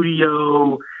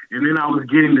studio, and then I was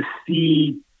getting to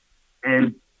see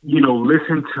and, you know,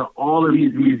 listen to all of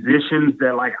these musicians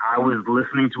that like I was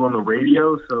listening to on the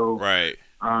radio. So right,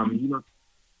 you know,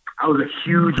 I was a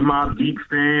huge Mobb Deep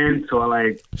fan, so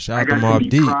I got to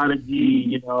meet Prodigy.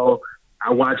 You know,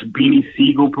 I watched Beanie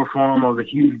Siegel perform. I was a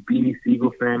huge Beanie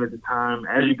Siegel fan at the time.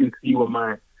 As you can see, what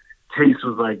my taste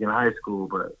was like in high school,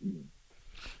 but.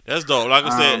 That's dope. Like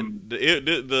I said,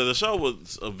 the show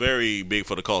was very big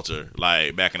for the culture.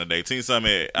 Like back in the day, Teen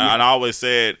Summit. Yeah. And I always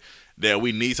said that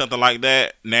we need something like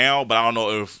that now. But I don't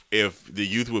know if the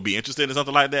youth would be interested in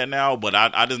something like that now. But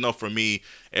I just know for me,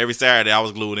 every Saturday I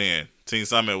was glued in. Teen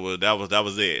Summit was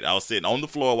it. I was sitting on the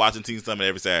floor watching Teen Summit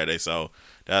every Saturday. So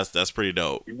that's pretty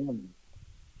dope.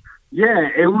 Yeah,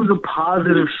 it was a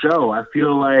positive show. I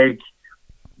feel like.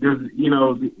 There's, you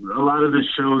know, a lot of the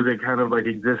shows that kind of like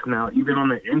exist now, even on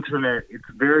the internet, it's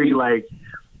very like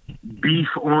beef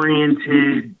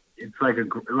oriented. It's like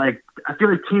I feel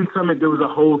like Teen Summit, there was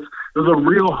a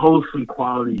real wholesome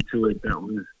quality to it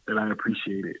that I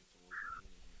appreciated.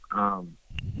 But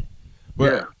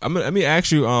yeah. Let me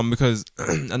ask you, because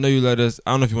I know you let us.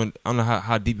 I don't know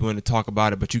how deep you want to talk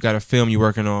about it, but you got a film you're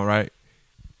working on, right?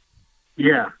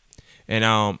 Yeah. And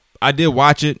I did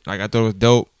watch it. Like, I thought it was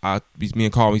dope. Me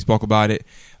and Carl, we spoke about it.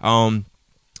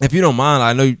 If you don't mind,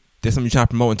 I know there's something you're trying to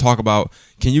promote and talk about.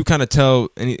 Can you kind of tell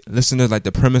any listeners like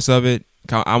the premise of it?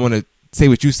 I want to say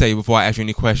what you say before I ask you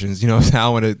any questions. You know what I'm saying? I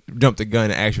want to jump the gun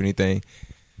and ask you anything.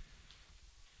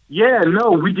 Yeah,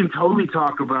 no, we can totally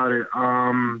talk about it.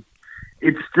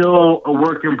 It's still a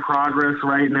work in progress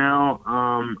right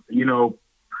now. You know,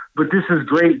 but this is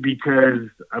great because,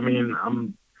 I mean,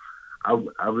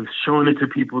 I was showing it to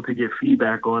people to get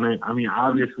feedback on it. I mean,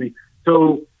 obviously.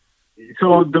 So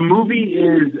the movie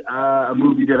is a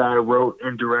movie that I wrote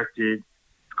and directed.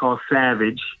 It's called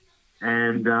Savage.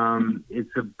 And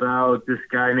it's about this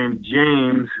guy named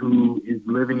James who is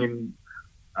living in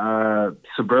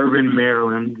suburban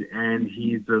Maryland. And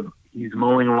he's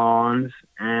mowing lawns.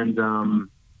 And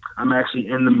I'm actually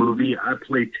in the movie. I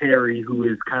play Terry, who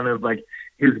is kind of like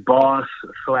his boss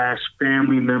 /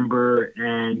 family member,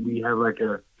 and we have like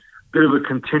a bit of a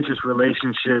contentious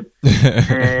relationship,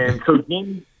 and so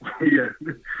James,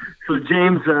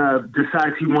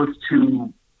 decides he wants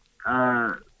to,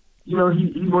 he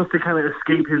wants to kind of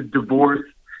escape his divorce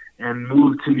and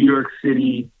move to New York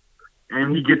City,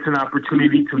 and he gets an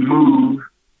opportunity to move,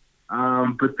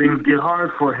 but things get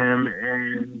hard for him,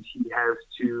 and he has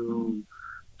to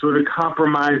sort of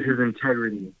compromise his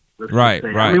integrity. Right.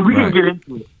 I mean, we can get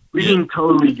into it. We can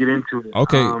totally get into it.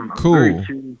 Okay, cool.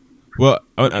 Well,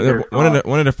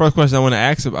 one of the first questions I want to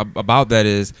ask about that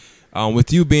is,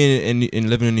 with you being in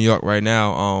living in New York right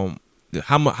now,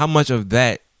 how much of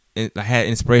that had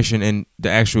inspiration in the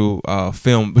actual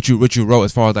film, what you wrote,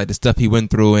 as far as like the stuff he went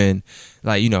through and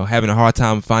like having a hard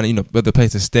time finding whether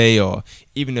place to stay or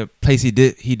even the place he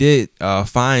did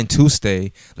find to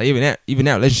stay. Like even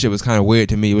that relationship was kind of weird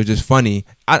to me. It was just funny.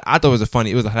 I thought it was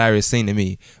a hilarious scene to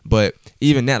me. But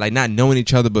even that, like not knowing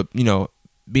each other, but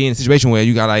being in a situation where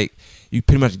you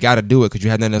pretty much got to do it because you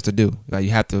had nothing else to do. Like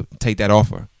you have to take that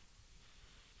offer.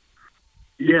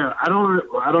 Yeah, I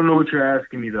don't know what you're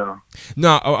asking me though.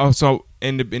 No, so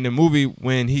in the movie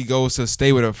when he goes to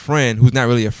stay with a friend who's not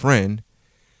really a friend,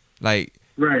 like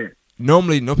right.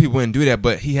 Normally, no people wouldn't do that,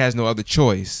 but he has no other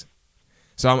choice.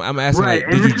 So I'm asking, right.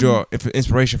 Like, did you draw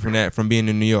inspiration from that from being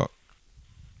in New York?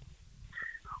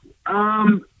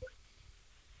 The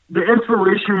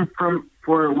inspiration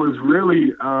for it was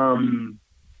really, I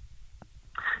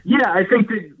think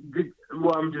that.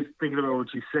 Well, I'm just thinking about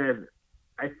what you said.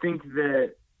 I think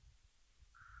that,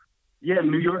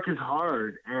 New York is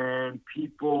hard, and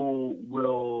people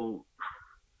will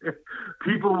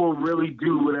really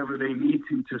do whatever they need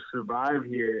to survive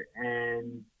here.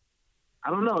 And I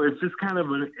don't know, it's just kind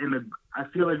of I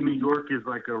feel like New York is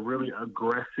like a really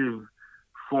aggressive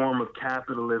form of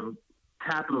capitalism,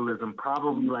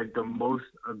 probably like the most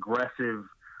aggressive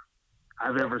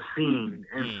I've ever seen.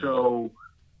 And so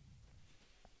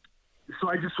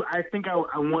I think I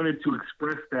wanted to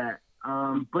express that.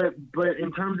 But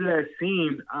in terms of that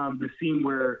scene, the scene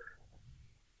where,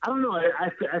 I don't know, I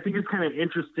think it's kind of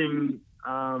interesting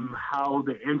how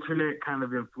the internet kind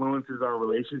of influences our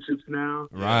relationships now.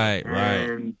 Right.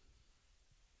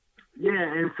 Yeah,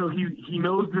 and so he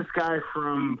knows this guy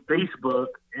from Facebook,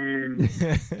 and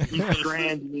he's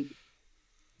stranded,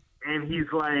 and he's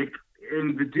like,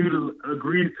 and the dude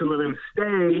agrees to let him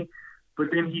stay. But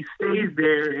then he stays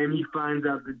there, and he finds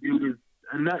out the dude is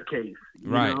a nutcase.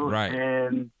 Right.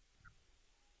 And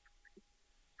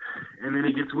then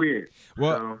it gets weird.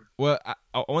 Well,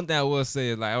 one thing I will say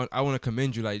is like I want to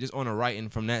commend you, like just on the writing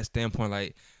from that standpoint.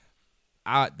 Like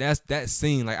that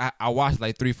scene, like I watched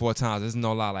like 3-4 times. There's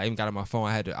no lie. Like I even got on my phone.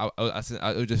 I had to.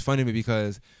 It was just funny to me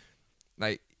because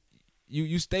like.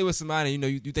 You stay with somebody,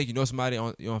 you think you know somebody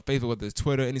on Facebook, whether it's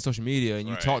Twitter, any social media, and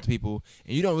you talk to people,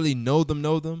 and you don't really know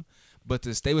them. But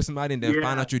to stay with somebody and then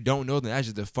find out you don't know them, that's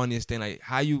just the funniest thing. Like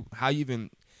how you even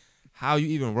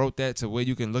wrote that to where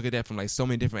you can look at that from like so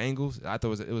many different angles. I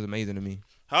thought it was amazing to me.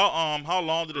 How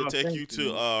long did it take you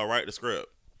to write the script?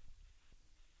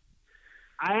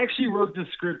 I actually wrote the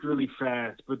script really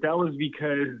fast, but that was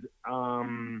because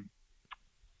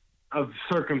of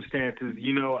circumstances.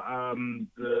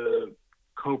 The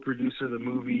co-producer of the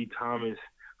movie, Thomas,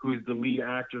 who's the lead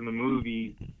actor in the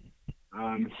movie,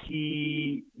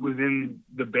 he was in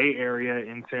the Bay Area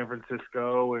in San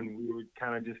Francisco, and we were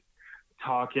kind of just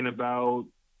talking about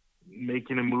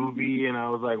making a movie, and I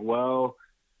was like, well,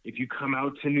 if you come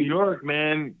out to New York,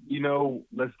 man,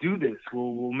 let's do this.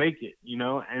 We'll make it,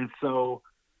 And so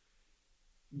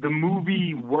the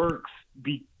movie works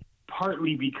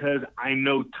partly because I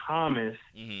know Thomas,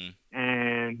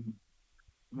 and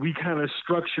we kind of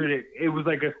structured it. It was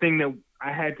like a thing that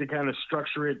I had to kind of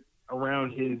structure it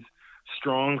around his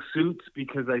strong suits,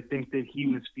 because I think that he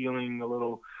was feeling a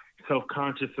little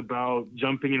self-conscious about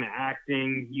jumping into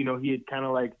acting. He had kind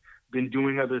of like been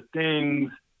doing other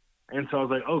things. And so I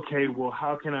was like, okay, well,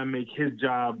 how can I make his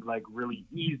job like really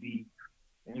easy?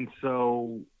 And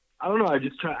so I don't know. I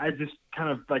just kind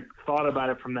of like thought about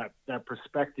it from that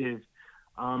perspective.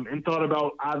 And thought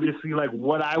about obviously like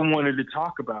what I wanted to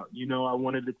talk about. I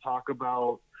wanted to talk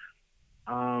about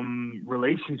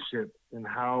relationships and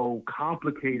how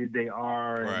complicated they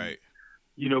are. Right.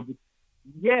 And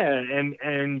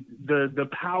the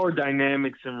power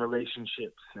dynamics in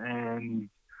relationships, and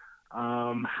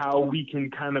how we can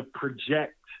kind of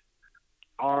project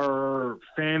our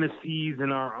fantasies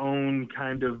and our own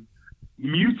kind of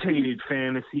mutated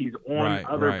fantasies on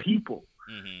other people.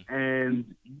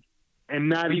 And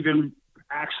not even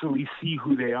actually see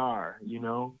who they are,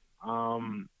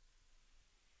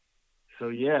 So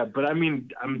yeah, but I'd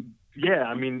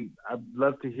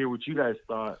love to hear what you guys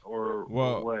thought or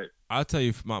what. I'll tell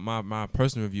you my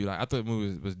personal review. Like I thought the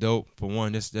movie was dope for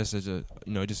one. That's such a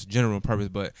just general purpose.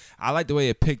 But I like the way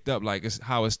it picked up. Like it's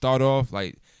how it started off.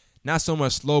 Like not so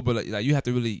much slow, but like you have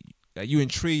to really you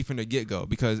intrigued from the get go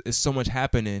because it's so much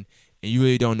happening and you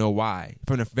really don't know why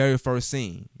from the very first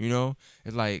scene.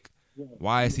 It's like.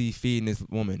 Why is he feeding this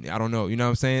woman? I don't know. You know what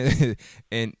I'm saying?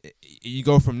 And you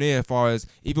go from there as far as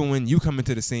even when you come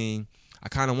into the scene, I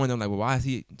kind of wonder, like, well, why is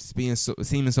he seeming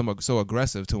so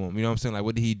aggressive to him? You know what I'm saying? Like,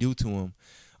 what did he do to him?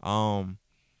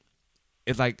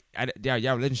 It's like,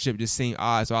 y'all relationship just seemed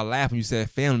odd. So I laughed when you said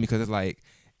family because it's like,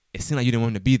 it seemed like you didn't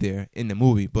want him to be there in the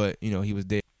movie, but, he was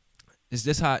there. It's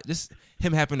just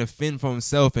him having to fend for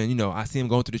himself and, I see him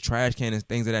going through the trash can and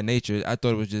things of that nature. I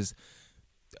thought it was just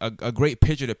a great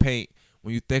picture to paint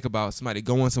when you think about somebody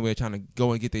going somewhere trying to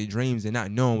go and get their dreams and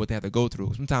not knowing what they have to go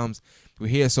through. Sometimes we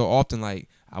hear so often, like,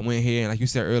 I went here and like you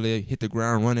said earlier, hit the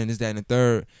ground running, this, that, and the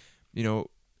third.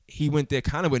 He went there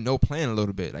kind of with no plan a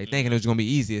little bit, like thinking it was going to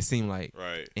be easy, it seemed like.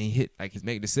 Right. And he hit, like, his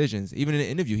make decisions. Even in the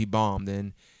interview, he bombed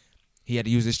and he had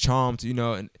to use his charm to,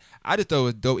 and I just thought it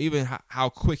was dope, even how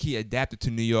quick he adapted to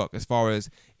New York as far as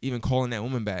even calling that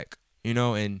woman back,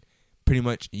 and pretty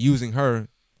much using her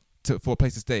for a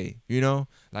place to stay,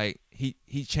 like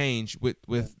he changed with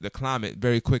the climate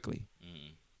very quickly.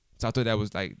 So I thought that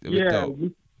was like dope.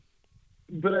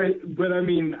 But I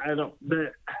mean I don't.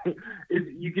 But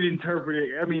you can interpret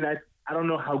it. I mean I don't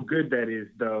know how good that is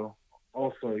though.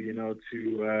 Also,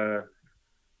 to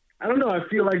I don't know. I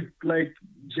feel like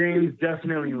James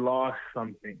definitely lost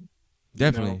something.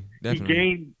 Definitely.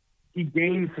 He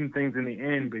gained some things in the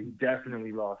end, but he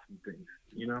definitely lost some things.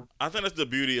 I think that's the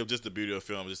beauty of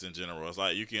film, just in general. It's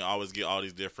like you can always get all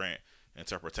these different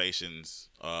interpretations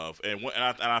of, and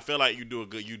I feel like you do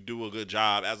a good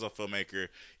job as a filmmaker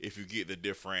if you get the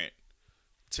different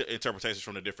interpretations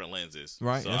from the different lenses.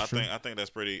 Right. So I think that's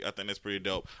pretty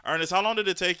dope. Ernest, how long did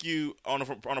it take you on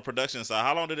a production side?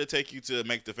 How long did it take you to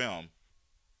make the film?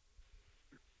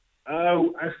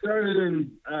 I started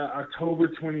in October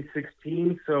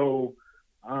 2016, so.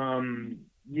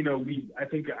 I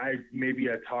think I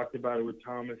talked about it with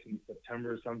Thomas in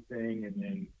September or something, and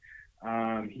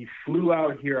then he flew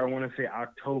out here, I want to say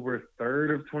October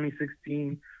 3rd of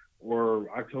 2016 or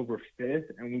October 5th,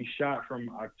 and we shot from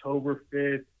October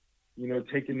 5th,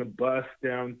 taking the bus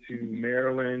down to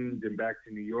Maryland and back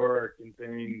to New York and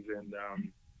things, and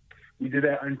we did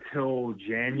that until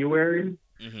January,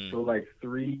 so like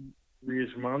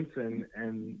three-ish months, and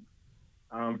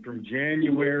from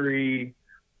January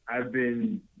I've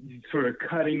been sort of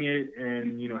cutting it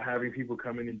and, having people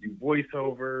come in and do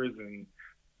voiceovers and,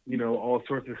 all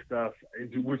sorts of stuff.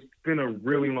 It's been a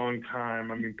really long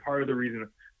time. I mean, part of the reason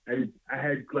I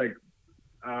had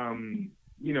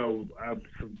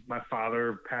my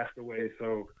father passed away.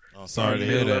 So sorry to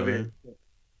hear that, man.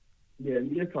 Yeah,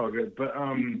 it's all good. But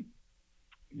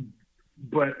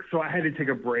so I had to take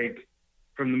a break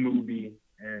from the movie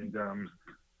and,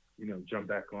 jump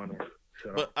back on it.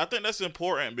 So. But I think that's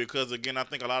important because, again, I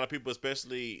think a lot of people,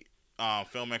 especially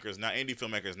filmmakers now, indie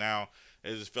filmmakers now,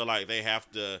 they just feel like they have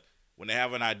to, when they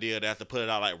have an idea, they have to put it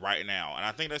out like right now. And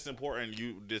I think that's important.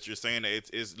 That you're saying that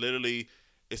it's literally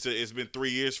it's been 3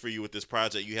 years for you with this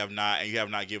project. You have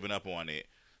not given up on it.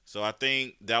 So I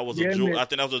think that was a jewel. Man. I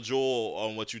think that was a jewel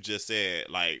on what you just said,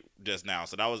 like just now.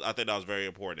 So I think that was very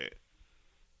important.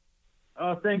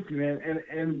 Oh, thank you, man.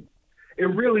 And it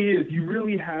really is. You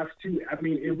really have to. I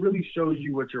mean, it really shows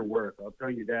you what you're worth. I'll tell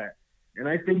you that. And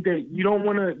I think that you don't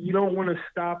want to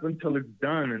stop until it's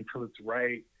done, until it's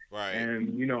right. Right.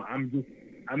 And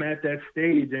I'm at that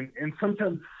stage, and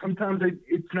sometimes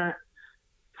it's not.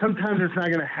 Sometimes it's not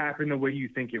going to happen the way you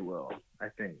think it will. I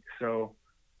think so.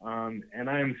 And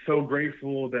I am so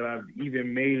grateful that I've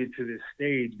even made it to this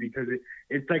stage because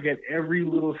it's like at every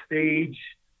little stage,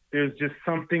 there's just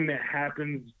something that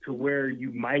happens to where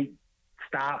you might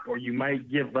stop or you might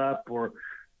give up or,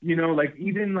 like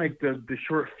even like the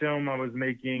short film I was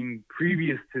making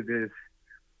previous to this,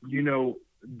 the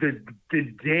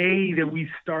day that we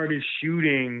started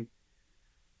shooting,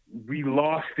 we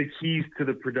lost the keys to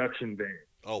the production van.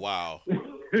 Oh, wow.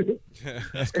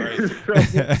 That's crazy.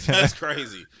 That's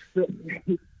crazy.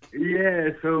 Yeah.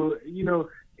 So,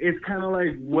 it's kind of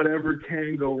like whatever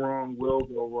can go wrong will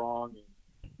go wrong.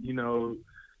 And,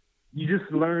 you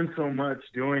just learn so much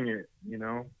doing it,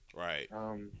 Right.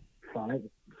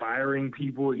 Firing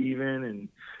people even. And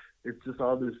it's just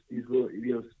all these little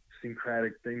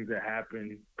idiosyncratic things that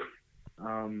happen.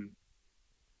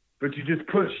 But you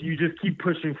just keep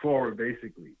pushing forward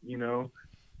basically,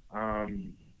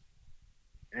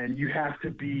 and you have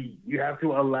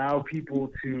to allow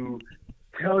people to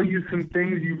tell you some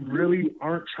things you really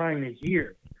aren't trying to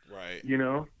hear. Right. You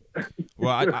know.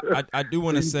 Well, I do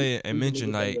want to say and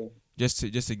mention, like, just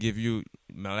to give you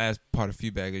my last part of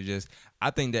feedback is just, I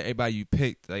think that everybody you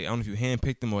picked, like, I don't know if you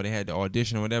handpicked them or they had the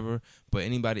audition or whatever, but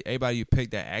everybody you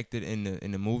picked that acted in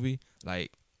the movie,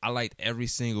 like, I liked every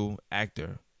single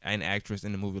actor and actress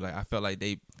in the movie. Like, I felt like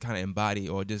they kind of embody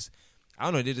or just, I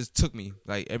don't know, they just took me.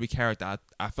 Like, every character,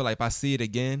 I feel like if I see it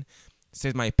again, say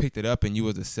somebody picked it up and you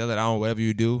was a seller, I don't know, whatever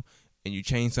you do, and you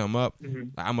change something up,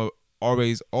 like, I'm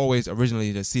always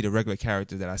originally to see the regular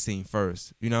characters that I seen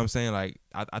first. You know what I'm saying? Like,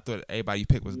 I thought everybody you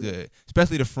picked was good,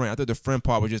 especially the friend. I thought the friend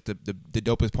part was just the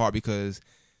dopest part because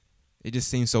it just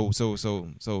seemed so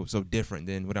different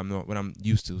than what I'm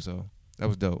used to. So that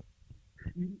was dope.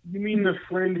 You mean the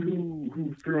friend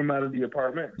who threw him out of the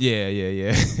apartment? Yeah.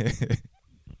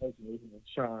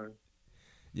 Sean.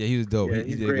 Yeah, he was dope. Yeah,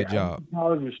 he did a good job. I went to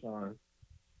college with Sean.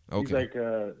 Okay. He's like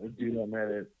a dude I met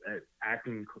at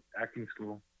acting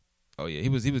school. Oh yeah, he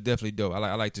was definitely dope.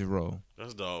 I liked his role.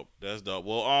 That's dope.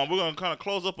 Well, we're gonna kind of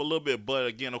close up a little bit, but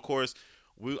again, of course,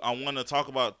 I want to talk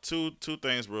about two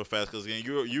things real fast because again,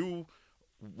 you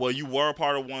were a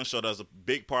part of one show that's a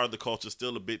big part of the culture,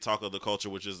 still a big talk of the culture,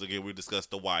 which is, again, we discussed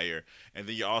The Wire, and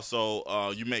then you also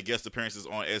you make guest appearances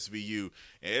on SVU,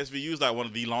 and SVU is like one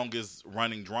of the longest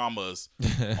running dramas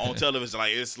on television.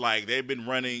 Like, it's like they've been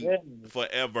running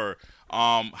forever.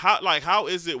 How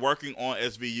is it working on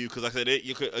SVU? Because like I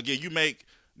said, you make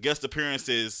guest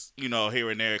appearances,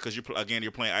 here and there because you're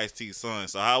playing Ice-T's son.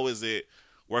 So how is it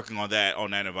working on that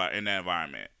in that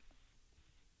environment?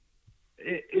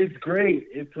 It's great.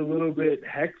 It's a little bit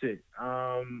hectic.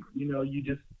 I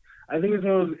think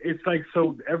it's like,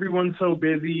 so everyone's so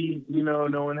busy, no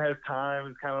one has time.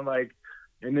 It's kind of like,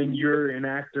 and then you're an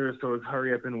actor, so it's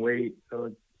hurry up and wait.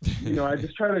 So it's, I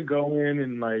just try to go in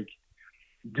and like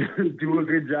do a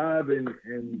good job and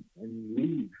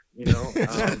leave,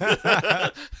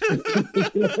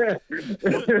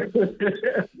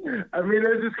 I mean,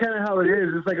 that's just kind of how it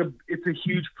is. It's like it's a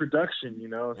huge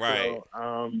production, Right.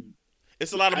 So,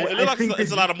 it's a lot of. It looks like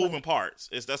it's a lot of moving parts.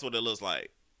 That's what it looks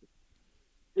like.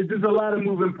 It's just a lot of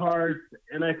moving parts,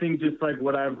 and I think just like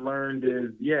what I've learned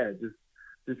is,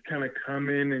 just kind of come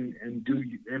in and do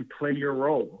and play your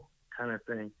role, kind of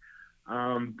thing.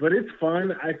 But it's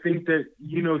fun. I think that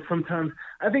sometimes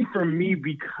I think for me,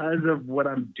 because of what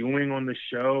I'm doing on the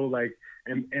show, like,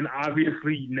 and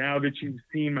obviously now that you've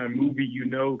seen my movie,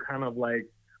 kind of like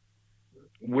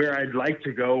where I'd like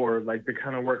to go or like the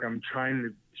kind of work I'm trying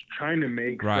to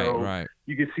make. Right.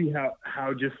 You can see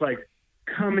how just like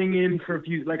coming in for a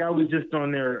few, like I was just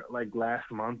on there like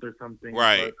last month or something.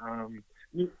 Right.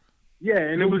 But, yeah,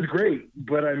 and it was great.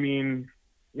 But I mean,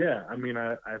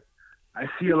 I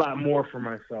see a lot more for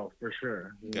myself for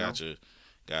sure. Gotcha.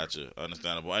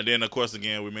 Understandable. And then of course,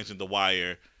 again, we mentioned The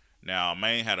Wire. Now,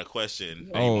 Maine had a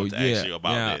question that he wanted to ask you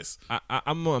about this.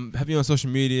 I'm heavy on social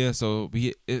media, so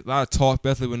a lot of talk,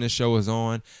 especially when this show is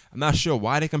on. I'm not sure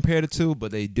why they compared the two,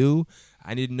 but they do.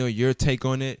 I need to know your take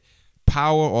on it.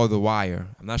 Power or The Wire?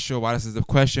 I'm not sure why this is the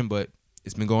question, but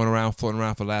it's been floating around for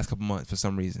the last couple months for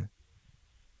some reason.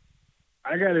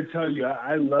 I got to tell you,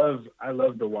 I love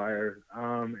The Wire,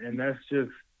 and that's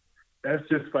just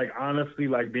like honestly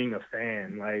like being a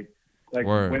fan. Like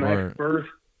when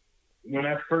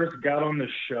I first got on the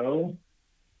show,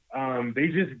 they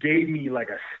just gave me like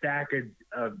a stack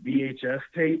of VHS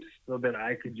tapes so that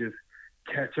I could just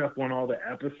catch up on all the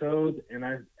episodes. And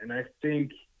I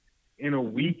think in a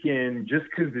weekend, just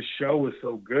because the show was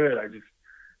so good, I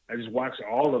just watched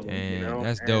all of them. And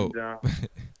that's dope.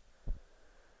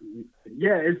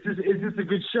 Yeah, it's just a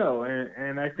good show,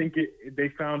 and I think they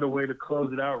found a way to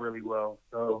close it out really well.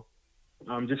 So,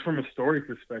 just from a story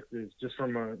perspective, just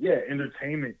from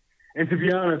entertainment. And to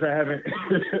be honest, I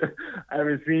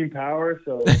haven't seen Power,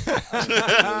 so.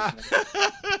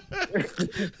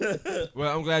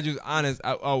 Well, I'm glad you was honest.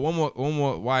 One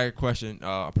more Wire question.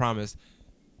 I promise.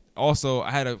 Also,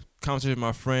 I had a conversation with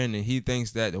my friend, and he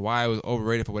thinks that The Wire was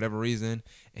overrated for whatever reason,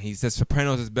 and he says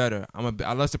Sopranos is better. I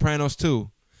love Sopranos too,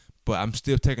 but I'm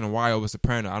still taking The Wire over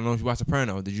Sopranos. I don't know if you watched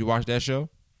Sopranos. Did you watch that show?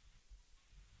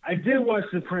 I did watch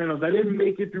Sopranos. I didn't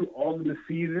make it through all of the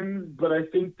seasons, but I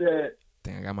think that.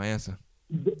 Dang, I got my answer.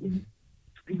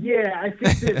 Yeah, I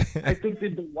think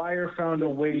that The Wire found a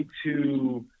way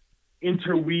to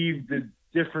interweave the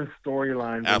different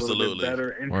storylines a little bit better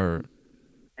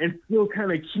and still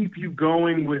kind of keep you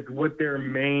going with what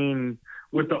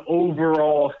what the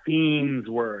overall themes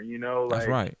were. Like, that's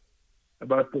right.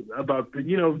 About the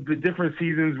the different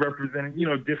seasons representing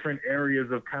different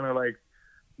areas of kind of like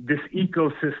this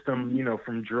ecosystem,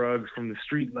 from drugs, from the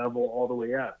street level all the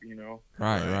way up,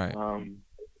 Right.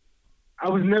 I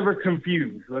was never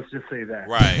confused. Let's just say that.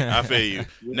 Right, I feel you.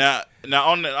 Now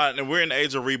on the we're in the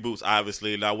age of reboots,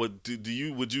 obviously. Now, would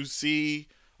you see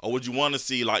or would you want to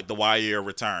see like The Wire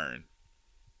return?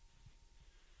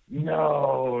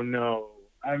 No.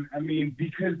 I mean,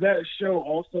 because that show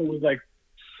also was like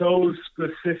so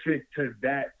specific to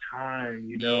that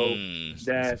time, That's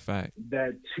a fact.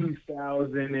 that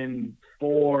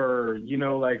 2004,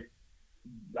 like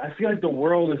I feel like the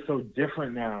world is so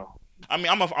different now. I mean,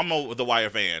 I'm a The Wire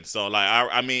fan, so like,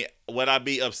 I mean, would I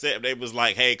be upset if they was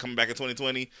like, "Hey, coming back in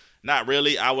 2020"? Not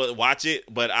really. I would watch it,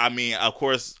 but I mean, of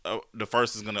course, the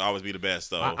first is gonna always be the best.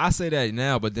 So I say that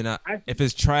now, but then if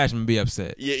it's trash, I'm gonna be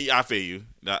upset. Yeah, I feel you.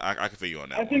 I can feel you on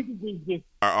that. I think there's just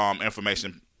Our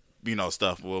information,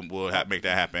 stuff will make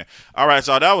that happen. All right,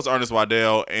 y'all. That was Ernest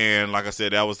Waddell, and like I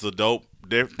said, that was the dope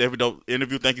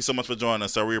interview. Thank you so much for joining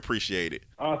us, sir. We appreciate it.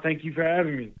 Oh, thank you for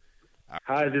having me.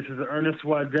 Hi, this is Ernest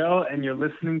Waddell, and you're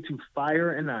listening to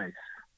Fire and Ice.